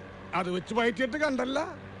കയ്യില്. അത് വെച്ച് പയറ്റിയിട്ട് കണ്ടല്ല.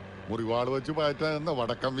 മുറിവാള് വെച്ച് പയറ്റാ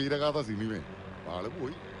വടക്കം വീരഗാഥ സിനിമ. ആള്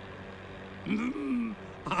പോയി.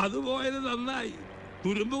 അത് പോയത് നന്നായി.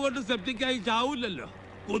 തുരുമ്പ് കൊണ്ട് സെപ്റ്റിക്കായി ചാവൂല്ലല്ലോ.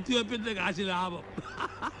 കുത്തിവെപ്പിന്റെ കാശ് ലാഭം.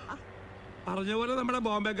 പറഞ്ഞ പോലെ നമ്മുടെ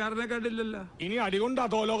ബോംബെക്കാരനെ കണ്ടില്ലല്ലോ. ഇനി അടികൊണ്ട്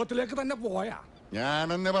അധോലോകത്തിലേക്ക് തന്നെ പോയാ.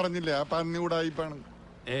 ഞാനെന്നെ പറഞ്ഞില്ലേ ആ പന്നി ഉടായിപ്പാണ്.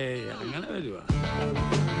 ഏയ് അങ്ങനെ വരുവാ.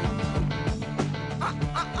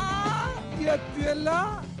 എത്തിയല്ല.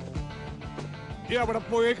 എവിടെ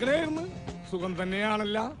പോയേക്കണേന്ന്? സുഖം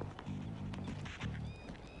തന്നെയാണല്ല.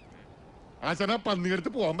 ആശാന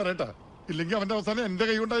പന്നിയെടുത്ത് പോവാൻ പറയട്ടാ. ഇല്ലെങ്കിൽ അവന്റെ അവസാനം എന്റെ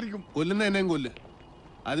കൈ കൊണ്ടായിരിക്കും. കൊല്ലുന്ന എന്നെയും കൊല്ല്.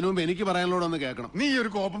 അതിനു മുമ്പ് എനിക്ക് പറയാനുള്ളതൊന്ന് കേൾക്കണം. നീ ഒരു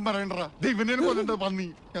കോപം പറയണ്ടാ. ദൈവനേനും കൊല്ലണ്ട പന്നി.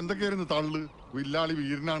 എന്തൊക്കെയായിരുന്നു തള്ളു. വില്ലാളി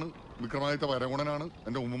വീരനാണ്. വിക്രമാദിത്യ വരഗുണനാണ്.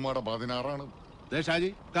 എന്റെ ഉമ്മമാടെ 16ആണ്. ഷാജി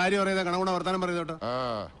കാര്യം അറിയാതെ കണകുണ വർത്താനം പറയുന്നോട്ടോ. ആ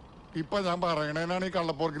ഇപ്പൊ ഞാൻ പറയണേനാണ് ഈ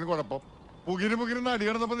കള്ളപ്പോർക്കിന് കുഴപ്പം. പുകിന് അടി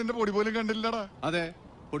കിടന്നപ്പോ നിന്റെ പൊടി പോലും കണ്ടില്ലടാ. അതെ,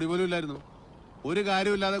 പൊടി പോലും ഇല്ലായിരുന്നു. ഒരു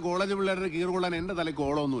കാര്യമില്ലാതെ കോളേജ് പിള്ളേരുടെ കീർ കൊള്ളാൻ എന്റെ തലയ്ക്ക്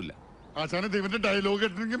ഓളമൊന്നുമില്ല. ആശാന ദൈവന്റെ ഡയലോഗ്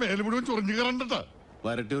കേട്ടിട്ടുണ്ടെങ്കിൽ മേലെ മുഴുവൻ ചൊറിഞ്ഞു കയറണ്ടട്ടാ.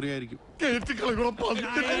 വരട്ടൂറിയായിരിക്കും.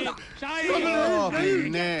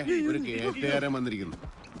 പിന്നെ ഒരു കേട്ടുകാരൻ വന്നിരിക്കുന്നു.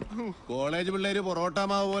 കോളേജ് പിള്ളേര് പൊറോട്ട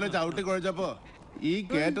മാവ് പോലെ ചവിട്ടി കുഴച്ചപ്പോ ഈ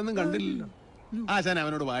കേറ്റൊന്നും കണ്ടില്ലല്ലോ. ആശാൻ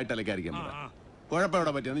അവനോട് വായിട്ടലക്കായിരിക്കാൻ പറയാം. കുഴപ്പം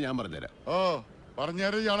എവിടെ പറ്റിയെന്ന് ഞാൻ പറഞ്ഞുതരാം. ഓ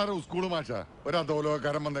പറഞ്ഞാല് ഇയാളെ സ്കൂള് മാഷ ഒരു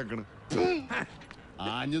അധോലോകക്കാരൻ വന്നേക്കണ്.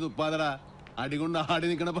 ആഞ്ഞു തുപ്പാതടാ. അടികൊണ്ട് ആടി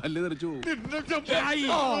നിക്കണ പല്ല് തെറിച്ചു.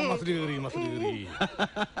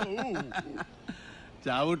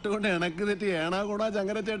 ചവിട്ടുകൊണ്ട് ഇണക്ക് തെറ്റി ഏണാ കൂടാ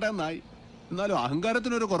ചങ്ങര ചേട്ടാ നായി. എന്നാലും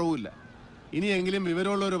അഹങ്കാരത്തിനൊരു കുറവുമില്ല. ഇനിയെങ്കിലും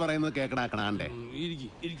വിവരമുള്ളവർ പറയുന്നത് കേക്കണാക്കണാണ്ടേ.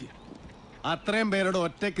 അത്രയും പേരോട്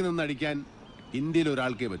ഒറ്റയ്ക്ക് നിന്ന് അടിക്കാൻ ഇന്ത്യയിൽ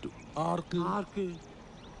ഒരാൾക്കേ പറ്റൂ.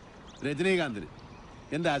 രജനീകാന്തിന്.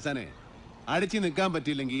 എന്റെ ആശാനെ അടിച്ചു നിൽക്കാൻ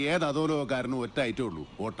പറ്റിയില്ലെങ്കിൽ ഏത് അധോലോകക്കാരനും ഒറ്റ ഐറ്റേ ഉള്ളൂ,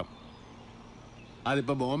 ഓട്ടം.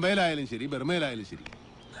 അതിപ്പോ ബോംബെയിലായാലും ശരി, ബർമയിലായാലും ശരി.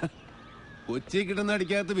 കൊച്ചി കിട്ടുന്ന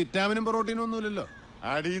അടിക്കകത്ത് വിറ്റാമിനും പ്രോട്ടീനും ഒന്നുമില്ലല്ലോ.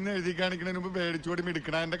 അടിയിന്ന് എഴുതി കാണിക്കണതിന് മുമ്പ് പേടിച്ചോടി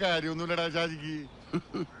മിടുക്കണതിന്റെ കാര്യമൊന്നുമില്ലടാ ഷാജിക്ക്.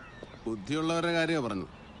 ബുദ്ധിയുള്ളവരുടെ കാര്യമാണ് പറഞ്ഞു.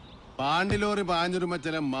 പാണ്ടിലോറി പാഞ്ഞുരുമ്പോ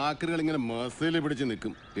ചില മാക്കറുകൾ ഇങ്ങനെ മസിൽ പിടിച്ച്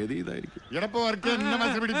നിൽക്കും. ഗതി ഇതായിരിക്കും.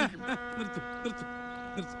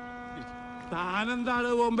 താനെന്താണ്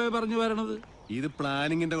ബോംബെ പറഞ്ഞു വരണത്? ഇത്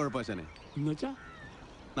പ്ലാനിങ്ങിന്റെ കുഴപ്പശാനെ.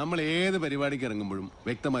 നമ്മൾ ഏത് പരിപാടിക്ക് ഇറങ്ങുമ്പോഴും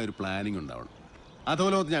വ്യക്തമായൊരു പ്ലാനിങ് ഉണ്ടാവണം.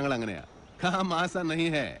 അതുപോലെ ഞങ്ങൾ അങ്ങനെയാ.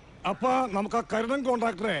 അപ്പൊ നമുക്ക് ആ കരുണൻ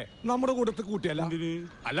കോൺട്രാക്ടറെ നമ്മുടെ കൂട്ടത്തിൽ കൂട്ടിയല്ല.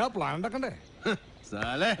 അല്ല പ്ലാൻ ഉണ്ടാക്കണ്ടേ?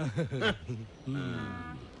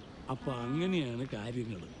 അപ്പൊ അങ്ങനെയാണ്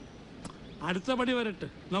കാര്യങ്ങൾ. അടുത്ത പടി വരട്ടെ.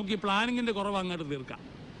 നമുക്ക് ഈ പ്ലാനിങ്ങിന്റെ കുറവ് അങ്ങോട്ട് തീർക്കാം.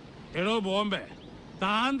 എടോ ബോംബെ,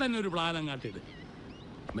 താൻ തന്നെ ഒരു പ്ലാൻ അങ്ങാട്ടിട്.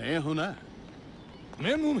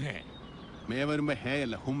 മേ വരുമ്പോ ഹേ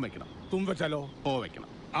അല്ല ഹും വെക്കണം. തും വെച്ചാലോ? ഹോ വെക്കണം.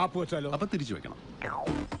 ആപ്പ് വെച്ചാലോ? അപ്പൊ തിരിച്ചു വെക്കണം.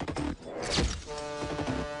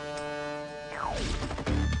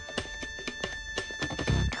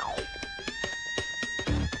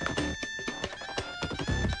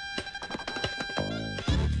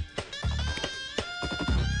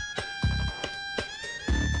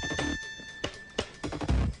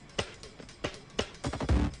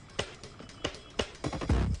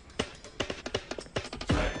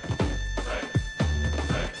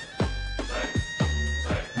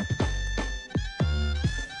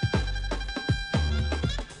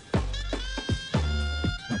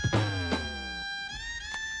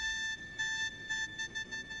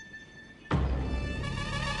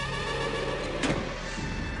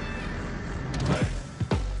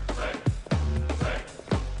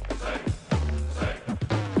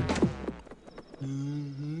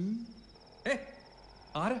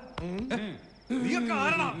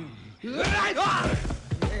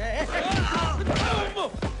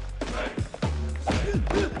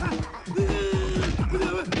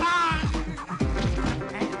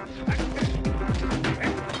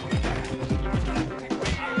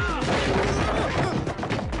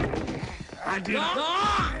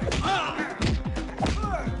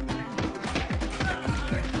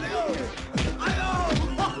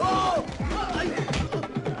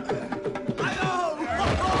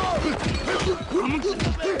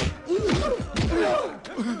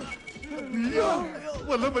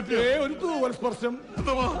 ഒരു തൂവൽ സ്പർശം.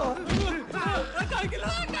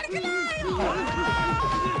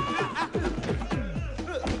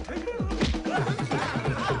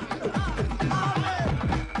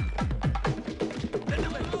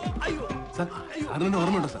 സാറിന്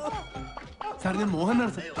ഓർമ്മയുണ്ടോ സാർ? സാർ ഞാൻ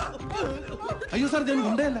മോഹനാണ് സാർ. അയ്യോ സാർ, ഞാൻ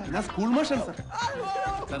ഗുണ്ടയല്ല, ഞാൻ സ്കൂൾ മാഷാണ് സാർ.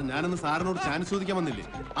 സാർ ഞാനന്ന് സാറിനോട് ചാൻസ് ചോദിക്കാൻ വന്നില്ലേ?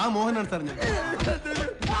 ആ മോഹനാണ് സാർ ഞാൻ.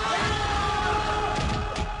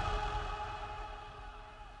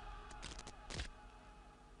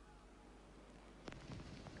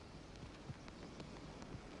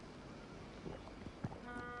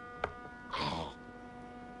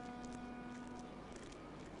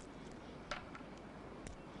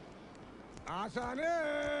 ആശാനേ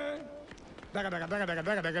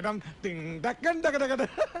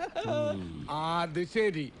അത്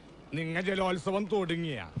ശരി, നിങ്ങ ജലോത്സവം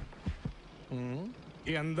തുടങ്ങിയ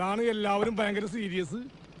എന്താണ് എല്ലാവരും ഭയങ്കര സീരിയസ്?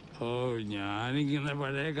 ഓ, ഞാനിങ്ങനെ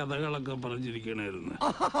പഴയ കഥകളൊക്കെ പറഞ്ഞിരിക്കണായിരുന്നു.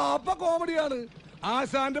 അപ്പൊ കോമഡിയാണ്.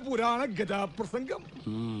 ആശാന്റെ പുരാണ ഗജാപ്രസംഗം.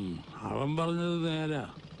 അവൻ പറഞ്ഞത് നേരാ.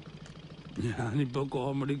 ഞാനിപ്പോ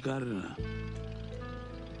കോമഡിക്കാരനാ.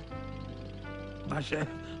 പക്ഷെ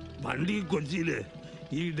വണ്ടി കൊച്ചിയില്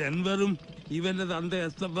ഈ ഡെൻവറും ഇവന്റെ തന്ത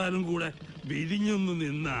എസ്തപ്പാനും കൂടെ വിരിഞ്ഞൊന്ന്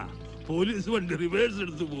നിന്നാ പോലീസ് വണ്ടി റിവേഴ്സ്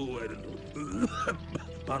എടുത്ത് പോകുമായിരുന്നു.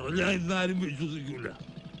 പറഞ്ഞാ ഇന്നാരും വിശ്വസിക്കൂല.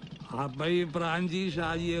 അപ്പൊ ഈ പ്രാഞ്ചി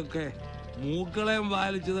ഷാജിയൊക്കെ മൂക്കളെയും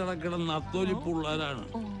വാലിച്ച് നടക്കണം നത്തോലിപ്പുള്ളവരാണ്.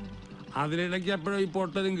 അതിനിടയ്ക്ക് എപ്പോഴും ഈ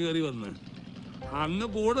പൊട്ടലും കയറി വന്ന് അന്ന്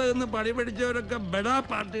കൂടെ നിന്ന് പണി പഠിച്ചവരൊക്കെ ബെഡാ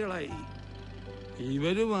പാർട്ടികളായി.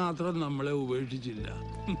 ഇവര് മാത്രം നമ്മളെ ഉപേക്ഷിച്ചില്ല.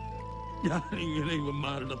 ഞാനിങ്ങനെ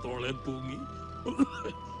ഇവന്മാരുടെ തോളെ തൂങ്ങി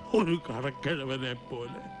ഒരു കടക്കിഴവനെ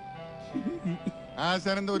പോലെ.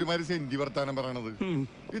 ആശാനെന്താ ഒരുമാതിരി സെന്റി വർത്താനം പറയണത്?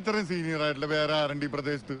 ഇത്രയും സീനിയർ ആയിട്ടുള്ള വേറെ ആരണ്ട് ഈ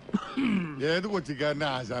പ്രദേശത്ത്? ഏത് കൊച്ചിക്കാരന്റെ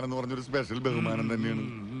ആശാൻ എന്ന് പറഞ്ഞൊരു സ്പെഷ്യൽ ബഹുമാനം തന്നെയാണ്.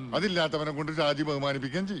 അതില്ലാത്തവനെ കൊണ്ട് ഷാജി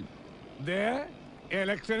ബഹുമാനിപ്പിക്കുകയും ചെയ്യും.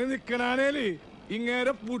 എലക്ഷന് നിക്കണാനേല്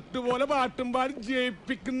ഇങ്ങേരെ പുട്ടുപോലെ പാട്ടും പാടി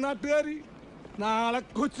ജയിപ്പിക്കുന്ന നാട്ടുകാര്. നാളെ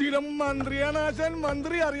കൊച്ചിയിലെ മന്ത്രിയാണ് ആശാൻ.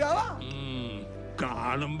 മന്ത്രി അറിയാവാ?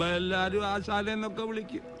 കാണുമ്പോ എല്ലാരും ആശാനെന്നൊക്കെ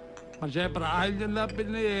വിളിക്കും. പക്ഷെ പ്രായം ചെന്നാ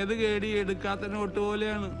പിന്നെ ഏത് കേടി എടുക്കാത്ത നോട്ട്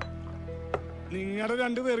പോലെയാണ്. നിങ്ങളുടെ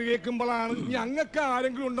രണ്ട് തെറി കേൾക്കുമ്പോഴാണ് ഞങ്ങൾക്ക്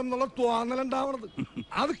ആരെങ്കിലും ഉണ്ടെന്നുള്ള തോന്നലുണ്ടാവണത്.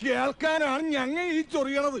 അത് കേൾക്കാനാണ് ഞങ്ങ ഈ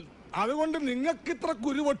ചൊറിയണത്. അതുകൊണ്ട് നിങ്ങൾക്ക് ഇത്ര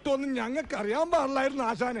കുരുവൊട്ടുമെന്ന് ഞങ്ങൾക്ക് അറിയാൻ പാടില്ലായിരുന്നു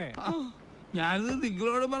ആശാനെ. ഞാനിത്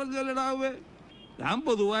നിങ്ങളോട് പറഞ്ഞല്ലടാവേ, ഞാൻ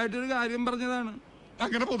പൊതുവായിട്ടൊരു കാര്യം പറഞ്ഞതാണ്.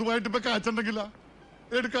 അങ്ങനെ പൊതുവായിട്ട് ഇപ്പൊ കാച്ചുണ്ടെങ്കില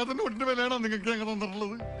എടുക്കാത്ത നോട്ടിന്റെ വിലയാണോ നിങ്ങൾക്ക് ഞങ്ങൾ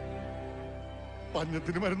തന്നിട്ടുള്ളത്?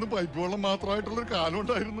 പഞ്ഞത്തിന് മരുന്ന് പൈപ്പ് വെള്ളം മാത്രമായിട്ടുള്ളൊരു കാലം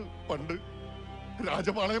ഉണ്ടായിരുന്നു പണ്ട്.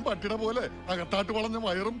 രാജപാളയം പട്ടിട പോലെ അകത്താട്ട് വളഞ്ഞ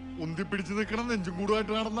വയറും ഉന്തിപ്പിടിച്ചു നിൽക്കണം നെഞ്ചും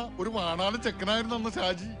കൂടുമായിട്ട് നടന്ന ഒരു വാണാല് ചെക്കനായിരുന്നു അന്ന്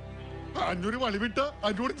ഷാജി. അഞ്ഞൂര് വളിവിട്ട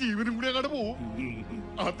അഞ്ഞൂറ് ജീവനും കൂടി അങ്ങോട്ട് പോവും.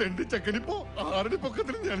 ആ തെണ്ടി ചെക്കനിപ്പോ ആരുടെ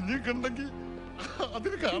പൊക്കത്തിൽ ഞെളിഞ്ഞു നിൽക്കണമെങ്കിൽ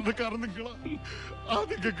അതിന് കാരണക്കാരൻ നിൽക്കണം. ആ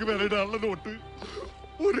നിങ്ങൾക്ക് വിലയിടാനുള്ള നോട്ട്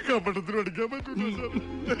ഒരു കപടത്തിനും അടിക്കാൻ പറ്റൂല.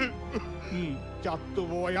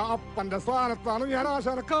 ചത്തുപോയ അപ്പന്റെ സ്ഥാനത്താണ് ഞാൻ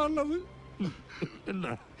ആശാനെ കാണുന്നത്.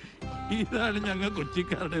 ഇതാണ് ഞങ്ങൾ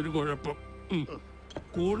കൊച്ചിക്കാരുടെ ഒരു കുഴപ്പം.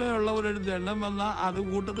 കൂടെയുള്ളവരൊരു ദണ്ണം വന്നാ അത്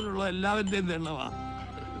കൂട്ടത്തിലുള്ള എല്ലാവരുടെയും ദണ്ണമാ.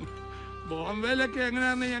 ബോംബെയിലൊക്കെ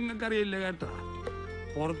എങ്ങനെയാന്ന് ഞങ്ങൾക്കറിയില്ല കേട്ടാ.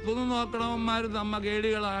 പുറത്തുനിന്ന് നോക്കണവന്മാര് നമ്മ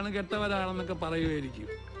കേടികളാണ്, കെട്ടവരാണെന്നൊക്കെ പറയുമായിരിക്കും.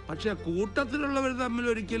 പക്ഷെ കൂട്ടത്തിലുള്ളവർ തമ്മിൽ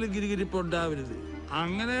ഒരിക്കലും ഗിരിഗിരിപ്പ് ഉണ്ടാവരുത്.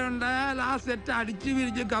 അങ്ങനെ ഉണ്ടായാൽ ആ സെറ്റ് അടിച്ചു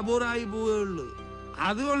പിരിച്ച് കബൂറായി പോവുകയുള്ളൂ.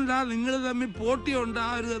 അതുകൊണ്ടാ നിങ്ങൾ തമ്മിൽ പോട്ടി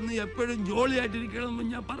ഉണ്ടാവരുതെന്ന് എപ്പോഴും ജോളിയായിട്ടിരിക്കണമെന്ന്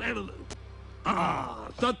ഞാൻ പറയണത്. ആ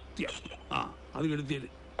സത്യം. ആ അത് കെടുത്തിയത്.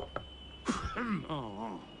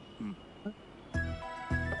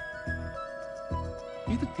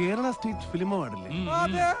 ഇത് കേരള സ്റ്റേറ്റ് ഫിലിം അവാർഡല്ലേ?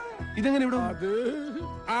 ഇതെങ്ങനെ ഇവിടെ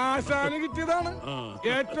ആശാന് കിട്ടിയതാണ്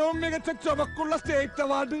ഏറ്റവും മികച്ച ചുവക്കുള്ള സ്റ്റേറ്റ്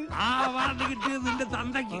അവാർഡ്. ആ അവാർഡ് കിട്ടിയത് നിന്റെ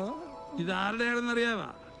തന്തയ്ക്ക്. ഇതാരുടെയാണെന്ന് അറിയാവാ?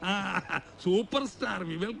 Super star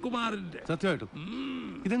വിമൽകുമാറിന്റെ. സത്യമായിട്ടും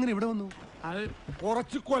ഇതെങ്ങനെ ഇവിടെ വന്നു?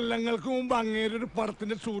 കുറച്ച് കൊല്ലങ്ങൾക്ക് മുമ്പ് അങ്ങേരൊരു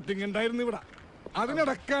പടത്തിന്റെ ഷൂട്ടിംഗ് ഉണ്ടായിരുന്നു ഇവിടെ.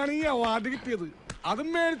 അതിനിടക്കാണ് ഈ അവാർഡ് കിട്ടിയത്. അതും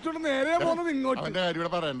മേടിച്ചോണ്ട് നേരെ പോകുന്നത് ഇങ്ങോട്ട്.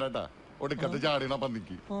 പറയണ്ടാ ഒടുക്കത്തെ ചാടിയണ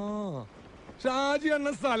പന്നിക്ക്. ഷാജി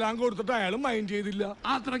അണ്ണൻ സ്ഥലം കൊടുത്തിട്ട് അയാൾ മൈൻഡ് ചെയ്തില്ല.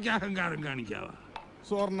 അത്രയ്ക്ക് അഹങ്കാരം കാണിക്കാവാ?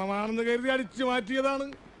 സ്വർണമാണെന്ന് കരുതി അടിച്ചു മാറ്റിയതാണ്.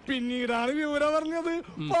 പിന്നീടാണ് വിവരം പറഞ്ഞത്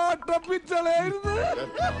പാട്ടപ്പിച്ചളായിരുന്നു.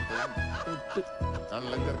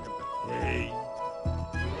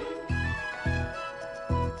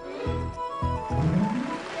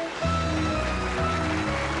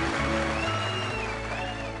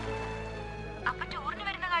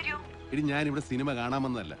 ഇനി ഞാൻ ഇവിടെ സിനിമ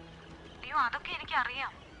കാണാമെന്നല്ല. അതൊക്കെ എനിക്ക്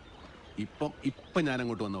അറിയാം. ഇപ്പം ഞാൻ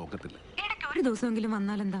അങ്ങോട്ട് വന്ന ഒക്കത്തില്ല. ഒരു ദിവസമെങ്കിലും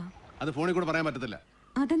വന്നാലെന്താ? അത് ഫോണിൽ കൂടെ പറയാൻ പറ്റത്തില്ല.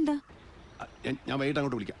 അതെന്താ? ഞാൻ വൈകിട്ട്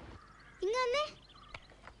അങ്ങോട്ട് വിളിക്കാം.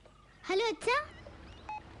 ഹലോ അച്ഛാ.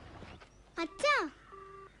 അച്ഛാ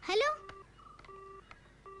ഹലോ.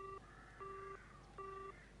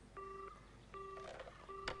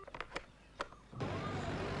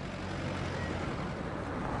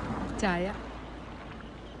 ചായ.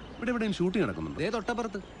 ഇവിടെ എവിടെയും ഷൂട്ടിംഗ് നടക്കുന്നുണ്ട്.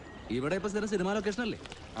 തൊട്ടപ്പുറത്ത്. ഇവിടെ ഇപ്പൊ സിനിമ ലൊക്കേഷൻ അല്ലേ?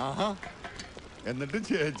 ആഹാ, എന്നിട്ട്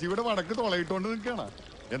ചേച്ചി ഇവിടെ വടക്ക് തുളയിട്ടോണ്ട് നിൽക്കണ.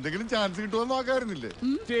 എന്തെങ്കിലും ചാൻസ് കിട്ടുമെന്ന് നോക്കായിരുന്നില്ലേ?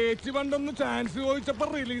 ചേച്ചി പണ്ടൊന്ന് ചാൻസ് ചോദിച്ചപ്പോ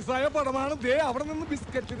റിലീസായ പടമാണ് ദേ അവിടെ നിന്ന്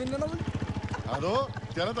ബിസ്ക്കറ്റ് തിന്നണത്. അതോ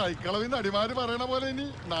ചില തൈക്കളവിൽ നടിമാര് പറയണ പോലെ ഇനി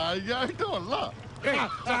നായികയായിട്ടുള്ള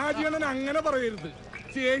ഷാജിയണ്ണൻ അങ്ങനെ പറയരുത്.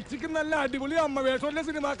 ചേച്ചിക്ക് നല്ല അടിപൊളി അമ്മ വേഷമല്ലേ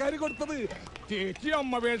സിനിമാക്കാര് കൊടുത്തത്. ചേച്ചി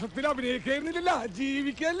അമ്മ വേഷത്തിൽ അഭിനയിക്കുന്നില്ല,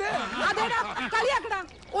 ജീവിക്കല്ലേ. കളിയാക്കടാ,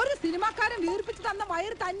 ഒരു സിനിമാക്കാരൻ വീർപ്പിച്ച് തന്ന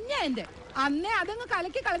വയറ് തന്നെ എന്റെ. അന്നേ അതങ്ങ്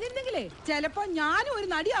കലക്കി കളഞ്ഞിരുന്നെങ്കിലേ ചിലപ്പോ ഞാനും ഒരു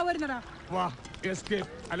നടിയാവുന്നടാ. വാ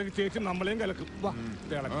എസ്കേപ്പ്, അല്ലെങ്കിൽ ചേച്ചി നമ്മളെയും കലക്കും. വാ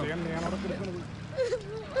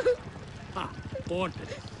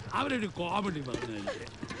അവരൊരു കോമഡി പറഞ്ഞില്ലേ.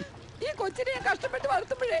 ഈ കൊച്ചിനെ ഞാൻ കഷ്ടപ്പെട്ട്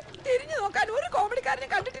വളർത്തുമ്പോഴേ തിരിഞ്ഞു നോക്കാൻ ഒരു കോമഡിക്കാരനെ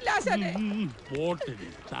കണ്ടിട്ടില്ല ആശാനെ.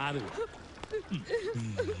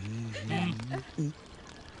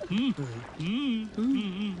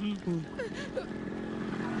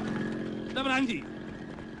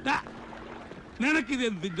 നിനക്കിത്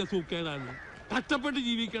എന്തിന്റെ സൂക്കേടാണ്? കഷ്ടപ്പെട്ട്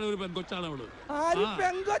ജീവിക്കണ ഒരു പെൺകൊച്ചാണ് അവള്.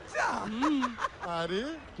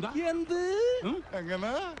 എന്ത്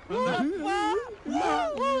എങ്ങനെ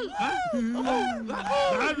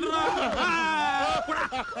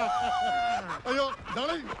അയ്യോ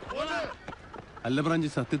അല്ല ബ്രാഞ്ചി,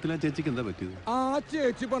 സത്യത്തിൽ ആ ചേച്ചിക്ക് എന്താ പറ്റിയത്? ആ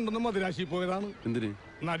ചേച്ചി പണ്ടൊന്ന് മദിരാശി പോയതാണ്. എന്തിന്?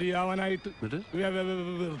 നടിയാവാനായിട്ട്.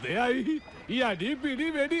 വെറുതെ ആയി. ഈ അടി പിടി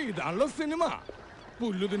വെടി ഇതാണല്ലോ സിനിമ.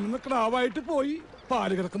 പുല്ലു തിന്നുന്ന ക്രാവായിട്ട് പോയി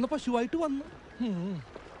പാല് കിടക്കുന്ന പശുവായിട്ട് വന്നു.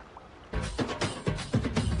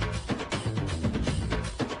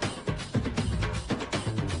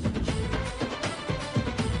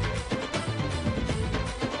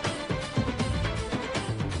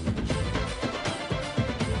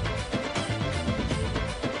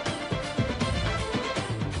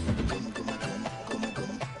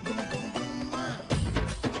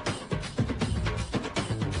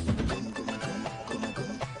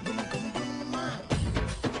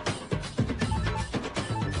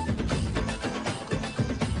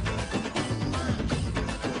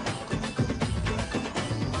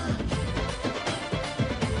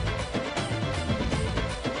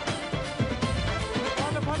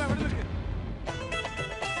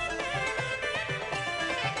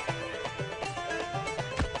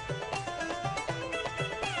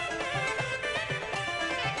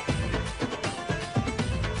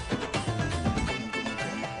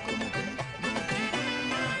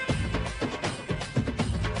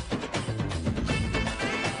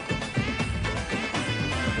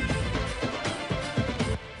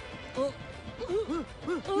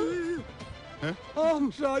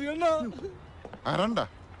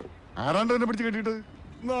 ആരാണ്ട് എന്നെ പിടിച്ച് കെട്ടിട്ട്?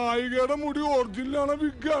 നായികയുടെ മുടി ഒറിജിനലാണോ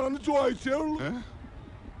വിഗാണെന്ന് ചോദിച്ചേ ഉള്ളൂ.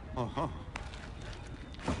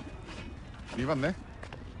 നീ വന്നേ.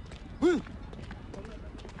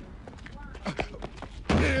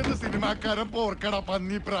 ഏത് സിനിമാക്കാരൻ പോർക്കട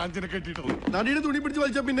പന്നി പ്രാഞ്ചിനെ കെട്ടിട്ടത്? നടിയുടെ തുണി പിടിച്ച്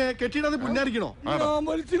വലിച്ച പിന്നെ കെട്ടിയിടാതെ പുന്നാരിക്കണോ? ഞാൻ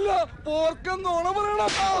വലിച്ചില്ല. പോർക്കെന്നോണ പറയണ.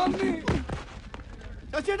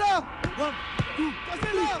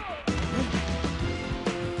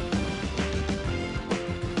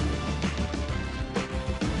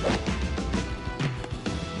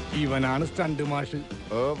 ഇവനാണ് സ്റ്റണ്ട് മാഷ്.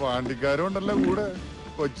 പാണ്ടിക്കാരും ഉണ്ടല്ലോ കൂടെ.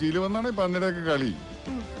 കൊച്ചിയിൽ വന്നാണ് പന്നിടൊക്കെ കളി.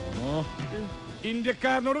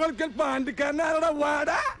 ഇന്ത്യക്കാരനോട് കളിക്കൽ പാണ്ടിക്കാരൻ ആരടാ?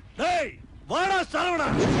 വാടാ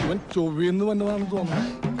ഇവൻ ചൊവ്വന്ന് വന്നതാണെന്ന് തോന്നുന്നു.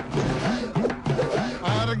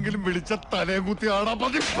 ആരെങ്കിലും വിളിച്ച തലയും കുത്തി ആടാ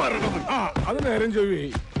പതി പറയണത്. അത് നേരം ചൊവ്വേ.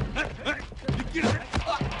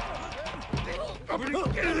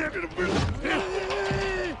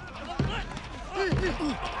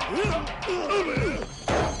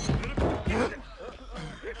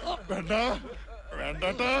 വേണ്ട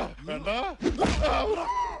വേണ്ടട്ടാ വേണ്ട.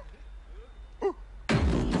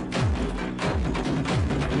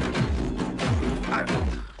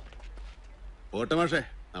 ഓട്ടമാഷേ,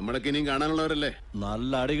 നമ്മളൊക്കെ ഇനിയും കാണാനുള്ളവരല്ലേ?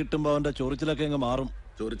 നല്ല അടി കിട്ടുമ്പോ അവന്റെ ചൊറിച്ചിലൊക്കെ അങ്ങ് മാറും.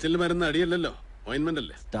 ചൊറിച്ചിൽ മരുന്ന് അടിയല്ലല്ലോ, ഓയിൻമെന്റ്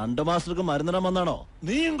അല്ലേ? സ്റ്റണ്ട് മാസ്റ്റർക്ക് മരുന്നിടാൻ വന്നാണോ?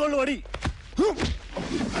 നീയും കൊള്ളു അടി.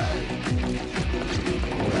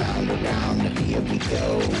 Here we go,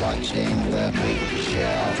 watching the big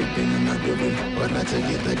show. Tripping in the river, but I tell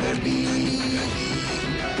you the gadi.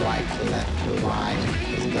 Right to left to right,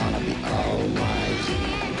 it's gonna be alright.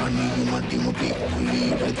 Honey, you muddy muddy,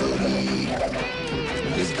 leave it to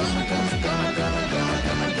It's gonna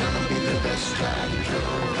be the best track.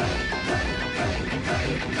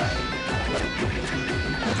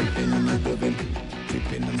 Tripping in the river,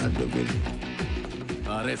 tripping in the river.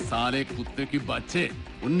 अरे साले कुत्ते की बच्चे,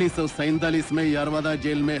 1947 में Yerawada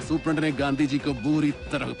jail में सुप्रेंट ने गांधी जी को बुरी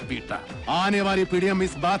तरह पीटा। आने वाली पीढ़ियां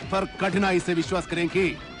इस बात पर कठिनाई से विश्वास करें कि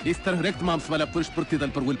इस तरह रक्त मांस वाला पुरुष पृथ्वी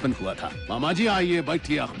तल पर उल्पन हुआ था। मामा जी आइए,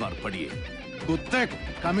 बैठिए, अखबार पढ़िए। कुत्ते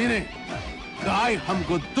कमीने, गाय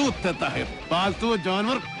हमको दूध देता है, पालतू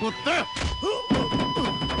जानवर कुत्ते।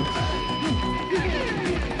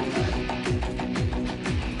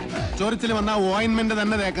 ചോരിച്ചിൽ വന്ന ഓയിൻമെന്റ്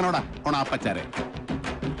തന്നെ തേക്കനോടാ ഓണാപ്പച്ചാരെ.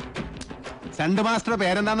 സ്റ്റണ്ട് മാസ്റ്റർ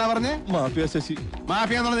പേരെന്താന്നാ പറഞ്ഞേ? മാഫിയ ശശി.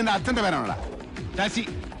 മാഫിയ എന്നുള്ളത് നിന്റെ അച്ഛന്റെ പേരാണോടാ? ശശി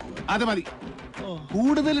അത് മതി,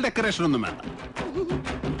 കൂടുതൽ ഡെക്കറേഷൻ ഒന്നും വേണ്ട.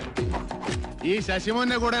 ഈ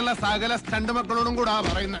ശശിമോന്റെ കൂടെയുള്ള സകല സ്റ്റണ്ട് മക്കളോടും കൂടാ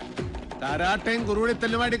പറയുന്നത്. കരാട്ടയും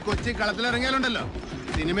കുറുവിളിത്തല്ലുമായിട്ട് കൊച്ചി കളത്തിലിറങ്ങിയാലുണ്ടല്ലോ,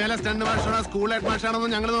 സിനിമയിലെ സ്റ്റണ്ട് മാഷാണോ സ്കൂൾ ഹെഡ്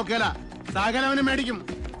മാഷാണോന്നും ഞങ്ങൾ നോക്കിയാല സകലവനും മേടിക്കും.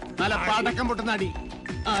 നല്ല പാടക്കം പൊട്ടുന്ന അടി.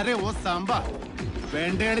 അരെ ഓ സാമ്പ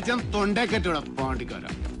വേണ്ടയടിച്ച തൊണ്ടേ കെട്ടോടാ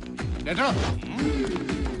പാണ്ടിക്കാരാ കേട്ടോ.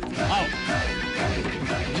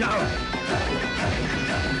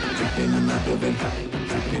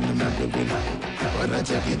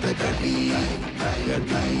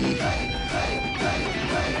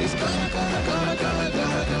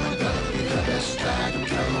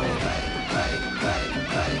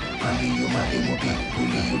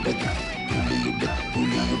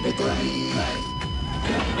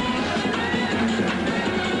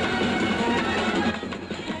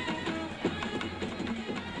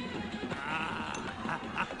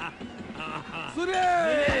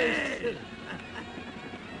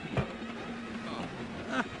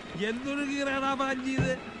 എന്തൊരു കീറാണാ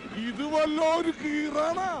പാഞ്ചിയത്? ഇത് വല്ലൊരു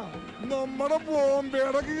കീറാണാ? നമ്മുടെ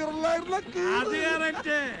ബോംബെയുടെ കീറലായിരുന്ന അത്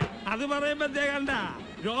കറക്റ്റ്. അത് പറയുമ്പോ കണ്ട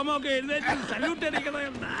രോമൊക്കെ എഴുന്നേറ്റ് സല്യൂട്ട് അടിക്കണ.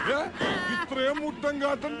 ഇത്രയും മുട്ടം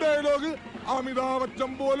കാട്ടൻ ഡയലോഗ് അമിതാഭ്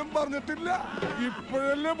ബച്ചൻ പോലും പറഞ്ഞിട്ടില്ല.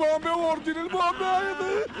 ഇപ്പോഴല്ലേ ബോംബെ ഒറിജിനൽ ബോംബെ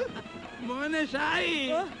ആയത്. മോനെ ഷായി,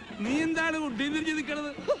 നീ എന്താണ് കുട്ടി തിരിഞ്ഞ്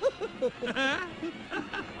നിക്കണത്?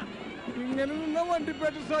 ഇങ്ങനെ നിന്ന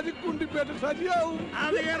വണ്ടിപ്പേറ്റ സാജി കുണ്ടിപ്പേറ്റ സാജിയാവും.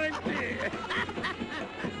 അത് കറക്റ്റ്.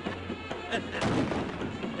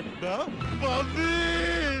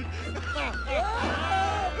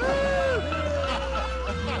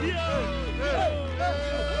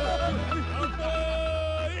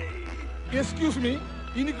 എക്സ്ക്യൂസ് മീ,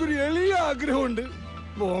 എനിക്കൊരു എളിയ ആഗ്രഹമുണ്ട്.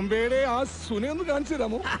 ബോംബെയുടെ ആ സുനെ ഒന്ന് കാണിച്ചു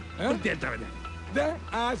തരാമോ?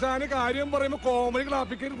 ആശാന് കാര്യം പറയുമ്പോ കോമഡി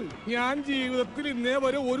ക്ലാപ്പിക്കരുത്. ഞാൻ ജീവിതത്തിൽ ഇന്നേ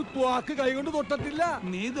വരെ ഒരു ത്വാക്ക് കൈകൊണ്ട് തൊട്ടിട്ടില്ല.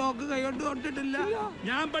 നീ തോക്ക് കൈകൊണ്ട് തൊട്ടിട്ടില്ല.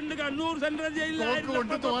 ഞാൻ പണ്ട് കണ്ണൂർ സെൻട്രൽ ജയിലിൽ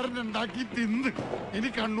തോരൻ ഉണ്ടാക്കി തിന്ന്.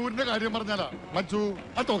 ഇനി കണ്ണൂരിന്റെ കാര്യം പറഞ്ഞാലാ മച്ചു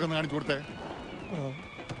ആ തോക്കെന്ന് കാണിച്ചു കൊടുത്തേ.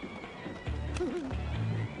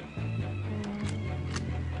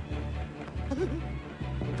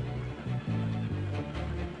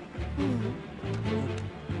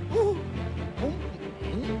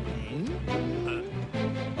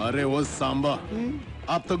 अरे वो सांबा,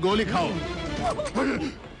 आप तो गोली खाओ.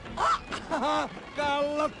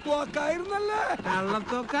 കള്ളത്തോക്കായിരുന്നല്ലേ?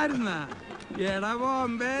 കള്ളത്തോക്കായിരുന്ന എടാ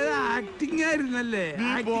Bombay acting ആയിരുന്നല്ലേ?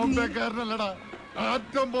 ബോംബെക്കാരനല്ലടാ,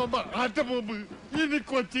 atom bomb, atom bomb. ഇനി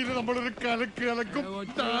കൊച്ചിയിൽ നമ്മളൊരു കലക്കും.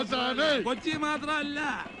 കൊച്ചി മാത്രമല്ല,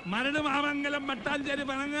 മരട്, മാമംഗലം, മട്ടാഞ്ചേരി,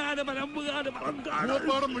 പനങ്ങാട്, പനമ്പുകാട്,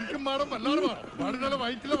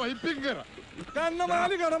 വയറ്റിലെ വൈപ്പിങ് കയറാം.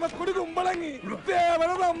 കണ്ണമാലി കടമക്കുടി കുമ്പളങ്ങി തേവര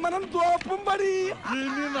തമ്മനം തോപ്പും പടി.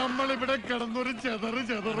 ഇനി നമ്മളിവിടെ കിടന്നൊരു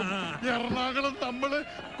ചെതറും എറണാകുളം നമ്മള്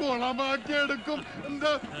കുളമാക്കി എടുക്കും.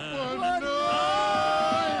 എന്താ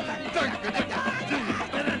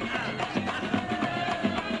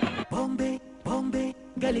ബോംബെ ബോംബെ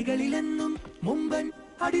ഗലികളിലെന്നും മുമ്പൻ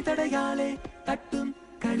അടിത്തടയാളെ തട്ടും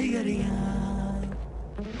കളിയറിയാൻ.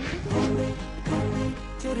 ബോംബെ ബോംബെ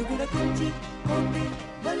ചെറുകിട കൊച്ചി ബോംബെ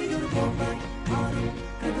വലിയൊരു ബോംബെ മാറും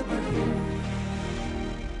കഥ പറയും.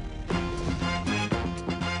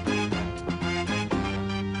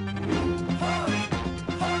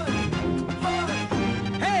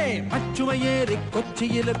 മച്ചുവയേറി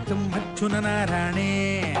കൊച്ചിയിലെത്തും മച്ചുനാരാണേ.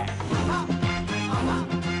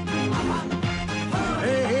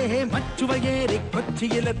 മച്ചുവയേറി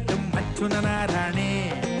കൊച്ചിയിലെത്തും മച്ചുനാരാണേ.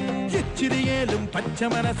 ഇച്ചിരിയേലും പച്ച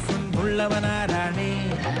മനസ്സും ഉള്ളവനാരാണേ.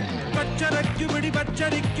 പച്ചരയ്ക്കു പിടി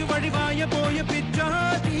പച്ചരിക്കു വഴിവായ പോയ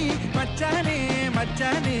പിച്ചാതി. മച്ചാനെ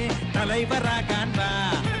മച്ചാനെ തലൈവറാകാൻ വാ,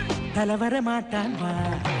 തലവര മാട്ടാൻ വാ.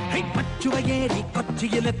 മച്ചുവയേറി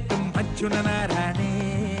കൊച്ചിയിലെത്തും മച്ചുനാരാണേ.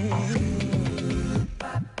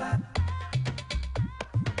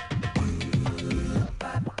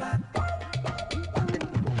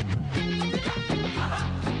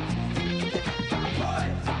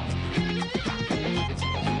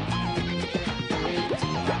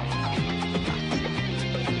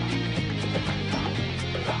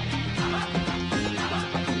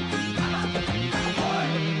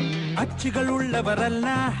 അച്ചുകളുള്ളവരല്ല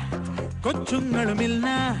കൊച്ചുങ്ങളുമില്ല.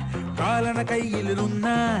 കാലണ കയ്യിലിരുന്ന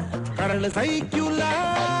കടല് സഹിക്കൂല.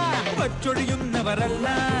 വച്ചൊഴിയുന്നവരല്ല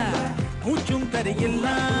മൂച്ചും തരികില്ല.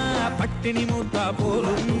 പട്ടിണി മൂത്ത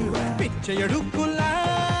പോലും പിച്ചയെടുക്കില്ല.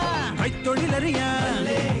 കൈത്തൊഴിലറിയാം,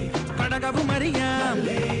 കടകവും അറിയാം.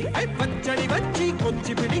 പച്ചടി വച്ചി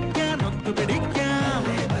കൊച്ചി പിടിക്കാൻ ഒത്തു പിടിക്കാം.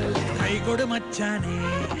 കൈകൊടു മച്ചാനെ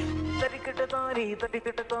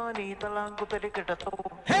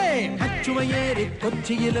ഹേ അച്ചുവയേറി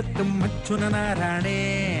കൊച്ചിയിലെത്തും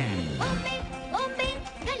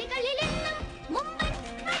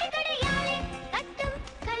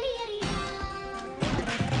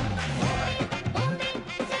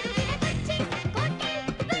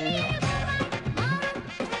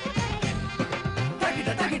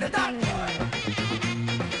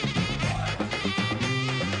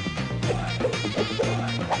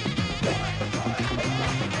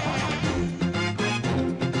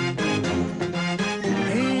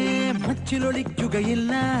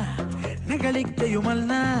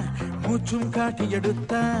നകളിക്കയുമല്ല മൂച്ചും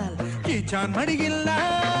കാട്ടിയെടുത്താൽ കീച്ചാൻ മടിയില്ല.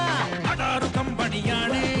 അടാറു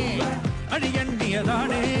കമ്പണിയാണ്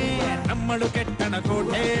അഴിയണ്ണിയതാണ് നമ്മൾ കെട്ടണ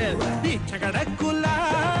കോട്ടെ വീഴ്ച കടക്കില്ല.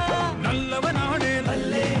 നല്ലവനാണ്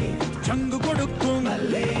ചങ്കു കൊടുക്കും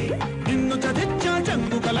ഇന്നു ചതിച്ചാൽ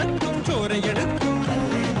ചങ്കു കലക്കും ചോരയെടുക്കും.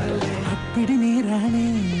 അപ്പിടി നേരാണ്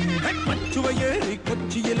മച്ചുവയേറി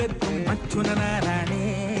കൊച്ചിയിലെത്തും അച്ചുനാരാണേ.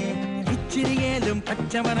 ഇച്ചിരിയേലും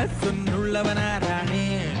പച്ച മനസ്സുള്ളവനാരാണേ.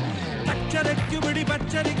 പച്ചരയ്ക്കു പിടി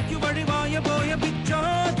പച്ചരിക്കു വഴിവായ പോയ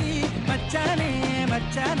പിച്ചോതി മച്ചാനേ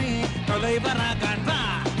മച്ചാനേ തൊലൈവറാകാൻ വാ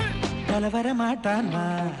തലവരമാട്ടാൻ വാ.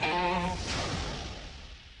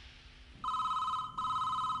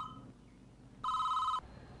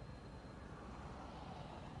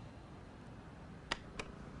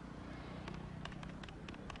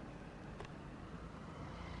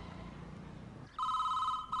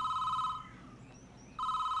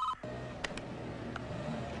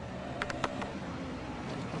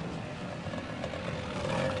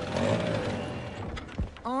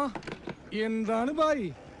 എന്താണ് ബായി?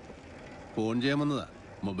 ഫോൺ ചെയ്യാൻ വന്നതാ.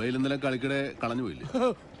 മൊബൈൽ ഇന്നലെ കളിക്കടെ കളഞ്ഞു പോയില്ലേ?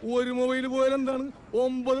 ഒരു മൊബൈൽ പോയാൽ എന്താണ്,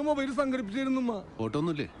 9 മൊബൈൽ സംഘടിപ്പിച്ചിരുന്നു. ഫോട്ടോ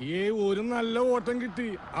ഒന്നുമില്ലേ? ഒരു നല്ല ഓട്ടം കിട്ടി,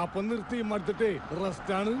 അപ്പം നിർത്തി മടുത്തിട്ടേ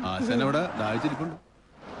റെസ്റ്റ് ആണ്. ആശാനവിടെ ദാഹിച്ചിരിപ്പുണ്ട്.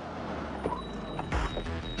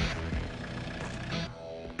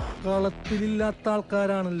 കളത്തിലില്ലാത്ത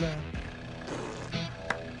ആൾക്കാരാണല്ല.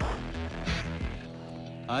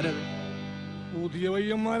 ആരാ? പുതിയ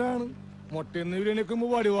പയ്യന്മാരാണ്. മൊട്ടയെന്ന് ഇവരെണിക്കുമ്പോ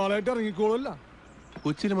വടിവാളായിട്ട് ഇറങ്ങിക്കോളല്ല.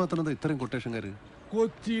 കൊച്ചിയിൽ മാത്രം ഇത്രയും കൊട്ടേഷൻകാര്?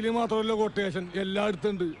 കൊച്ചിയില് മാത്രമല്ല കൊട്ടേഷൻ,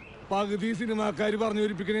 എല്ലായിടത്തുണ്ട്. പകുതി സിനിമാക്കാര് പറഞ്ഞു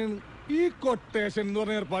വരിപ്പിക്കണേന്ന്. ഈ കൊട്ടേഷൻ എന്ന്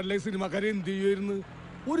പറഞ്ഞ ഏർപ്പാടിലെ സിനിമാക്കാര് എന്ത് ചെയ്യുമായിരുന്നു?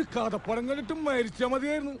 ഒരു കഥപ്പടം കണ്ടിട്ട് മരിച്ചാൽ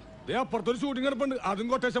മതിയായിരുന്നു. അപ്പുറത്തൊരു ഷൂട്ടിംഗ് കിടപ്പുണ്ട്, അതും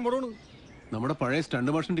കൊട്ടേഷൻ പടമാണ്. നമ്മുടെ പഴയ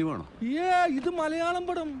സ്റ്റണ്ട് മോഷൻ ടീമാണോ? ഇത് മലയാളം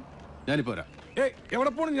പടം. ഞാനിപ്പോ വരാം.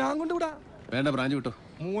 എവിടെ പോണു? ഞാൻ കൊണ്ടുവിടാ. വേണ്ട, ബ്രാഞ്ച് വിട്ടോ.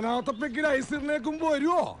 മൂന്നാമത്തെ പെക്കിൽ ഐസിറിനേക്കുമ്പോ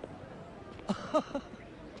വരുവോ?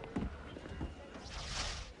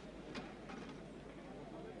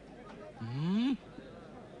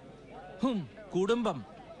 കുടുംബം,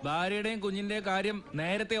 ഭാര്യയുടെയും കുഞ്ഞിന്റെയും കാര്യം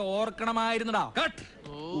നേരത്തെ ഓർക്കണമായിരുന്നടാ.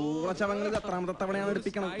 എത്രാമത്തെ തവണയാണ്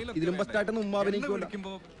എടുപ്പിക്കണം. ഇതിലും ബെസ്റ്റായിട്ട് മുമ്പ്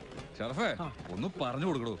അഭിനയിക്കുമല്ലോ. ഷറഫേ, ഒന്ന് പറഞ്ഞു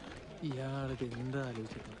കൊടുക്കണോ? ഇയാൾക്ക് എന്താ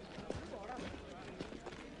ആലോചിക്കുന്നത്?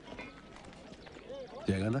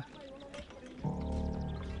 ജയകാന്ത,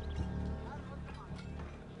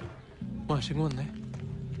 മാഷിങ് വന്നേ.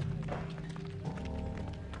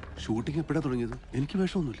 ഷൂട്ടിംഗ് എപ്പോഴാ തുടങ്ങിയത്? എനിക്ക്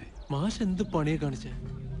വേഷമൊന്നുമില്ലേ? മാഷ് എന്ത് പണിയെ കാണിച്ചേ?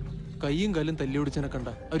 കയ്യും കാലും തല്ലിയൊടിച്ചനെ കണ്ട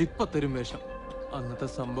അവരിപ്പ തരും വേഷം. അന്നത്തെ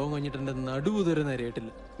സംഭവം കഴിഞ്ഞിട്ട് എന്റെ നടുവ് തരെ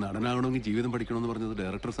നേരെയായിട്ടില്ല. നടനാകണമെങ്കിൽ ജീവിതം പഠിക്കണമെന്ന് പറഞ്ഞത്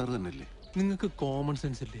ഡയറക്ടർ സാർ തന്നെയല്ലേ? നിങ്ങൾക്ക് കോമൺ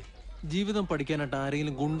സെൻസ് ഇല്ലേ? ജീവിതം പഠിക്കാനായിട്ട്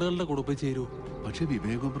ആരെങ്കിലും ഗുണ്ടകളുടെ കൂടെ പോയി ചേരൂ? പക്ഷെ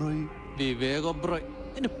വിവേകോബ്രോയ്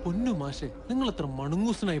എന്റെ പൊന്നു മാഷെ, നിങ്ങൾ അത്ര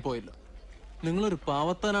മണുങ്ങൂസനായി പോയല്ലോ. നിങ്ങളൊരു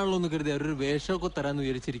പാവത്താനാണല്ലോ എന്ന് കരുതി അവരൊരു വേഷമൊക്കെ തരാന്ന്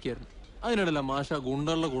വിചാരിച്ചിരിക്കായിരുന്നു. അതിനിടയില്ല മാഷ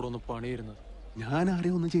ഗുണ്ടകളുടെ കൂടെ ഒന്ന് പണിയിരുന്നത്. ഞാൻ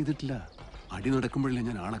ആരെയും ഒന്നും ചെയ്തിട്ടില്ല. അടി നടക്കുമ്പോഴല്ലേ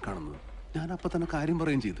ഞാൻ ആളെ കാണുന്നത്. ഞാൻ അപ്പൊ തന്നെ കാര്യം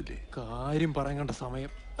പറയുകയും ചെയ്തില്ലേ? കാര്യം പറയാൻ കണ്ട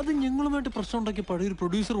സമയം അത് ഞങ്ങളുമായിട്ട് പ്രശ്നം ഉണ്ടാക്കി പഴയൊരു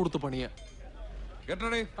പ്രൊഡ്യൂസർ കൊടുത്ത പണിയാ.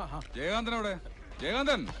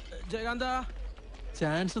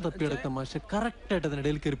 ചാൻസ് തപ്പിയെടുത്ത മാഷ കറക്റ്റ് ആയിട്ട്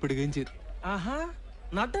അതിനിടയിൽ കയറിപ്പെടുകയും ചെയ്തു.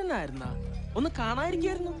 നടനായിരുന്ന ഒന്ന്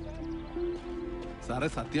കാണാതിരിക്കായിരുന്നു സാറേ.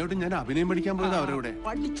 സത്യമായിട്ട് ഞാൻ അഭിനയം പഠിക്കാൻ പോയത് അവരവിടെ.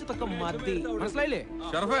 പഠിച്ചതൊക്കെ മതി, മനസ്സിലായില്ലേ?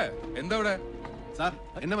 ഷറഫേ, എന്താ ഇവിടെ? സാർ,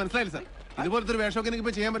 എന്നെ മനസ്സിലായില്ല സാർ. ഇതുപോലത്തെ ഒരു വേഷമൊക്കെ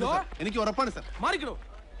എനിക്ക് ചെയ്യാൻ പറ്റും സാർ. എനിക്ക് ഉറപ്പാണ് സാർ. മാറിക്കണോ?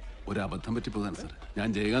 ഒരു അബദ്ധം പറ്റിപ്പോകാൻ സാർ. ഞാൻ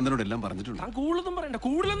ജയകാന്തനോട് എല്ലാം പറഞ്ഞിട്ടുണ്ട്.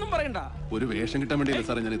 കൂടുതലൊന്നും പറയണ്ട. ഒരു വേഷം കിട്ടാൻ വേണ്ടിയില്ല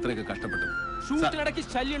സാറേ ഞാൻ ഇത്രയൊക്കെ കഷ്ടപ്പെട്ടത്. ഷൂട്ടിനിടയ്ക്ക്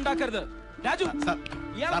ശല്യം ഉണ്ടാക്കരുത് രാജു.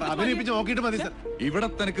 അഭിനയിപ്പിച്ച് നോക്കിയിട്ട് മതി സാർ. ഇവിടെ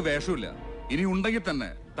തനിക്ക് വേഷമില്ല, ഇനി ഉണ്ടെങ്കിൽ തന്നെ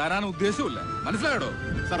തരാൻ ഉദ്ദേശമില്ല. മനസ്സിലായോ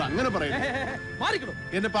സാർ? അങ്ങനെ പറയും.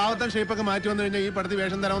 എന്റെ പാവത്താൻ ഷേപ്പൊക്കെ മാറ്റി വന്നു കഴിഞ്ഞാൽ ഈ പടത്തി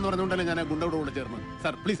വേഷം തരാമെന്ന് പറഞ്ഞുകൊണ്ടല്ലേ ഞാൻ ഗുണ്ടോട് കൂടെ ചേർന്ന്.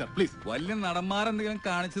 Sir please sir, please. വലിയ നടന്മാരെന്തെങ്കിലും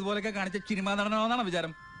കാണിച്ചതുപോലെയൊക്കെ കാണിച്ച സിനിമാ നടനാണെന്നാണ്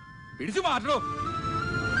വിചാരം. പിടിച്ചു മാറ്റോ.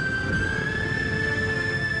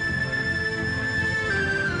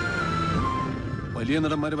 വലിയ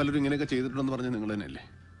നടന്മാര് പലരും ഇങ്ങനെയൊക്കെ ചെയ്തിട്ടുണ്ടെന്ന് പറഞ്ഞ നിങ്ങൾ തന്നെയല്ലേ?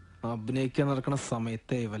 അഭിനയിക്കാൻ നടക്കുന്ന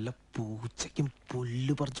സമയത്തെ വല്ല പൂച്ചയ്ക്കും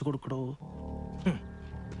പുല്ല് പറിച്ചു കൊടുക്കടോ.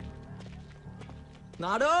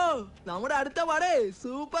 നാടോ നമ്മുടെ അടുത്ത പടേ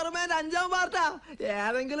സൂപ്പർമാൻ 5ാം പാർട്ടാ.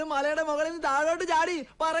 ഏതെങ്കിലും മലയുടെ മുകളിൽ നിന്ന് താഴോട്ട് ചാടി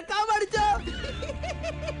പറക്കാൻ പഠിച്ചോ?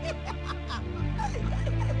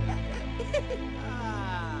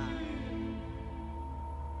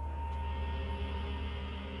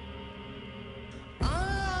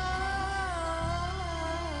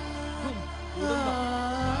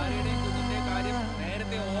 ഭാര്യയുടെയും കുഞ്ഞിന്റെ കാര്യം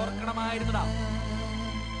നേരത്തെ ഓർക്കണമായിരുന്നടാ.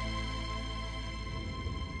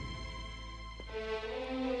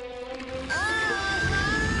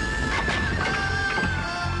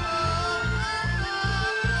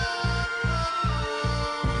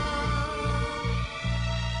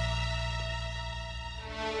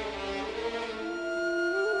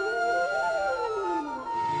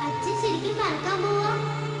 അച്ഛൻ ശരിക്കും പറക്കാൻ പോവാ?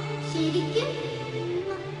 ശരിക്കും?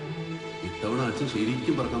 ഇത്തവണ അച്ഛൻ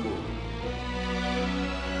ശരിക്കും പറക്കാൻ പോകും.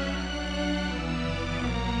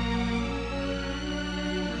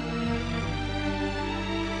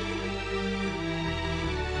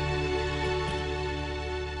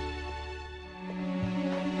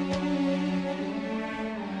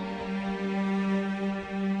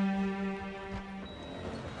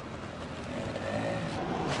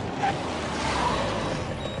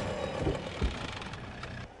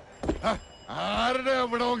 ആരുടെ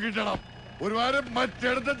എവിടെ കിട്ടണം? ഒരു വാരം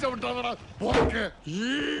മറ്റെടുത്ത ചവിട്ടാ പോക്ക്.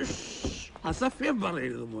 അസഭ്യം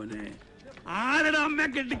പറയരുത് മോനെ. ആരുടെ അമ്മ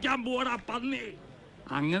കെട്ടിക്കാൻ പോടാ പന്നി?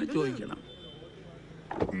 അങ്ങനെ ചോദിക്കണം.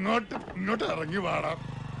 ഇങ്ങോട്ട് ഇറങ്ങി പാടാം.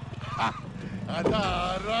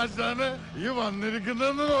 അതാരാശാന് ഈ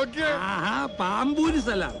വന്നിരിക്കുന്നെന്ന് നോക്കിയേ. പാമ്പൂരി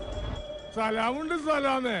സലാം. സലാമുണ്ട്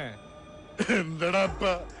സലാമേ. എന്തടാ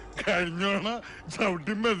കഴിഞ്ഞോണ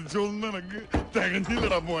ചവിട്ടി മെതിച്ചോന്ന് നിനക്ക്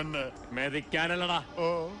തികഞ്ഞില്ലടാ മോനെ. മെതിക്കാനല്ലടാ,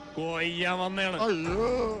 കൊയ്യാൻ വന്നേണ്. അയ്യോ,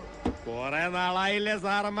 കൊറേ നാളായില്ലേ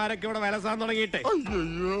സാറന്മാരൊക്കെ ഇവിടെ വിലസാൻ തുടങ്ങിയിട്ടെ.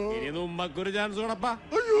 അയ്യോ, ഇനി ഉമ്മക്കൊരു ചാൻസ് കൂടപ്പാ.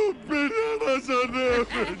 അയ്യോ പേടിയാടാ സാറേ,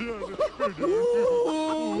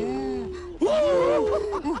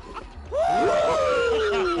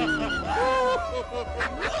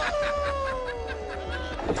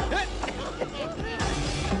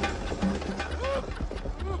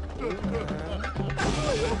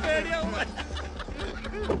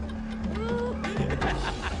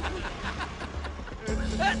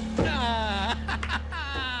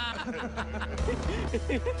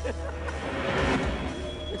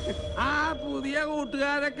 ആ പുതിയ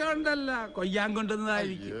കൂട്ടുകാരൊക്കെ ഉണ്ടല്ലോ, കൊയ്യാൻ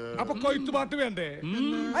കൊണ്ടുവന്നതായിരിക്കും. അപ്പൊ കൊയ്ത്തു പാട്ട് വേണ്ടേ?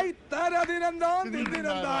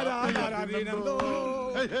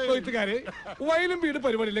 കൊയ്ത്തുകാര് വയലും വീട്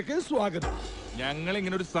പരിപാടിയിലേക്ക് സ്വാഗതം. ഞങ്ങൾ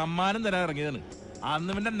ഇങ്ങനെ ഒരു സമ്മാനം തരാൻ ഇറങ്ങിയതാണ്.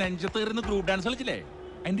 അന്ന് പിന്നെ നെഞ്ചത്ത് കയറുന്ന ഗ്രൂപ്പ് ഡാൻസ് കളിച്ചില്ലേ,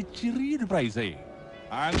 അതിന്റെ ചെറിയൊരു പ്രൈസായി.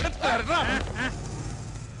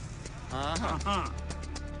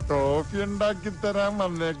 ട്രോഫി ഉണ്ടാക്കി തരാൻ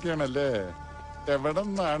വന്നേക്കാണല്ലേ? എവിടെ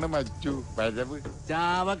നിന്നാണ് മച്ചു വരവ്?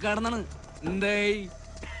 ചാവക്കാടെന്നാണ്. എന്തേ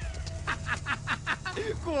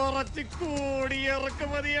കുറച്ച് കൂടി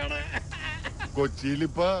ഇറക്കുമതിയാണ്.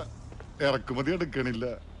 കൊച്ചിയിലിപ്പ ഇറക്കുമതി എടുക്കണില്ല,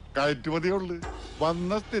 കയറ്റുമതിയേ ഉള്ളു.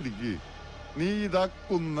 വന്ന സ്ഥിതിക്ക് നീ ഇതാ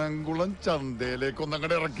കുന്നംകുളം ചന്തയിലേക്ക്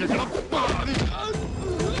ഒന്നങ്ങടെ ഇറക്കിയേക്കണം.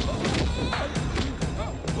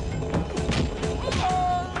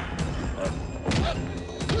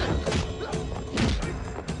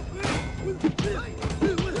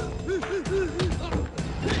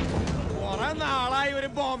 കൊറേ നാളായി ഒരു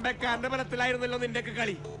ബോംബെക്കാരന്റെ ബലത്തിലായിരുന്നല്ലോ നിന്റെയൊക്കെ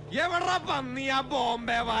കളി. എവിടാ പന്നി ആ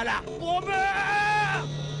ബോംബെ വാല? ബോംബെ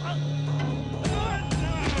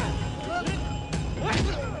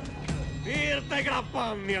തീർത്തേക്കട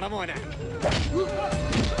പന്നിയുടെ മോനെ.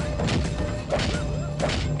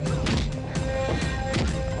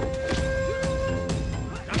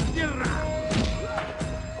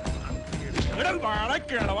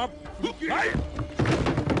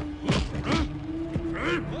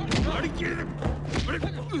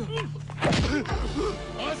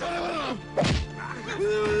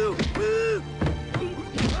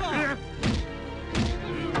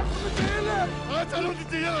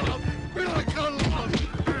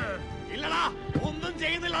 ഇല്ലടാ, ഒന്നും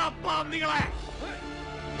ചെയ്യുന്നില്ല പന്നികളെ.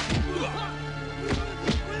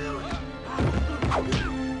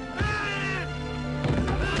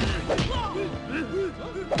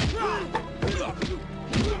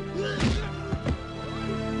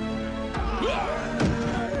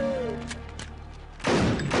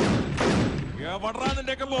 എവിടാ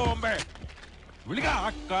നിന്റെയൊക്കെ ബോംബെ?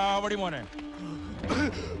 വിളിക്കാവടി മോനെ,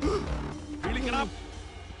 വിളിക്കണം,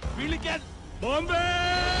 വിളിക്കാൻ. ബോംബെ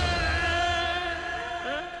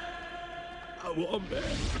ബോംബെ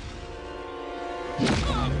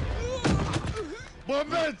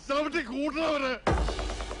ബോംബെ ചവിട്ടി കൂട്ടണവര്.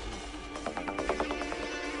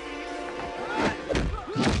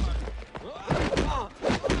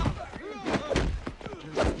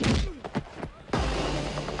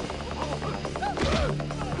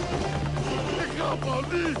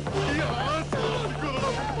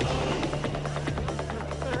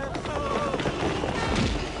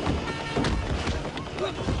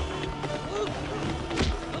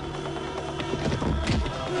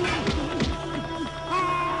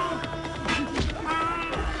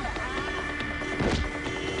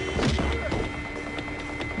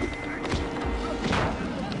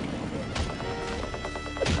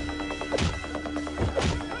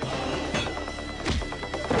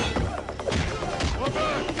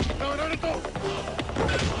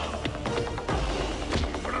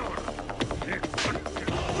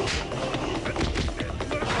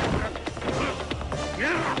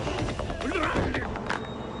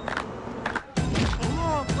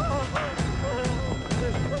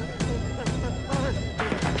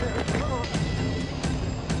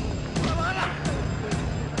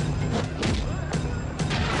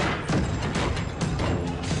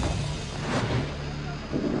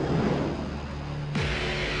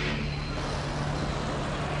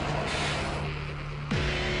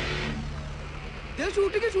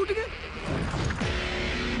 ഷൂട്ടിങ്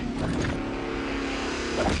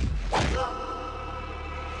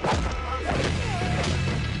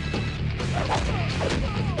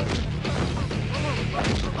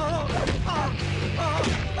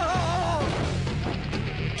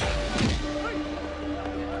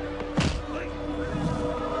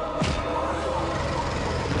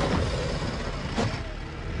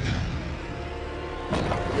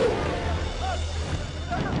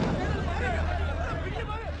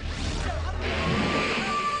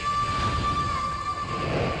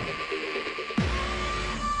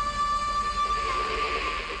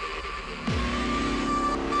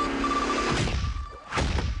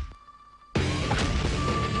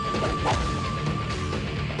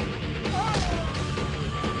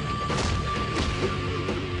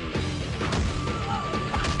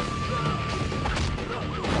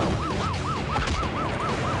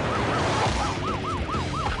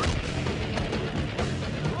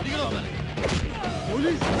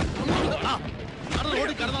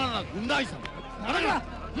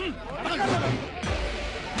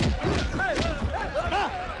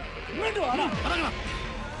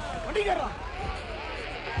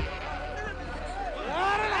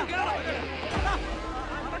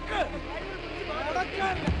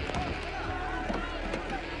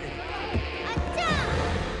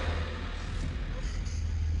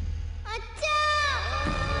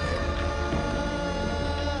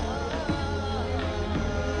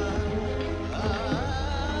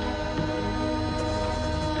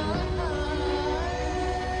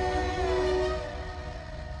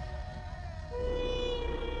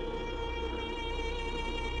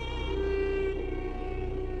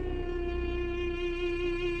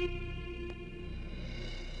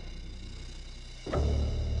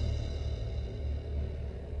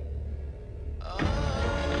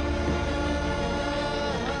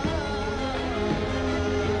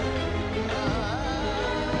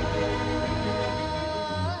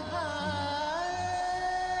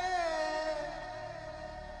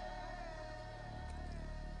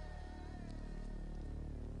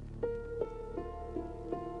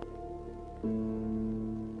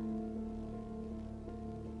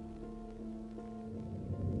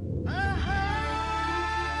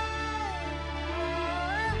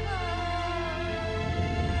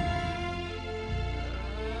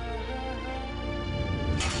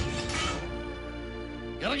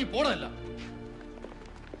ഇറങ്ങി പോടല്ല.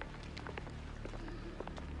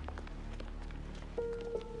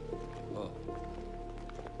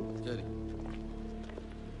 ശരി.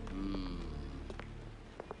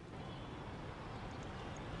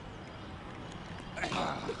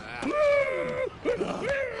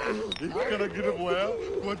 ഇക്കണക്കിന് പോയ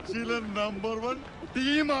കൊച്ചിയിലെ നമ്പർ 1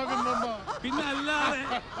 ടീമാകുന്നമ്മ. പിന്നെ അല്ലാതെ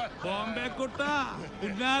ബോംബെ കുട്ട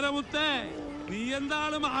പുന്നാരമുത്തേ, നീ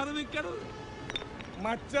എന്താണ് മാറി നിൽക്കണത്?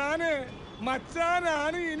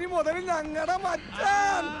 മച്ചാനാണ് ഇനി മുതൽ ഞങ്ങളുടെ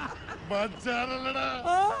മച്ചാൻ. മച്ചാനല്ലടാ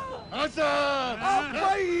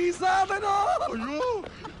ഈ സാധനോ? അയ്യോ,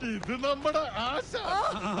 ഇത് നമ്മുടെ ആശ.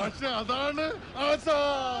 പക്ഷെ അതാണ്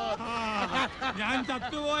ആശാൻ. ഞാൻ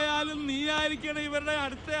ചത്തുപോയാലും നീ ആയിരിക്കണം ഇവരുടെ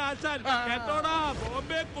അടുത്ത ആശാൻ. കേട്ടോടാ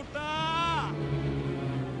ബോംബെ കുട്ടാ.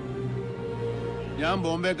 ഞാൻ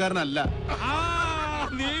ബോംബെക്കാരനല്ല.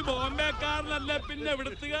 നീ ബോംബെക്കാരനല്ല പിന്നെ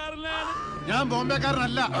ഇവിടുത്തുകാരനാണ്. ഞാൻ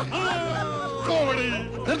ബോംബെക്കാരനല്ല.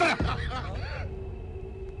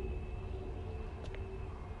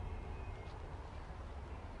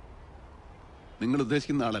 നിങ്ങൾ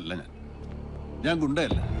ഉദ്ദേശിക്കുന്ന ആളല്ല ഞാൻ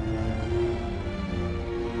ഗുണ്ടയല്ല,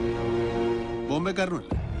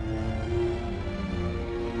 ബോംബെക്കാരനുമല്ല.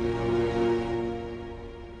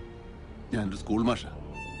 ഞാനൊരു സ്കൂൾ മാഷ,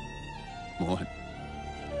 മോഹൻ.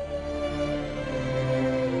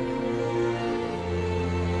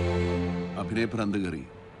 അഭിനയ ഭ്രാന്ത് കയറി,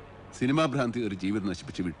 സിനിമാ ഭ്രാന്തി കയറി ജീവിതം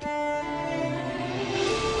നശിപ്പിച്ച് വിട്ടു.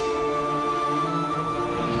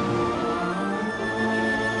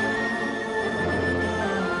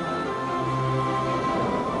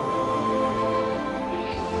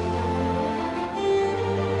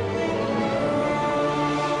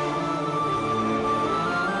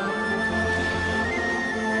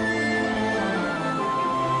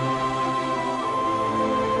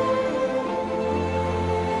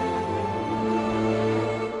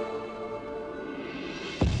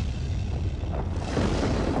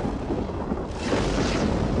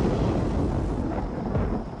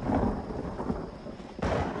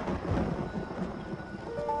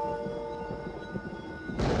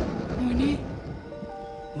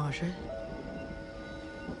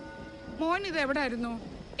 മോൻ ഇത് എവിടായിരുന്നു?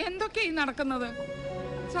 എന്തൊക്കെയാ ഈ നടക്കുന്നത്?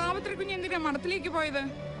 സാവിത്രി കുഞ്ഞ് എന്തിനാ മഠത്തിലേക്ക് പോയത്?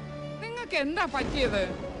 നിങ്ങൾക്ക് എന്താ പറ്റിയത്?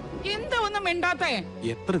 എന്താ ഒന്നും മിണ്ടാത്തേ?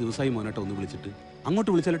 എത്ര ദിവസമായി മോനേട്ട ഒന്ന് വിളിച്ചിട്ട്?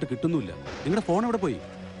 അങ്ങോട്ട് വിളിച്ചാലിട്ട് കിട്ടുന്നില്ല. നിങ്ങളുടെ ഫോൺ എവിടെ പോയി?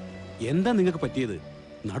 എന്താ നിങ്ങൾക്ക് പറ്റിയത്?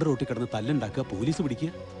 നട റോട്ടിൽ കിടന്ന് തല്ലുണ്ടാക്കുക, പോലീസ്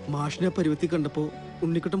പിടിക്കുക. മാഷിനെ പരുവത്തി കണ്ടപ്പോ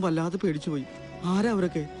ഉണ്ണിക്കുട്ടൻ വല്ലാതെ പേടിച്ചു പോയി. ആരാ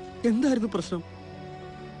അവരൊക്കെ? എന്തായിരുന്നു പ്രശ്നം?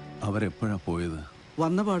 അവരെപ്പോഴാ പോയത്?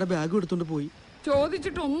 വന്ന പാടെ ബാഗ് എടുത്തോണ്ട് പോയി.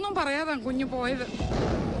 ചോദിച്ചിട്ടൊന്നും പറയാതാ കുഞ്ഞു പോയത്.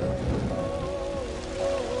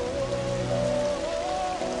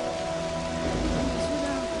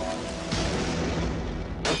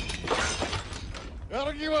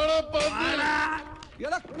 ഇറങ്ങി വാടാ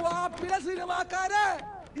സിനിമാക്കാരെ,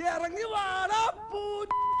 ഇറങ്ങി വാടാ.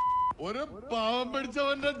 ഒരു പാവം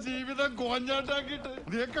പിടിച്ചവന്റെ ജീവിതം കോഞ്ഞാട്ടാക്കിട്ട്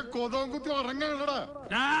നീയൊക്കെ കൊതവും കുത്തി ഉറങ്ങാണടാ.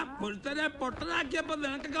 പൊട്ടനാക്കിയപ്പോ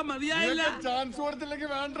നിനക്കൊക്കെ മതിയായില്ല. ചാൻസ് കൊടുത്തില്ലെങ്കിൽ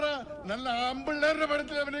വേണ്ട. നല്ല ആമ്പിള്ളേരുടെ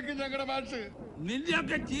പടത്തിൽ അവനേക്ക് ഞങ്ങളുടെ മാഷ്.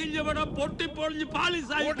 നിന്റെയൊക്കെ ചീഞ്ഞവിടെ പൊട്ടിപ്പൊളിഞ്ഞ്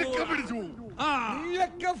പാളിസായി പിടിച്ചു.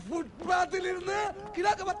 നീയൊക്കെ ഫുട്പാത്തിലിരുന്ന്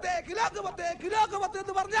കിലോക്ക് പത്തേ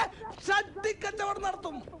എന്ന് പറഞ്ഞ ഷഡ്ഡി കച്ചവടം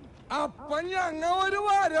നടത്തും. അപ്പൊ ഞങ്ങ ഒരു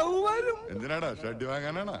വരവ് വരും. എന്തിനാടാ ഷഡ്ഡി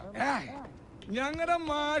വാങ്ങാനാണ്? ഞങ്ങളുടെ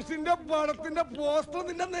മാഷിന്റെ പടത്തിന്റെ പോസ്റ്റർ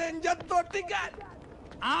നിന്റെ നെഞ്ചത്തൊട്ടിക്കാൻ.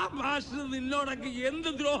 ആ മാഷിന് നിന്നോടൊക്കെ എന്ത്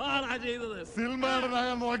ദ്രോഹാണാ ചെയ്തത്? സിനിമയാടാ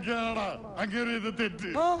നോക്കിയാടാ അങ്ങനെ ഇത്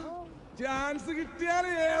തെറ്റ്. ചാൻസ് കിട്ടിയാൽ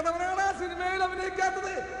ഏതവനാണ് ആ സിനിമയിൽ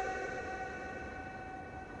അഭിനയിക്കാത്തത്?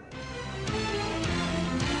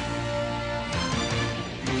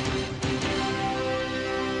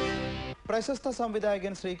 പ്രശസ്ത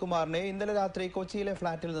സംവിധായകൻ ശ്രീകുമാറിനെ ഇന്നലെ രാത്രി കൊച്ചിയിലെ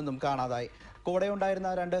ഫ്ളാറ്റിൽ നിന്നും കാണാതായി. കൂടെയുണ്ടായിരുന്ന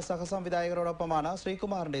 2 സഹസംവിധായകരോടൊപ്പമാണ്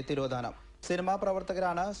ശ്രീകുമാറിന്റെ തിരോധാനം. സിനിമാ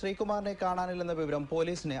പ്രവർത്തകരാണ് ശ്രീകുമാറിനെ കാണാനില്ലെന്ന വിവരം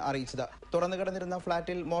പോലീസിനെ അറിയിച്ചത്. തുറന്നു കിടന്നിരുന്ന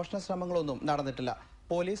ഫ്ളാറ്റിൽ മോഷണ ശ്രമങ്ങളൊന്നും നടന്നിട്ടില്ല.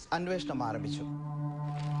 പോലീസ് അന്വേഷണം ആരംഭിച്ചു.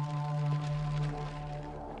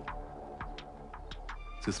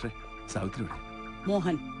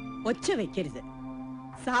 മോഹൻ, ഒച്ച വെക്കരുത്.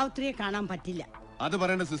 സാവിത്രിയെ കാണാൻ പറ്റില്ല. അത്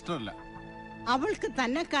പറയേണ്ട സിസ്റ്റർ അല്ല. അവൾക്ക്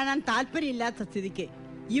തന്നെ കാണാൻ താല്പര്യമില്ലാത്ത സ്ഥിതിക്ക്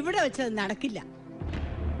ഇവിടെ വെച്ചത് നടക്കില്ല.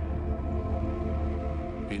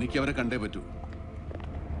 എനിക്ക് അവരെ കണ്ടേ പറ്റൂ.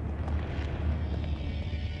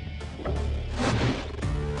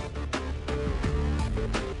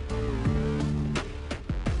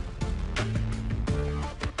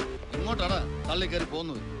 ഇങ്ങോട്ടാണ് തള്ളി കയറി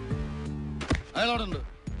പോകുന്നത്. അയാളോടുണ്ട്.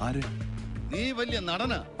 ആര്? നീ വലിയ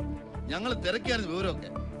നടനാ. ഞങ്ങൾ തിരക്കിയായിരുന്നു വിവരമൊക്കെ.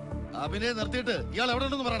 അഭിനയം നിർത്തിയിട്ട് ഇയാൾ എവിടെ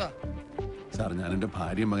ഉണ്ടെന്ന് പറയടാ. സാർ, ഞാൻ എന്റെ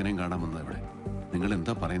ഭാര്യയും മകനെയും കാണാൻ വന്നത് ഇവിടെ. നിങ്ങൾ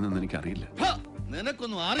എന്താ പറയുന്നതെന്ന് എനിക്കറിയില്ല.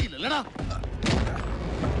 നിനക്കൊന്നും അറിയില്ലല്ലടാ.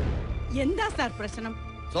 എന്താ സാർ പ്രശ്നം?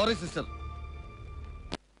 Sorry sister.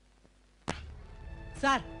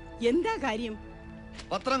 സാർ, എന്താ കാര്യം?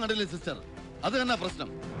 പത്രം കണ്ടില്ലേ സിസ്റ്റർ? അത് തന്നെ പ്രശ്നം.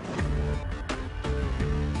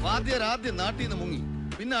 വാദ്യർ ആദ്യം നാട്ടിൽ നിന്ന് മുങ്ങി,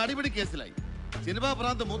 പിന്നെ അടിപിടി കേസിലായി. സിനിമാ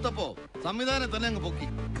പ്രാന്ത് മൂത്തപ്പോ സംവിധാനം തന്നെ അങ്ങ് പൊക്കി.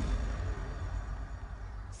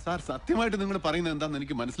 സാർ, സത്യമായിട്ട് നിങ്ങൾ പറയുന്നത് എന്താന്ന്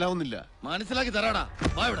എനിക്ക് മനസ്സിലാവുന്നില്ല. മനസ്സിലാക്കി തരാടാ.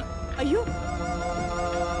 വാ. അയ്യോ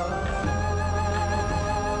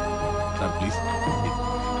സാർ, പ്ലീസ്.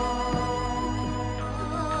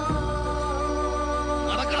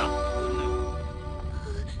 നടക്കടാ.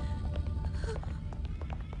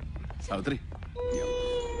 സാവിത്രി,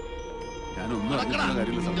 ഞാനൊന്നും അറിഞ്ഞിട്ടുള്ള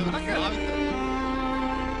കാര്യമില്ല.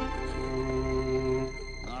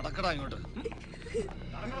 നടക്കടാ ഇങ്ങോട്ട്.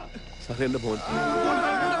 സാറേ, എന്റെ മോൻ.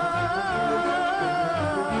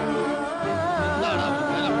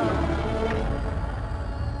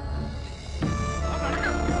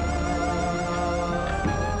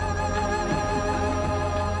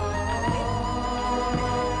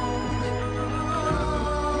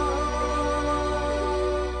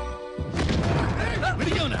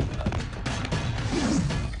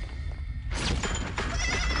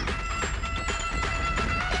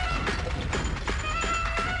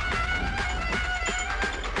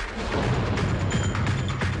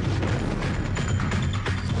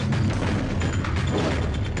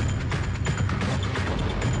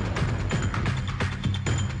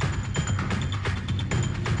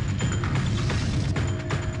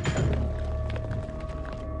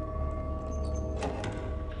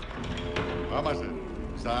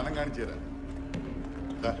 സാധനം കാണിച്ചു തരാം.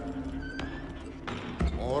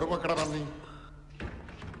 ഓർമ്മക്കട നന്ദി.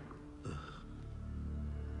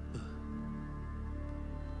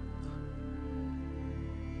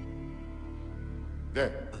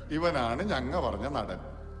 ഇവനാണ് ഞങ്ങ പറഞ്ഞ നടൻ.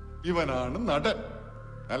 ഇവനാണ് നടൻ.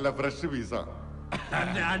 നല്ല ഫ്രഷ് പീസാ.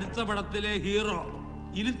 തന്റെ അടുത്ത പടത്തിലെ ഹീറോ.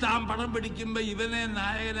 ഇനി താൻ പടം പിടിക്കുമ്പോ ഇവനെ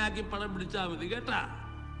നായകനാക്കി പടം പിടിച്ചാ മതി കേട്ടാ.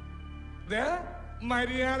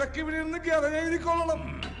 മര്യാദക്ക് ഇവിടെ നിന്ന് ഗത എഴുതിക്കൊള്ളണം.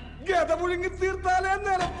 ഗത മുഴുങ്ങി തീർത്താലേ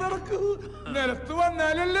നിലത്തിറക്കൂ. നിലത്ത്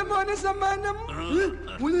വന്നാലല്ലേ മോനെ സമ്മാനം.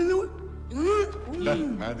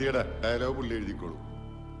 മതിയുടെ ഡയലോഗ് പുള്ളി എഴുതിക്കോളൂ.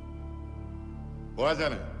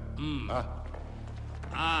 പോവാച്ചാന്.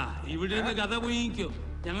 ആ ഇവിടെ നിന്ന് കഥ പോയിക്കോ,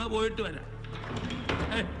 ഞങ്ങൾ പോയിട്ട് വരാം.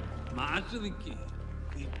 മാഷ് നിക്ക്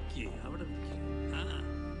അവിടെ നിക്ക്.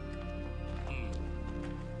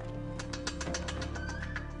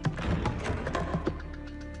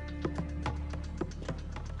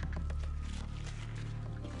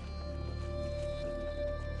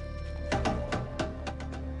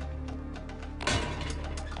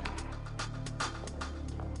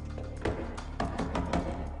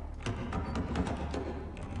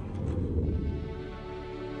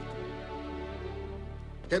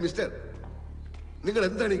 മിസ്റ്റർ, നിങ്ങൾ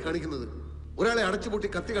എന്താണ് ഈ കാണിക്കുന്നത്? ഒരാളെ അടച്ചുപൂട്ടി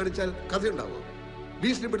കത്തി കാണിച്ചാൽ കഥയുണ്ടാവോ?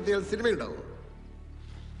 ഭീഷണിപ്പെടുത്തിയാൽ സിനിമയുണ്ടാവോ?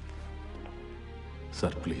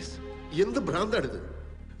 Sir please. എന്ത് ഭ്രാന്താണിത്?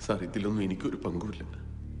 സാർ ഇതിലൊന്നും എനിക്കൊരു പങ്കുമില്ല.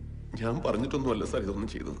 ഞാൻ പറഞ്ഞിട്ടൊന്നുമല്ല സാർ ഇതൊന്നും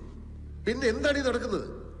ചെയ്തത്. പിന്നെ എന്താണ് ഈ നടക്കുന്നത്?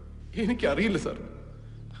 എനിക്കറിയില്ല സാർ.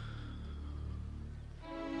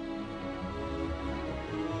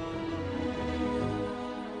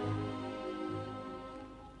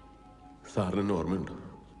 സാറിന് ഓർമ്മയുണ്ടോ?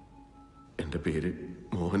 എന്റെ പേര്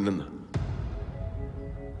മോഹൻ എന്നാ.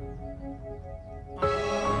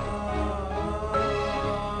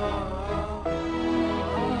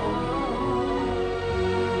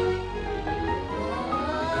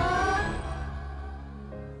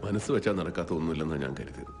 മനസ്സ് വെച്ചാൽ നടക്കാത്ത ഒന്നുമില്ലെന്നാണ് ഞാൻ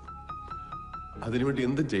കരുതിയത്. അതിനുവേണ്ടി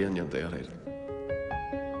എന്തും ചെയ്യാൻ ഞാൻ തയ്യാറായിരുന്നു.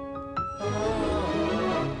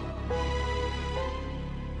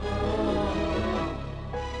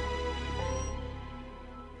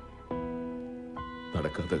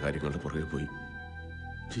 നടക്കാത്ത കാര്യങ്ങളുടെ പുറകെ പോയി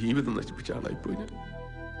ജീവിതം നശിപ്പിച്ച ആളായിപ്പോയി ഞാൻ.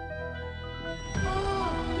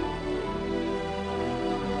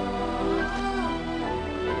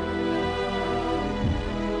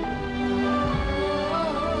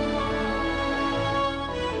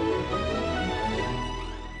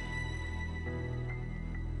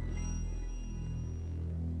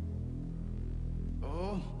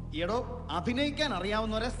 എടോ, അഭിനയിക്കാൻ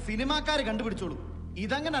അറിയാവുന്നവരെ സിനിമാക്കാര് കണ്ടുപിടിച്ചോളൂ.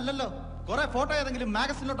 ഇതങ്ങനല്ലല്ലോ. കുറെ ഫോട്ടോ ഏതെങ്കിലും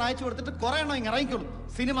മാഗസിനിലോട്ട് അയച്ചു കൊടുത്തിട്ട് കുറെ എണ്ണം ഇങ്ങനെ ഇറങ്ങിക്കോളൂ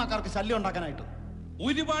സിനിമാക്കാർക്ക് ശല്യം ഉണ്ടാക്കാനായിട്ട്.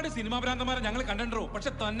 ഒരുപാട് സിനിമാ ഭ്രാന്തന്മാരെ ഞങ്ങൾ കണ്ടിട്ടുണ്ടോ,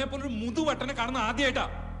 പക്ഷെ തന്നെ പോലൊരു മുതുവട്ടനെ കാണുന്ന ആദ്യമായിട്ടാ.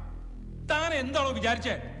 താൻ എന്താണോ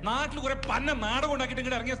വിചാരിച്ചേ? നാട്ടിൽ കുറെ പന്ന നാടകം ഉണ്ടാക്കിയിട്ട്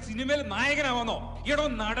ഇങ്ങോട്ട് ഇറങ്ങിയ സിനിമയിൽ നായകനാവാന്നോ? എടോ,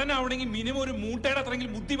 നടനാവണമെങ്കിൽ മിനിമം ഒരു മൂട്ടയുടെ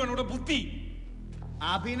അത്രയെങ്കിലും ബുദ്ധി വേണം. ഇവിടെ ബുദ്ധി.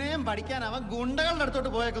 അഭിനയം പഠിക്കാൻ അവൻ ഗുണ്ടകളുടെ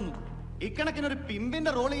അടുത്തോട്ട് പോയേക്കുന്നു. ഇക്കണക്കിനൊരു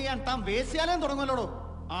പിമ്പിന്റെ റോൾ ചെയ്യാൻ താൻ വേശ്യാലയം തുടങ്ങുമല്ലോടോ.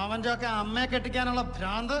 അവന്റെ ഒക്കെ അമ്മയെ കെട്ടിക്കാനുള്ള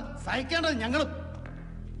ഭ്രാന്ത് സഹിക്കേണ്ടത് ഞങ്ങളും.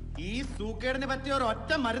 ഈ സൂക്കേടിനെ പറ്റിയ ഒരു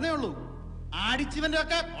ഒറ്റ മരുന്നേ ഉള്ളൂ. ആടിച്ചിവന്റെ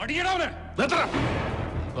ഒക്കെ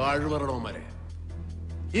താഴ്വരണവന്മാരെ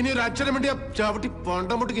ഇനി ഒരു അക്ഷരം വേണ്ടിയ ചവിട്ടി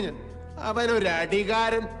പണ്ടം പൊട്ടിക്ക് ഞാൻ. അവനൊരു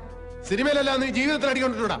അടികാരൻ. സിനിമയിലല്ല നീ ജീവിതത്തിൽ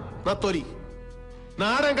അടിക്കൊണ്ടിട്ടുണ്ടാ നത്തോലി.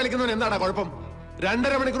 നാടകം കളിക്കുന്നവൻ എന്താടാ കുഴപ്പം?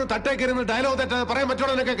 2.5 മണിക്കൂർ തട്ടേക്കരുന്ന് ഡയലോഗ് തെറ്റാതെ പറയാൻ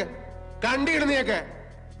പറ്റോളൂ നിനക്കൊക്കെ? കണ്ടിടുന്നീയൊക്കെ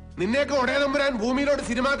നിന്നെയൊക്കെ ഒടേ തമ്പുരാൻ ഭൂമിയിലോട്ട്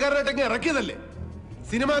സിനിമാക്കാരനായിട്ടൊക്കെ ഇറക്കിയതല്ലേ?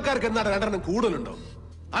 സിനിമാക്കാർക്ക് എന്താണ് 2 എണ്ണം കൂടുതലുണ്ടോ?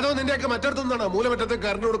 അതോ നിന്റെയൊക്കെ മറ്റടുത്തൊന്നാണോ മൂലമറ്റത്തേക്ക്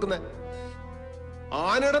കറണ്ട് കൊടുക്കുന്നത്?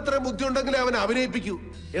 ആനയുടെ അത്ര ബുദ്ധി ഉണ്ടെങ്കിൽ അവൻ അഭിനയിപ്പിക്കൂ.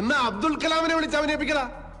 എന്നാ അബ്ദുൽ കലാമിനെ വിളിച്ച് അഭിനയിപ്പിക്കടാ.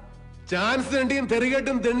 ചാൻസ് തെണ്ടിയും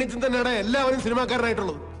തെറികേട്ടും തെണ്ണിച്ചും തന്നെയാണ് എല്ലാവരും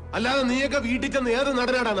സിനിമാക്കാരനായിട്ടുള്ളത്. അല്ലാതെ നീയൊക്കെ വീട്ടിൽ ചെന്ന് ഏത്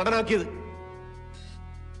നടനാടാ നടനാക്കിയത്?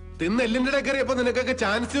 തിന്ന് എല്ലിന്റെ ഇടയിൽ കയറിയപ്പോ നിനക്കൊക്കെ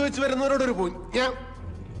ചാൻസ് വെച്ച് വരുന്നവരോടൊരു പോയി ഞാൻ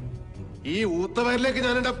ഈ ഊത്തവരിലേക്ക്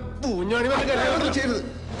ഞാൻ എന്റെ പൂഞ്ഞാണി ചെയ്തത്.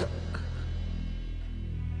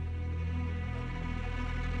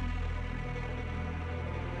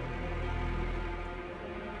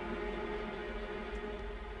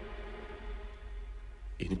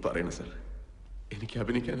 ഇനി പറയണ സാർ, എനിക്ക്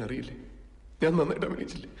അഭിനയിക്കാൻ അറിയില്ലേ? ഞാൻ നന്നായിട്ട്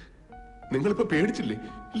അഭിനയിച്ചില്ലേ? നിങ്ങളിപ്പോ പേടിച്ചില്ലേ?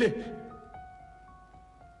 ഇല്ലേ?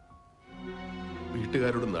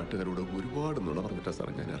 വീട്ടുകാരോടും നാട്ടുകാരോടും ഒരുപാട് നുണ പറഞ്ഞിട്ടാ സാർ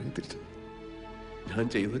ഞാൻ ഇറങ്ങി തിരിച്ചത്. ഞാൻ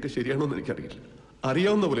ചെയ്തതൊക്കെ ശരിയാണോ എന്ന് എനിക്കറിയില്ല.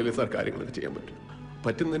 അറിയാവുന്ന പോലെയല്ലേ സാർ കാര്യങ്ങളൊക്കെ ചെയ്യാൻ പറ്റും.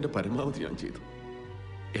 പറ്റുന്നതിന്റെ പരമാവധി ഞാൻ ചെയ്തു.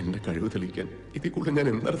 എന്റെ കഴിവ് തെളിയിക്കാൻ ഇതിൽ കൂടുതൽ ഞാൻ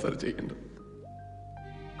എന്താണ് സാർ ചെയ്യേണ്ടത്?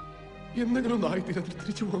 എന്തെങ്കിലും ഒന്ന് ആയിത്തീരാൻ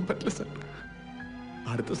തിരിച്ചു പോകാൻ പറ്റില്ല സാർ.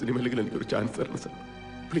 അടുത്ത സിനിമയിലെങ്കിലും എനിക്കൊരു ചാൻസ് തരണം sir.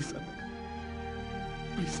 Please sir,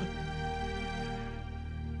 please sir.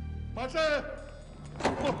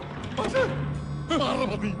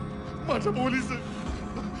 Police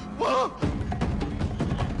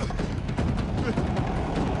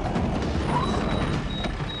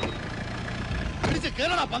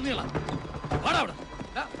Kerala പന്നികളാ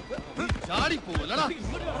ചാടി പോവല്ലടാ.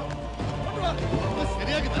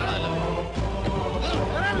 ശരിയാക്കി തരണല്ലോ.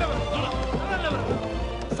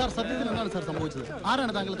 സാർ, സത്യത്തിൽ എന്താണ് സാർ സംഭവിച്ചത്?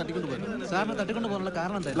 ആരാണ് താങ്കൾ തട്ടിക്കൊണ്ടുപോയത്? സാറിന് തട്ടിക്കൊണ്ടുപോകാനുള്ള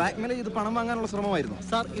കാരണം എന്താ? ബ്ലാക്ക്മെയിൽ ചെയ്ത് പണം വാങ്ങാനുള്ള ശ്രമമായിരുന്നു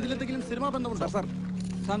സാർ. ഇതിലെന്തെങ്കിലും സിനിമാ ബന്ധമുണ്ടോ? സാർ,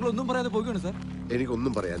 താങ്കൾ ഒന്നും പറയാതെ പോവുകയാണ് സാർ.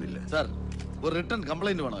 എനിക്കൊന്നും പറയാനില്ല സാർ. ഒരു റിട്ടേൺ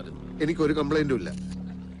കംപ്ലൈന്റ് വേണമായിരുന്നു. എനിക്കൊരു കംപ്ലൈന്റും ഇല്ല.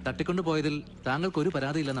 തട്ടിക്കൊണ്ടുപോയതിൽ താങ്കൾക്ക് ഒരു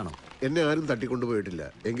പരാതി ഇല്ലെന്നാണോ? എന്നെ ആരും തട്ടിക്കൊണ്ടുപോയിട്ടില്ല.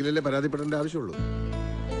 എങ്കിലല്ലേ പരാതിപ്പെടേണ്ട ആവശ്യമുള്ളൂ.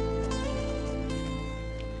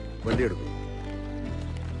 വണ്ടി എടുക്കും.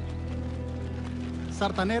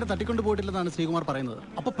 സാർ തന്നെ തട്ടിക്കൊണ്ടു പോയിട്ടില്ലെന്നാണ് ശ്രീകുമാർ പറയുന്നത്.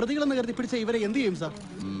 അപ്പൊ പ്രതികളെന്ന് കരുതി പിടിച്ച ഇവരെ എന്ത് ചെയ്യും സാർ?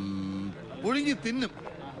 ഒഴുങ്ങി തിന്നും.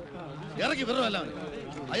 ഇറങ്ങി വെറുമല്ല,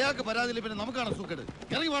 അയാൾക്ക് പരാതിയില്ല, പിന്നെ നമുക്കാണ് സൂക്കേട്.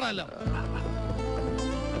 ഇറങ്ങി പാടാല്ല.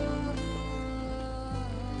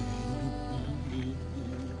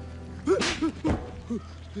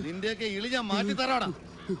 നിന്റെയൊക്കെ ഇളി ഞാൻ മാറ്റി തരാടാ.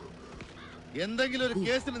 എന്തെങ്കിലും ഒരു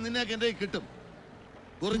കേസിന് നിന്നെയൊക്കെ എന്റെ കിട്ടും.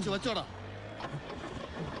 കുറിച്ച് വെച്ചോടാ.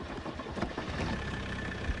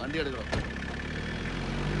 വണ്ടി എടുക്കണം.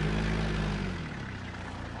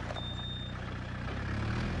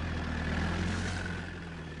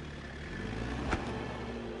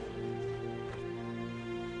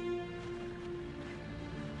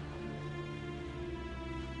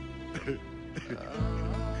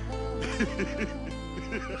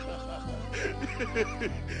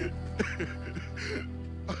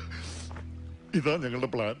 ഇതാ ഞങ്ങളുടെ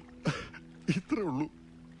പ്ലാൻ. ഇത്രേ ഉള്ളൂ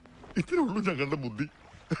ഞങ്ങളുടെ ബുദ്ധി.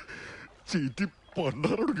 ചീറ്റി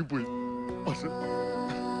പണ്ടാറൊടുക്കിപ്പോയി. പക്ഷെ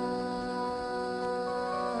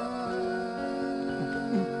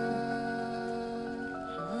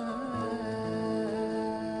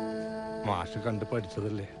മാഷ് കണ്ട്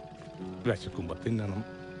പഠിച്ചതല്ലേ, വിശക്കുമ്പോ തിന്നണം,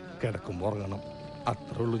 കിടക്കുമ്പോ ഉറങ്ങണം,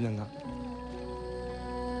 അത്രേ ഉള്ളൂ ഞങ്ങ.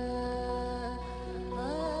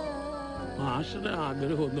 മാഷയുടെ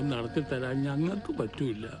ആഗ്രഹമൊന്നും നടത്തി തരാൻ ഞങ്ങൾക്ക്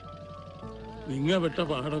പറ്റൂല. നിങ്ങ പെട്ട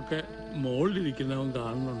പാടൊക്കെ മോളിലിരിക്കുന്നവൻ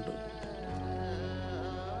കാണുന്നുണ്ട്.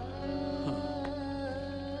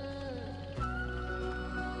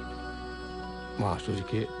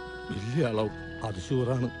 മാഷൊരിക്ക് വലിയ ആളാവും, അത്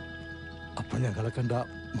ഷുവറാണ്. അപ്പൊ ഞങ്ങളെ കണ്ട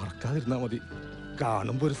മറക്കാതിരുന്നാ മതി.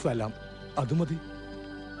 കാണുമ്പോ ഒരു സലാം, അത് മതി.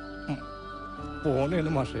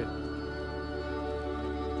 പോണേണ് മാഷേ.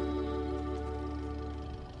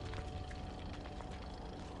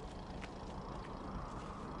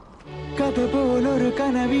 കഥ പോലൊരു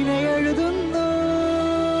കനവിനെ എഴുതുന്നു,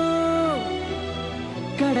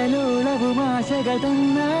 കടലോളവും ആശകൾ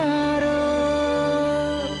തന്നാരോ.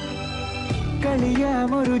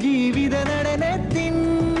 കളിയാമൊരു ജീവിത നടനത്തിൻ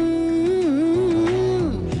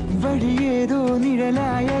വഴിയേതോ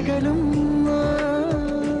നിഴലായകലും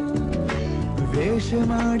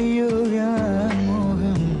വേഷമാടിയോ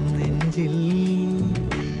വ്യാമോഹം നെഞ്ചിൽ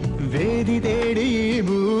വേദി തേടി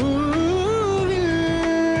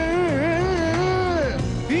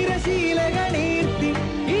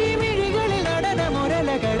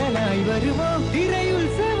കടലായി വരുമോ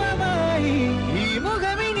തിരയുത്സവമായി ഈ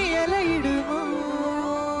മുഖമിനി അലയിടുമോ.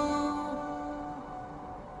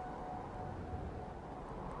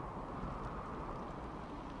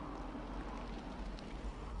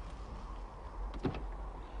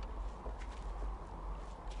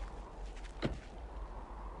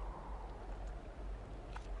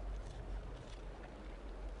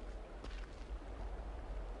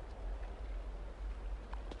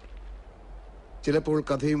 ചിലപ്പോൾ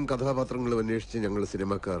കഥയും കഥാപാത്രങ്ങളും അന്വേഷിച്ച് ഞങ്ങൾ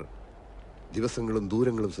സിനിമാക്കാർ ദിവസങ്ങളും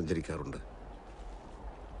ദൂരങ്ങളും സഞ്ചരിക്കാറുണ്ട്.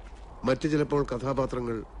 മറ്റു ചിലപ്പോൾ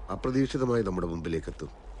കഥാപാത്രങ്ങൾ അപ്രതീക്ഷിതമായി നമ്മുടെ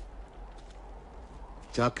മുമ്പിലേക്കെത്തും.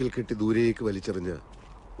 ചാക്കിൽ കെട്ടി ദൂരേക്ക് വലിച്ചെറിഞ്ഞ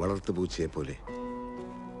വളർത്തുപൂച്ചയെ പോലെ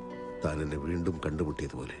താൻ എന്നെ വീണ്ടും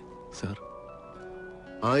കണ്ടുമുട്ടിയതുപോലെ. സാർ,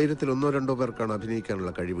 1000-ൽ 1-2 പേർക്കാണ്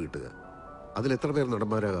അഭിനയിക്കാനുള്ള കഴിവ് കിട്ടുക. അതിൽ എത്ര പേർ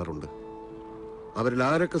നടന്മാരാകാറുണ്ട്? അവരിൽ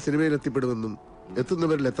ആരൊക്കെ സിനിമയിൽ എത്തിപ്പെടുമെന്നും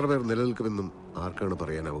എത്തുന്നവരിൽ എത്ര പേർ നിലനിൽക്കുമെന്നും ആർക്കാണ്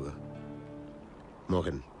പറയാനാവുക?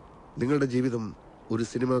 മോഹൻ, നിങ്ങളുടെ ജീവിതം ഒരു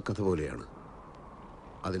സിനിമാ കഥ പോലെയാണ്.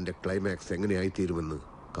 അതിന്റെ ക്ലൈമാക്സ് എങ്ങനെയായിത്തീരുമെന്ന്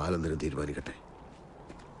കാലം തന്നെ തീരുമാനിക്കട്ടെ.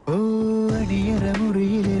 ഓ അണിയറ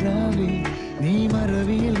മുറിയിലെ രാവിൽ നീ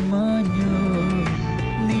മറവിയിൽ മാഞ്ഞോ,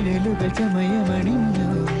 നിഴലുകൾ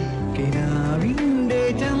ചമയമണിഞ്ഞോ, കിനാവിന്റെ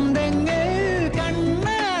ചന്തങ്ങൾ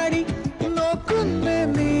കണ്ണാടി നോക്കുന്ന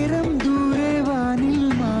നേരം ദൂരെ വാനിൽ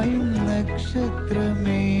മായും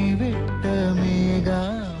നക്ഷത്രമേ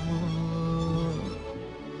വെട്ടമേകാമോ.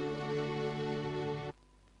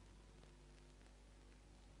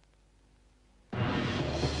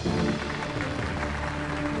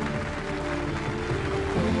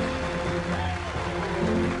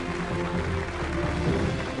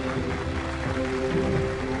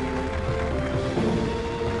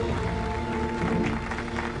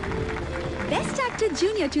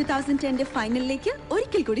 ജൂനിയർ 2010 ഫൈനലിലേക്ക്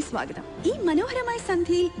ഒരിക്കൽ കൂടി സ്വാഗതം. ഈ മനോഹരമായ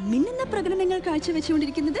സന്ധ്യയിൽ മിന്നുന്ന പ്രകടനങ്ങൾ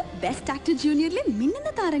കാഴ്ചവെച്ചുകൊണ്ടിരിക്കുന്നത് ബെസ്റ്റ് ആക്ടർ ജൂനിയറിലെ മിന്നുന്ന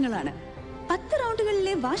താരങ്ങളാണ്. 10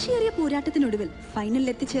 റൗണ്ടുകളിലെ വാശിയേറിയ പോരാട്ടത്തിനൊടുവിൽ ഫൈനലിൽ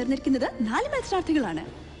എത്തിച്ചേർന്നിരിക്കുന്നത് 4 മത്സരാർത്ഥികളാണ്.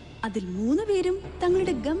 അതിൽ 3 പേരും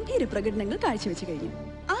തങ്ങളുടെ ഗംഭീര പ്രകടനങ്ങൾ കാഴ്ചവെച്ചു കഴിഞ്ഞു.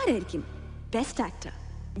 ആരായിരിക്കും ബെസ്റ്റ് ആക്ടർ?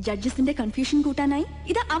 ജഡ്ജസിന്റെ കൺഫ്യൂഷൻ കൂട്ടാനായി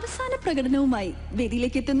ഇത് അവസാന പ്രകടനവുമായി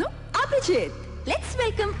വേദിയിലേക്ക് എത്തുന്നു Abhijith. Let's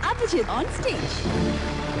welcome Abhijith on stage.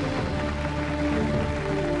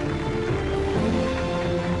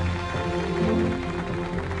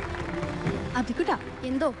 അഭിക്കുട്ട,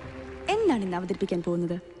 എന്തോ എന്താണ് ഇന്ന് അവതരിപ്പിക്കാൻ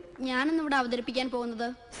പോകുന്നത്? ഞാനിന്ന് ഇവിടെ അവതരിപ്പിക്കാൻ പോകുന്നത്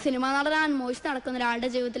സിനിമാ നടനാൻ മോഹിച്ച് നടക്കുന്ന ഒരാളുടെ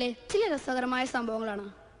ജീവിതത്തിലെ ചില രസകരമായ സംഭവങ്ങളാണ്.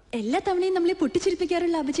 എല്ലാ തവണയും നമ്മളെ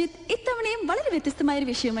പൊട്ടിച്ചിരിപ്പിക്കാറുള്ള അഭിജിത്ത് ഇത്തവണയും വളരെ വ്യത്യസ്തമായ ഒരു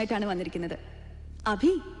വിഷയമായിട്ടാണ് വന്നിരിക്കുന്നത്.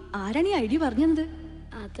 അഭി, ആരാണ് ഈ ഐഡിയ പറഞ്ഞു തന്നത്?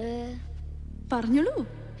 അത് പറഞ്ഞോളൂ.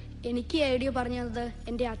 എനിക്ക് ഈ ഐഡിയ പറഞ്ഞു തന്നത്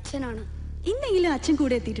എന്റെ അച്ഛനാണ്. ഇന്നെങ്കിലും അച്ഛൻ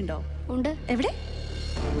കൂടെ എത്തിയിട്ടുണ്ടോ? ഉണ്ട്. എവിടെ?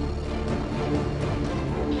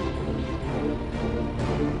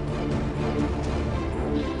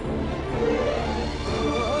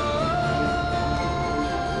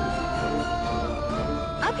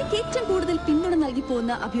 അഭിക്ക് ഏറ്റവും കൂടുതൽ പിന്തുണ നൽകി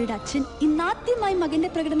പോകുന്ന അഭിയുടെ അച്ഛൻ ഇന്നാദ്യമായി മകന്റെ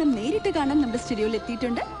പ്രകടനം നേരിട്ട് കാണാൻ നമ്മുടെ സ്റ്റുഡിയോയിൽ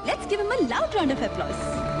എത്തിയിട്ടുണ്ട്. Let's give him A loud round of applause.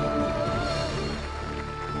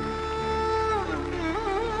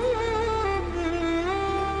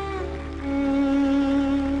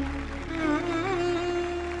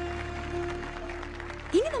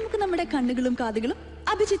 ഇനി നമുക്ക് നമ്മുടെ കണ്ണുകളും കാതുകളും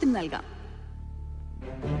അഭിജിത്തിന് നൽകാം.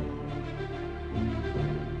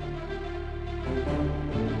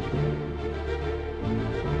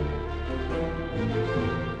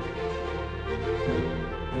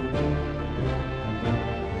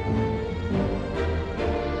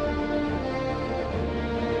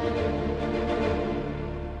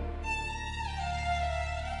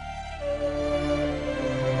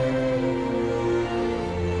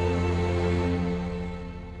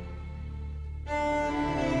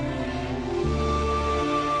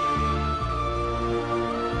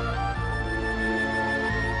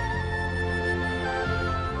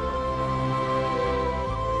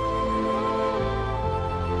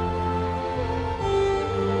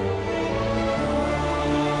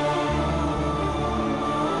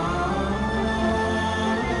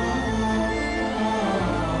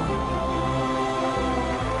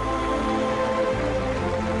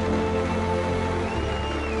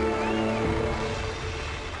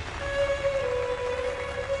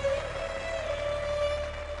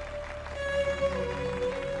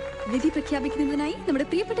 വിധി പ്രഖ്യാപിക്കുന്നതിനായി നമ്മുടെ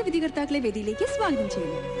പ്രിയപ്പെട്ട വിധികർത്താക്കളെ വേദിയിലേക്ക് സ്വാഗതം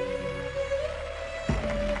ചെയ്യുന്നു.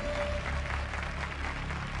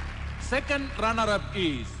 Second runner-up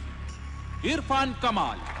is Irfan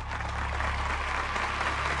Kamal.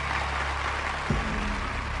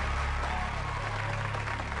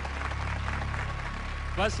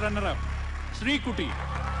 First runner-up Srikuti.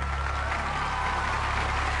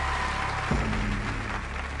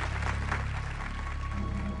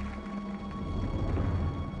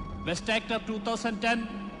 Best Actor 2010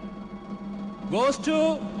 goes to...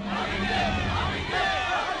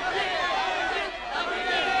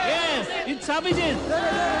 Yes, it's Abhijit.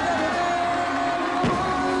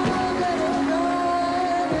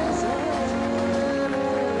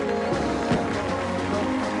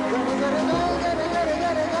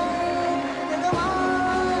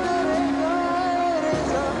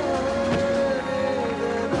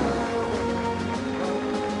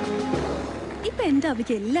 ഇപ്പൊ എന്താ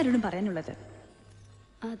അഭിക്ക് എല്ലാരോടും പറയാനുള്ളത്?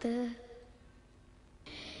 അത്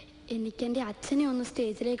എനിക്ക് എന്റെ അച്ഛനെ ഒന്ന്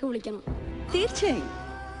സ്റ്റേജിലേക്ക് വിളിക്കണം. തീർച്ചയായും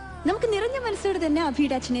നമുക്ക് നിറഞ്ഞ മനസ്സോടെ തന്നെ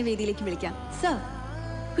അഭിയുടെ അച്ഛനെ വേദിയിലേക്ക് വിളിക്കാം. Sir,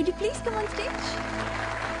 could you please come on stage?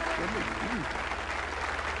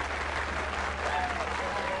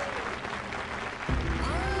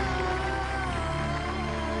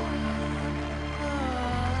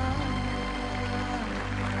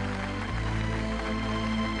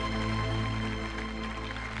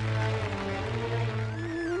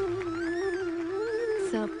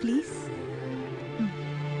 Sir, please.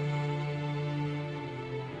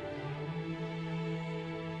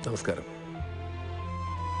 നമസ്കാരം.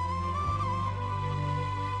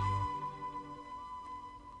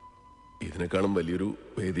 ഇതിനേക്കാളും വലിയൊരു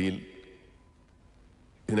വേദിയിൽ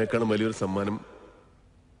ഇതിനേക്കാളും വലിയൊരു സമ്മാനം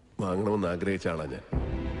വാങ്ങണമെന്ന് ആഗ്രഹിച്ച ആളാണ് ഞാൻ.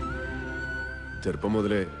 ചെറുപ്പം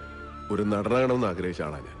മുതലേ ഒരു നടനാകണമെന്ന് ആഗ്രഹിച്ച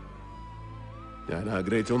ആളാണ് ഞാൻ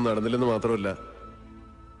ആഗ്രഹിച്ചൊന്നും നടന്നില്ലെന്ന് മാത്രമല്ല,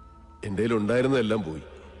 എൻ്റെ ഉണ്ടായിരുന്നതെല്ലാം പോയി.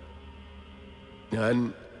 ഞാൻ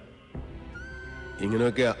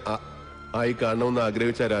ഇങ്ങനെയൊക്കെ ആയി കാണണമെന്ന്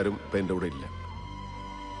ആഗ്രഹിച്ചാരും ഇപ്പൊ എൻ്റെ കൂടെ ഇല്ല.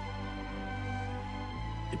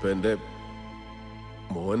 ഇപ്പൊ എൻ്റെ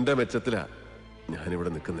മോന്റെ മെച്ചത്തിലാ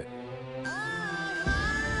ഞാനിവിടെ നിൽക്കുന്നത്.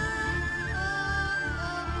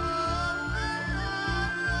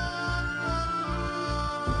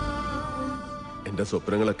 എൻ്റെ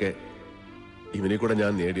സ്വപ്നങ്ങളൊക്കെ ഇവനെ കൂടെ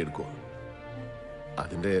ഞാൻ നേടിയെടുക്കുക.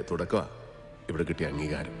 അതിന്റെ തുടക്കമാ ഇവിടെ കിട്ടിയ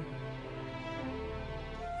അംഗീകാരം.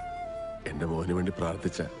 എന്റെ മോന് വേണ്ടി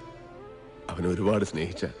പ്രാർത്ഥിച്ച, അവനെ ഒരുപാട്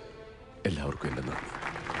സ്നേഹിച്ച എല്ലാവർക്കും എന്റെ നന്ദി.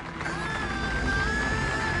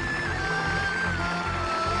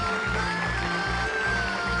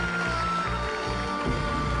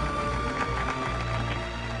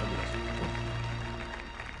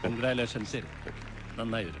 കൺഗ്രാലേഷൻ. ശരി,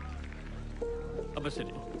 നന്നായി വരും. അപ്പൊ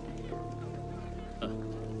ശരി.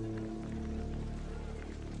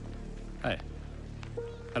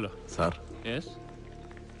 Hello sir. യെസ്,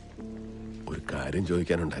 ഒരു കാര്യം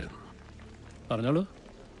ചോദിക്കാനുണ്ടായിരുന്നു. പറഞ്ഞോളൂ.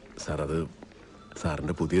 സാർ, അത്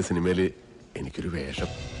സാറിന്റെ പുതിയ സിനിമയില് എനിക്കൊരു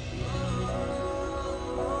വേഷം.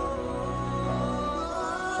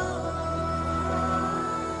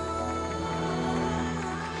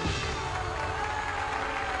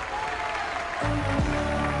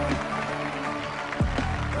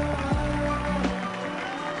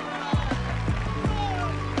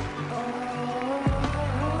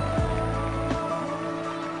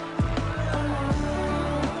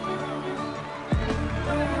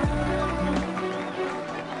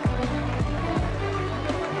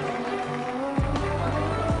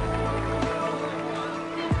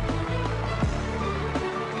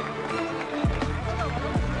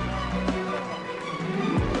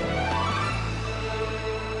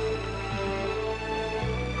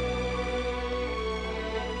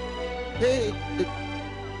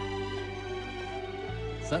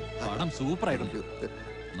 സർ, പടം സൂപ്പർ ആയിരുന്നു.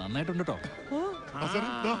 നന്നായിട്ടുണ്ട് കേട്ടോ.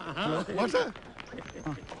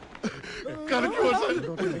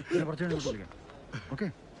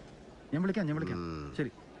 ഞാൻ വിളിക്കാം.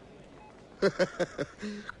 ശരി,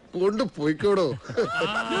 കൊണ്ടുപോയിക്കോടോ.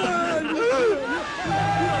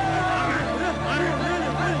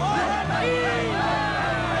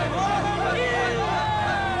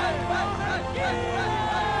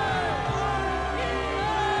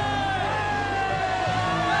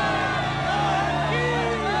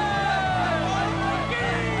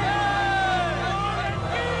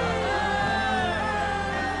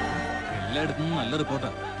 എല്ലായിടത്തും നല്ല റിപ്പോർട്ടാ.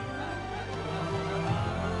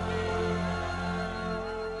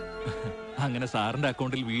 അങ്ങനെ സാറിന്റെ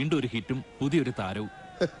അക്കൗണ്ടിൽ വീണ്ടും ഒരു ഹിറ്റും പുതിയൊരു താരവും.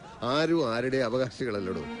 ആരും ആരുടെ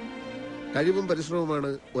അവകാശികളല്ലടോ. കഴിവും പരിശ്രമവുമാണ്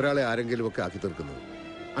ഒരാളെ ആരെങ്കിലും ഒക്കെ ആക്കി തീർക്കുന്നത്.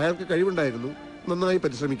 അയാൾക്ക് കഴിവുണ്ടായിരുന്നു, നന്നായി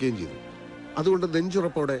പരിശ്രമിക്കുകയും ചെയ്തു. അതുകൊണ്ട്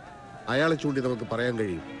നെഞ്ചുറപ്പോടെ അയാളെ ചൂണ്ടി നമുക്ക് പറയാൻ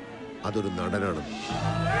കഴിയും അതൊരു നടനാണെന്ന്.